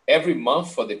every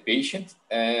month for the patient,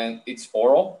 and it's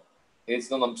oral, it's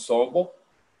non-absorbable.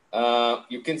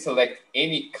 You can select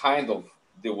any kind of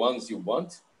the ones you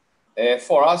want.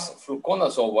 For us,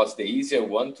 fluconazole was the easier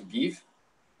one to give,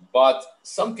 but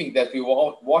something that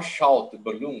will wash out the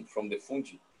balloon from the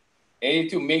fungi. And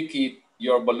it will make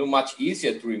your balloon much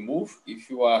easier to remove if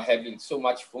you are having so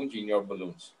much fungi in your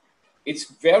balloons. It's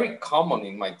very common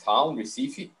in my town,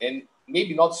 Recife, and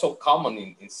maybe not so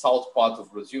common in south part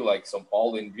of Brazil, like São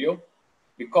Paulo and Rio,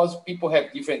 because people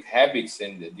have different habits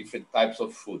and different types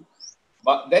of food.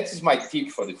 But that is my tip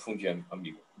for the fungi,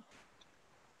 amigo.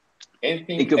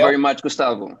 Anything Thank you very much,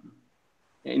 Gustavo.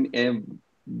 And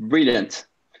brilliant.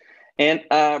 And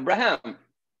Barham,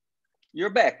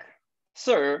 you're back,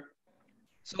 sir.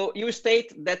 So you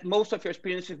state that most of your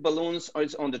experience with balloons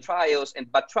is on the trials,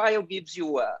 but trial gives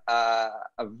you a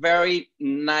very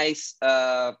nice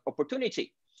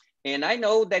opportunity. And I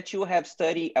know that you have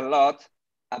studied a lot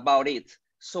about it.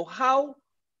 So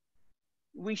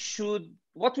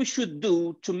what we should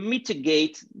do to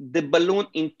mitigate the balloon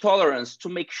intolerance to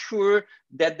make sure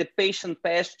that the patient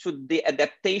passed through the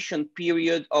adaptation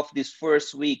period of this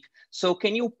first week. So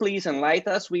can you please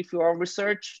enlighten us with your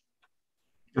research?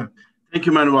 Yeah. Thank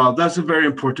you, Manuel. That's a very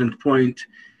important point.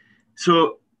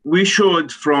 So we showed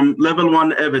from level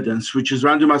 1 evidence, which is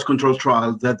randomized controlled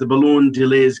trial, that the balloon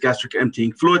delays gastric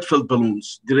emptying, fluid-filled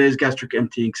balloons delays gastric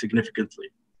emptying significantly.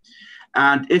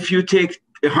 And if you take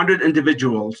 100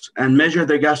 individuals and measure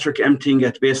their gastric emptying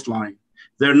at baseline,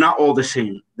 they're not all the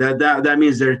same. That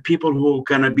means there are people who are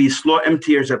going to be slow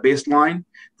emptiers at baseline.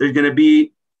 They're going to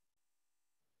be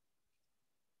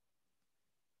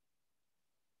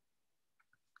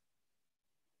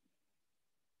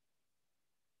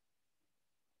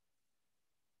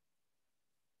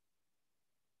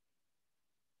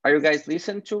Are you guys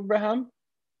listening to Barham?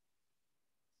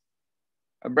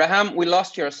 Barham, we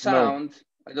lost your sound. No.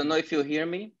 I don't know if you hear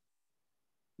me.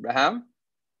 Barham?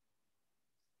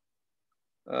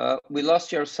 We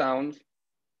lost your sound.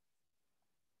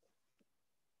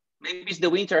 Maybe the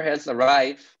winter has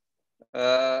arrived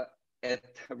at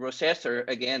Rochester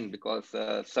again, because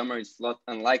summer is not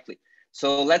unlikely.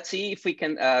 So let's see if we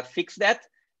can fix that.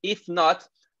 If not,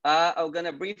 I'm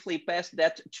gonna briefly pass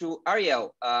that to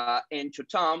Ariel and to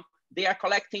Tom. They are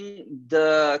collecting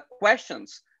the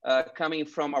questions coming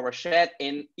from our chat.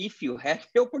 And if you have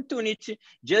the opportunity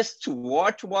just to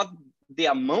watch what the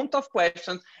amount of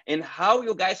questions and how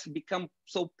you guys become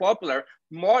so popular,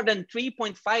 more than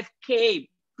 3.5K,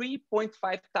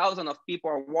 3,500 of people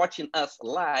are watching us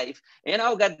live. And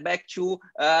I'll get back to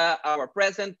our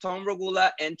president, Tom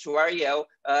Regula, and to Ariel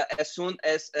as soon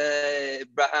as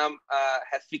Barham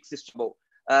has fixed this trouble.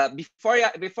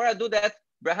 Before I do that,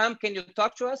 Barham, can you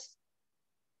talk to us?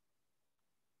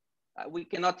 We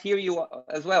cannot hear you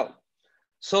as well.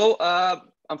 So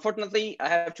unfortunately, I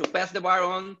have to pass the bar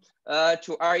on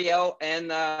to Ariel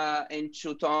and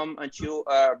to Tom until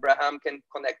Barham can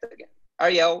connect again.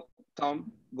 Ariel,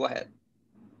 Tom, go ahead.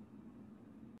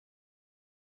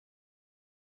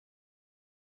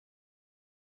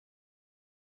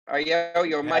 Ariel,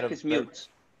 your mic is mute.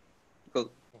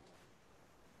 Go.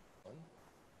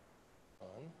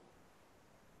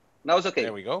 Now it's okay.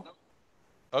 There we go.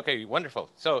 Okay, wonderful.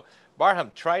 So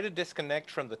Barham, try to disconnect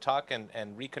from the talk and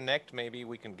reconnect. Maybe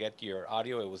we can get your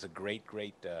audio. It was a great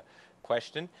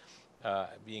question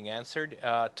being answered.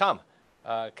 Tom,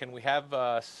 can we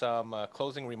have some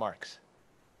closing remarks?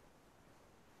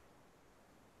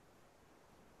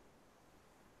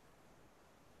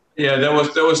 Yeah, that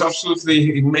was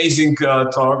absolutely amazing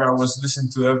talk. I was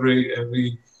listening to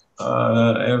every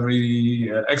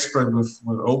expert with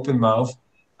open mouth.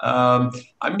 I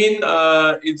mean,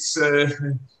 it's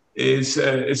an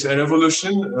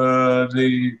evolution.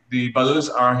 The balloons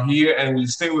are here and will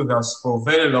stay with us for a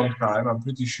very long time, I'm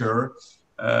pretty sure.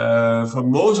 For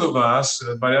most of us,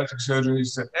 bariatric surgery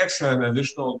is an excellent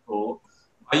additional tool.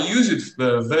 I use it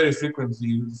very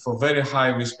frequently for very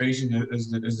high-risk patients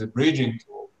as the bridging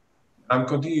tool. I'm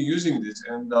continue using this,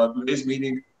 and today's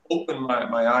meeting opened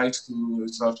my eyes to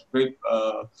such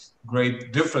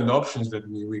great different options that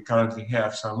we currently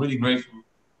have. So I'm really grateful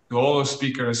to all the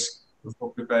speakers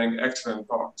for preparing excellent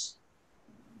talks.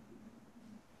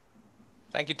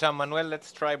 Thank you, Tom Manuel.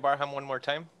 Let's try Barham one more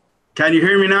time. Can you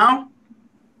hear me now?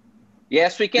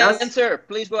 Yes, we can, Yes? sir.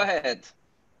 Please go ahead.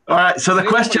 All right. So the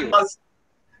question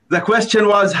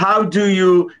was, how do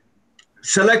you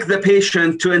select the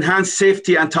patient to enhance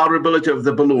safety and tolerability of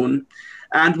the balloon?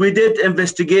 And we did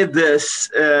investigate this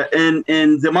in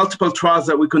the multiple trials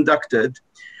that we conducted.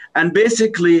 And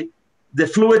basically, the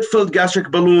fluid-filled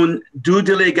gastric balloon do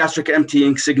delay gastric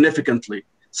emptying significantly.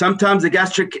 Sometimes the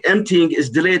gastric emptying is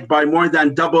delayed by more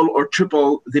than double or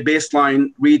triple the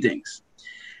baseline readings.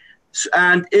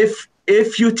 And if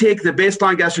you take the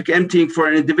baseline gastric emptying for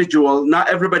an individual, not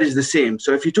everybody is the same.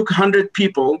 So if you took 100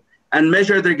 people and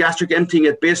measure their gastric emptying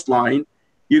at baseline,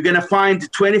 you're going to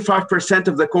find 25%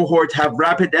 of the cohort have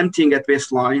rapid emptying at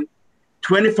baseline,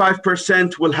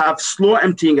 25% will have slow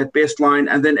emptying at baseline,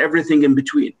 and then everything in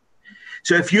between.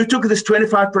 So if you took this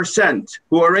 25%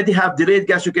 who already have delayed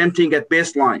gastric emptying at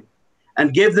baseline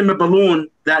and gave them a balloon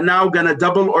that now going to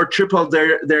double or triple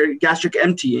their gastric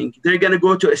emptying, they're going to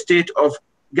go to a state of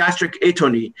gastric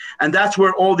atony. And that's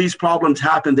where all these problems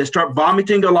happen. They start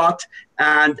vomiting a lot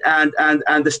and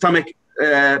the stomach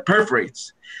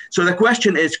perforates. So the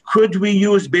question is, could we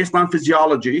use baseline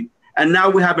physiology? And now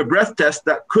we have a breath test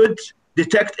that could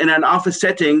detect in an office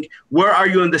setting, where are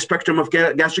you in the spectrum of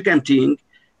gastric emptying,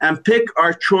 and pick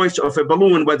our choice of a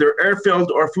balloon, whether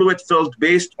air-filled or fluid-filled,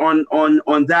 based on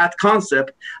that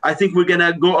concept. I think we're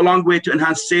gonna go a long way to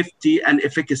enhance safety and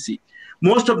efficacy.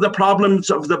 Most of the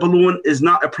problems of the balloon is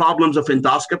not a problems of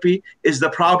endoscopy, is the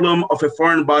problem of a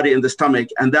foreign body in the stomach,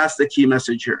 and that's the key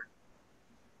message here.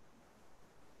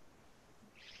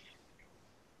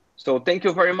 So thank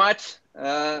you very much,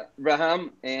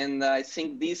 Barham. And I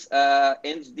think this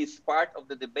ends this part of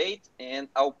the debate, and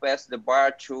I'll pass the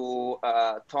bar to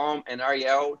Tom and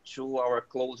Ariel to our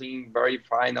very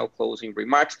final closing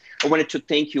remarks. I wanted to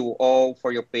thank you all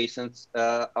for your patience,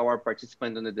 our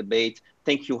participants in the debate.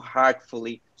 Thank you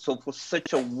heartfully. So for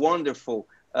such a wonderful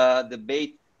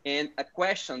debate and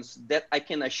questions that I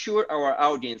can assure our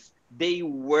audience, they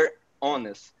were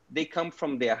honest. They come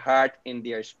from their heart and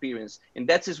their experience. And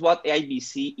that is what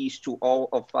IBC is to all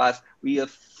of us. We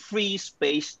have free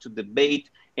space to debate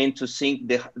and to sing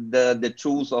the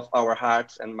truths of our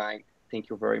hearts and mind. Thank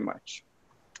you very much.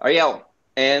 Ariel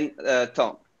and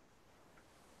Tom.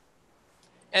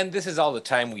 And this is all the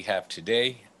time we have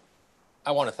today.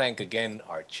 I want to thank again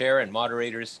our chair and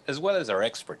moderators, as well as our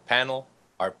expert panel,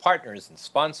 our partners and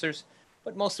sponsors,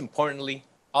 but most importantly,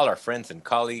 all our friends and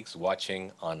colleagues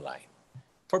watching online.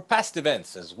 For past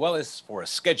events, as well as for a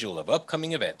schedule of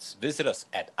upcoming events, visit us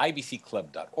at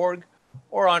ibcclub.org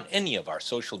or on any of our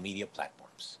social media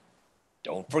platforms.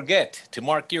 Don't forget to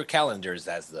mark your calendars,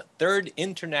 as the 3rd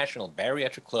International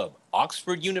Bariatric Club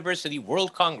Oxford University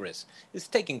World Congress is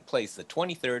taking place the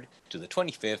 23rd to the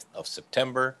 25th of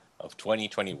September of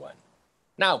 2021.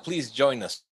 Now, please join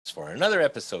us for another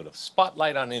episode of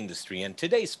Spotlight on Industry and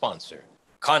today's sponsor,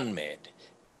 CONMED,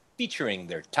 featuring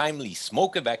their timely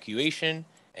smoke evacuation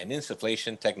and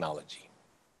insufflation technology.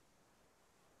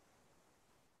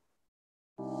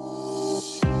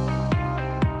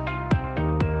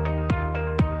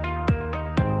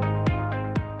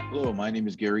 Hello, my name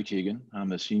is Gary Teagan. I'm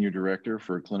the Senior Director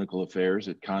for Clinical Affairs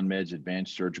at CONMED's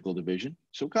Advanced Surgical Division.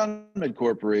 So CONMED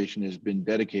Corporation has been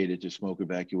dedicated to smoke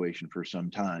evacuation for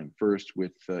some time. First,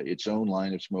 with its own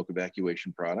line of smoke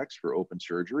evacuation products for open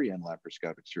surgery and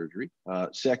laparoscopic surgery.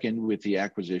 Second, with the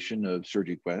acquisition of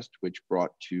SurgiQuest, which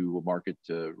brought to market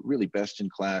really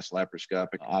best-in-class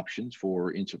laparoscopic options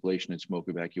for insufflation and smoke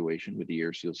evacuation with the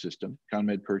AirSeal system.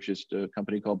 CONMED purchased a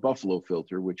company called Buffalo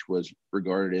Filter, which was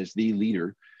regarded as the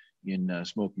leader in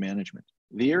smoke management.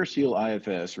 The AirSeal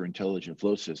IFS, or Intelligent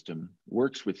Flow System,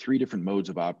 works with 3 different modes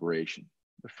of operation.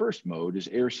 The first mode is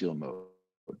AirSeal mode,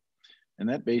 and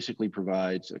that basically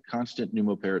provides a constant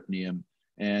pneumoperitoneum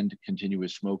and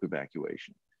continuous smoke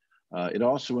evacuation. It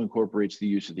also incorporates the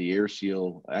use of the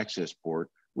AirSeal access port,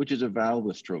 which is a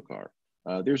valveless trocar.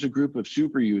 There's a group of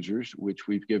super users, which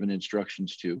we've given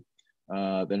instructions to,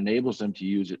 that enables them to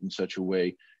use it in such a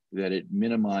way that it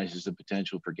minimizes the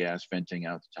potential for gas venting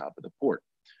out the top of the port.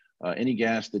 Any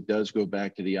gas that does go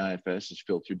back to the IFS is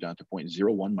filtered down to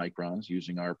 0.01 microns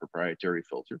using our proprietary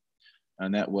filter,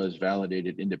 and that was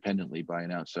validated independently by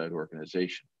an outside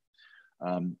organization.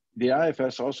 The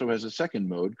IFS also has a second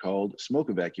mode called smoke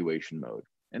evacuation mode,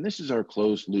 and this is our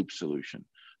closed loop solution.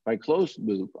 By closed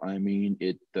loop, I mean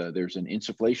there's an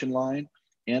insufflation line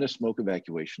and a smoke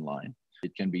evacuation line.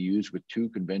 It can be used with 2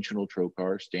 conventional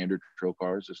trocars, standard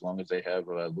trocars, as long as they have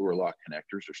lure lock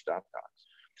connectors or stopcocks.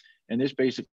 And this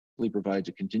basically provides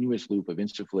a continuous loop of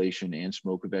insufflation and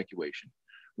smoke evacuation.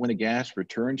 When a gas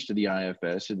returns to the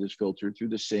IFS, it is filtered through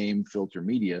the same filter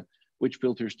media, which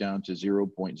filters down to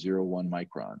 0.01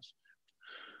 microns.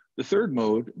 The third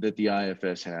mode that the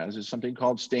IFS has is something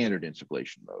called standard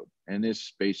insufflation mode. And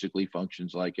this basically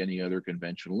functions like any other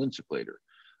conventional insufflator.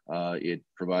 It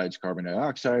provides carbon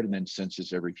dioxide and then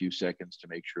senses every few seconds to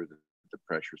make sure that the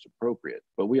pressure is appropriate.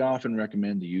 But we often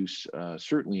recommend the use,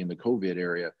 certainly in the COVID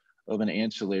area, of an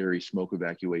ancillary smoke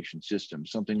evacuation system,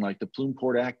 something like the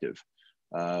Plumport Active,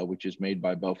 which is made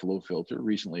by Buffalo Filter,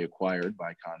 recently acquired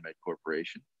by ConMed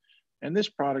Corporation. And this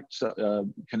product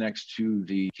connects to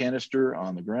the canister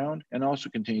on the ground and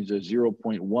also contains a 0.1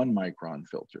 micron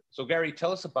filter. So Gary,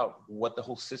 tell us about what the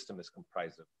whole system is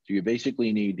comprised of. So you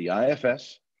basically need the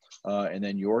IFS and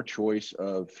then your choice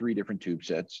of 3 different tube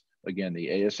sets. Again, the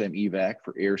ASM evac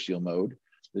for air seal mode,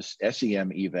 this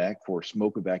SEM evac for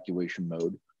smoke evacuation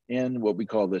mode, and what we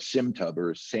call the SIM tub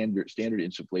or standard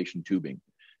insufflation tubing.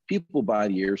 People buy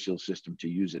the air seal system to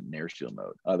use it in air seal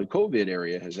mode. The COVID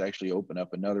area has actually opened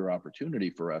up another opportunity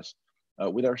for us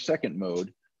with our second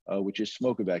mode, which is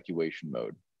smoke evacuation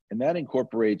mode. And that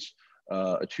incorporates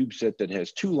a tube set that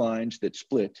has 2 lines that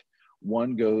split.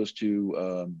 One goes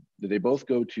to, they both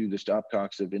go to the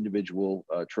stopcocks of individual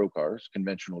trocars,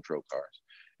 conventional trocars.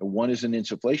 And one is an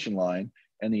insufflation line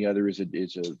and the other is a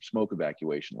smoke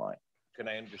evacuation line. Can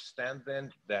I understand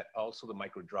then that also the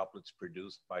micro droplets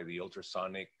produced by the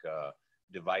ultrasonic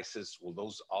devices, will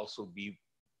those also be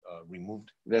removed?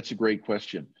 That's a great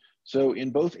question. So in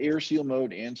both air seal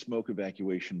mode and smoke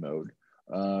evacuation mode,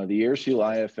 the air seal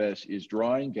IFS is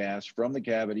drawing gas from the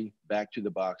cavity back to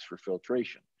the box for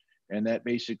filtration. And that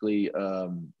basically,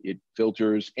 it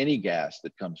filters any gas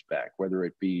that comes back, whether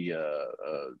it be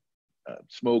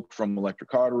smoke from electric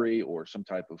cautery or some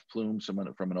type of plume from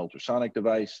an ultrasonic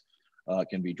device.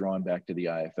 Can be drawn back to the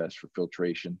IFS for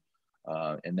filtration,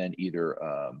 and then either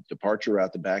departure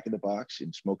out the back of the box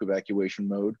in smoke evacuation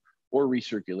mode or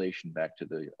recirculation back to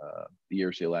the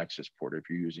air seal access port if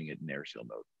you're using it in air seal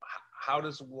mode. How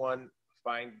does one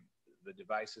find the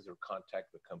devices or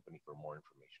contact the company for more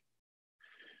information?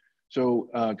 So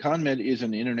ConMed is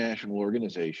an international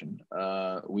organization.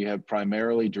 We have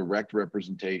primarily direct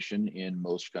representation in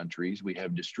most countries. We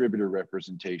have distributor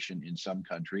representation in some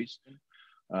countries.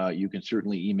 You can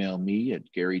certainly email me at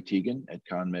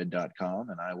garytegan@conmed.com,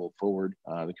 and I will forward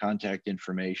the contact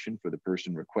information for the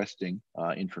person requesting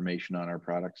information on our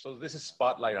products. So this is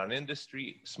Spotlight on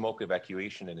Industry, Smoke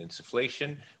Evacuation and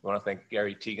Insufflation. We want to thank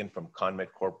Gary Tegan from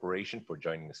ConMed Corporation for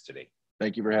joining us today.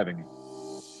 Thank you for having me.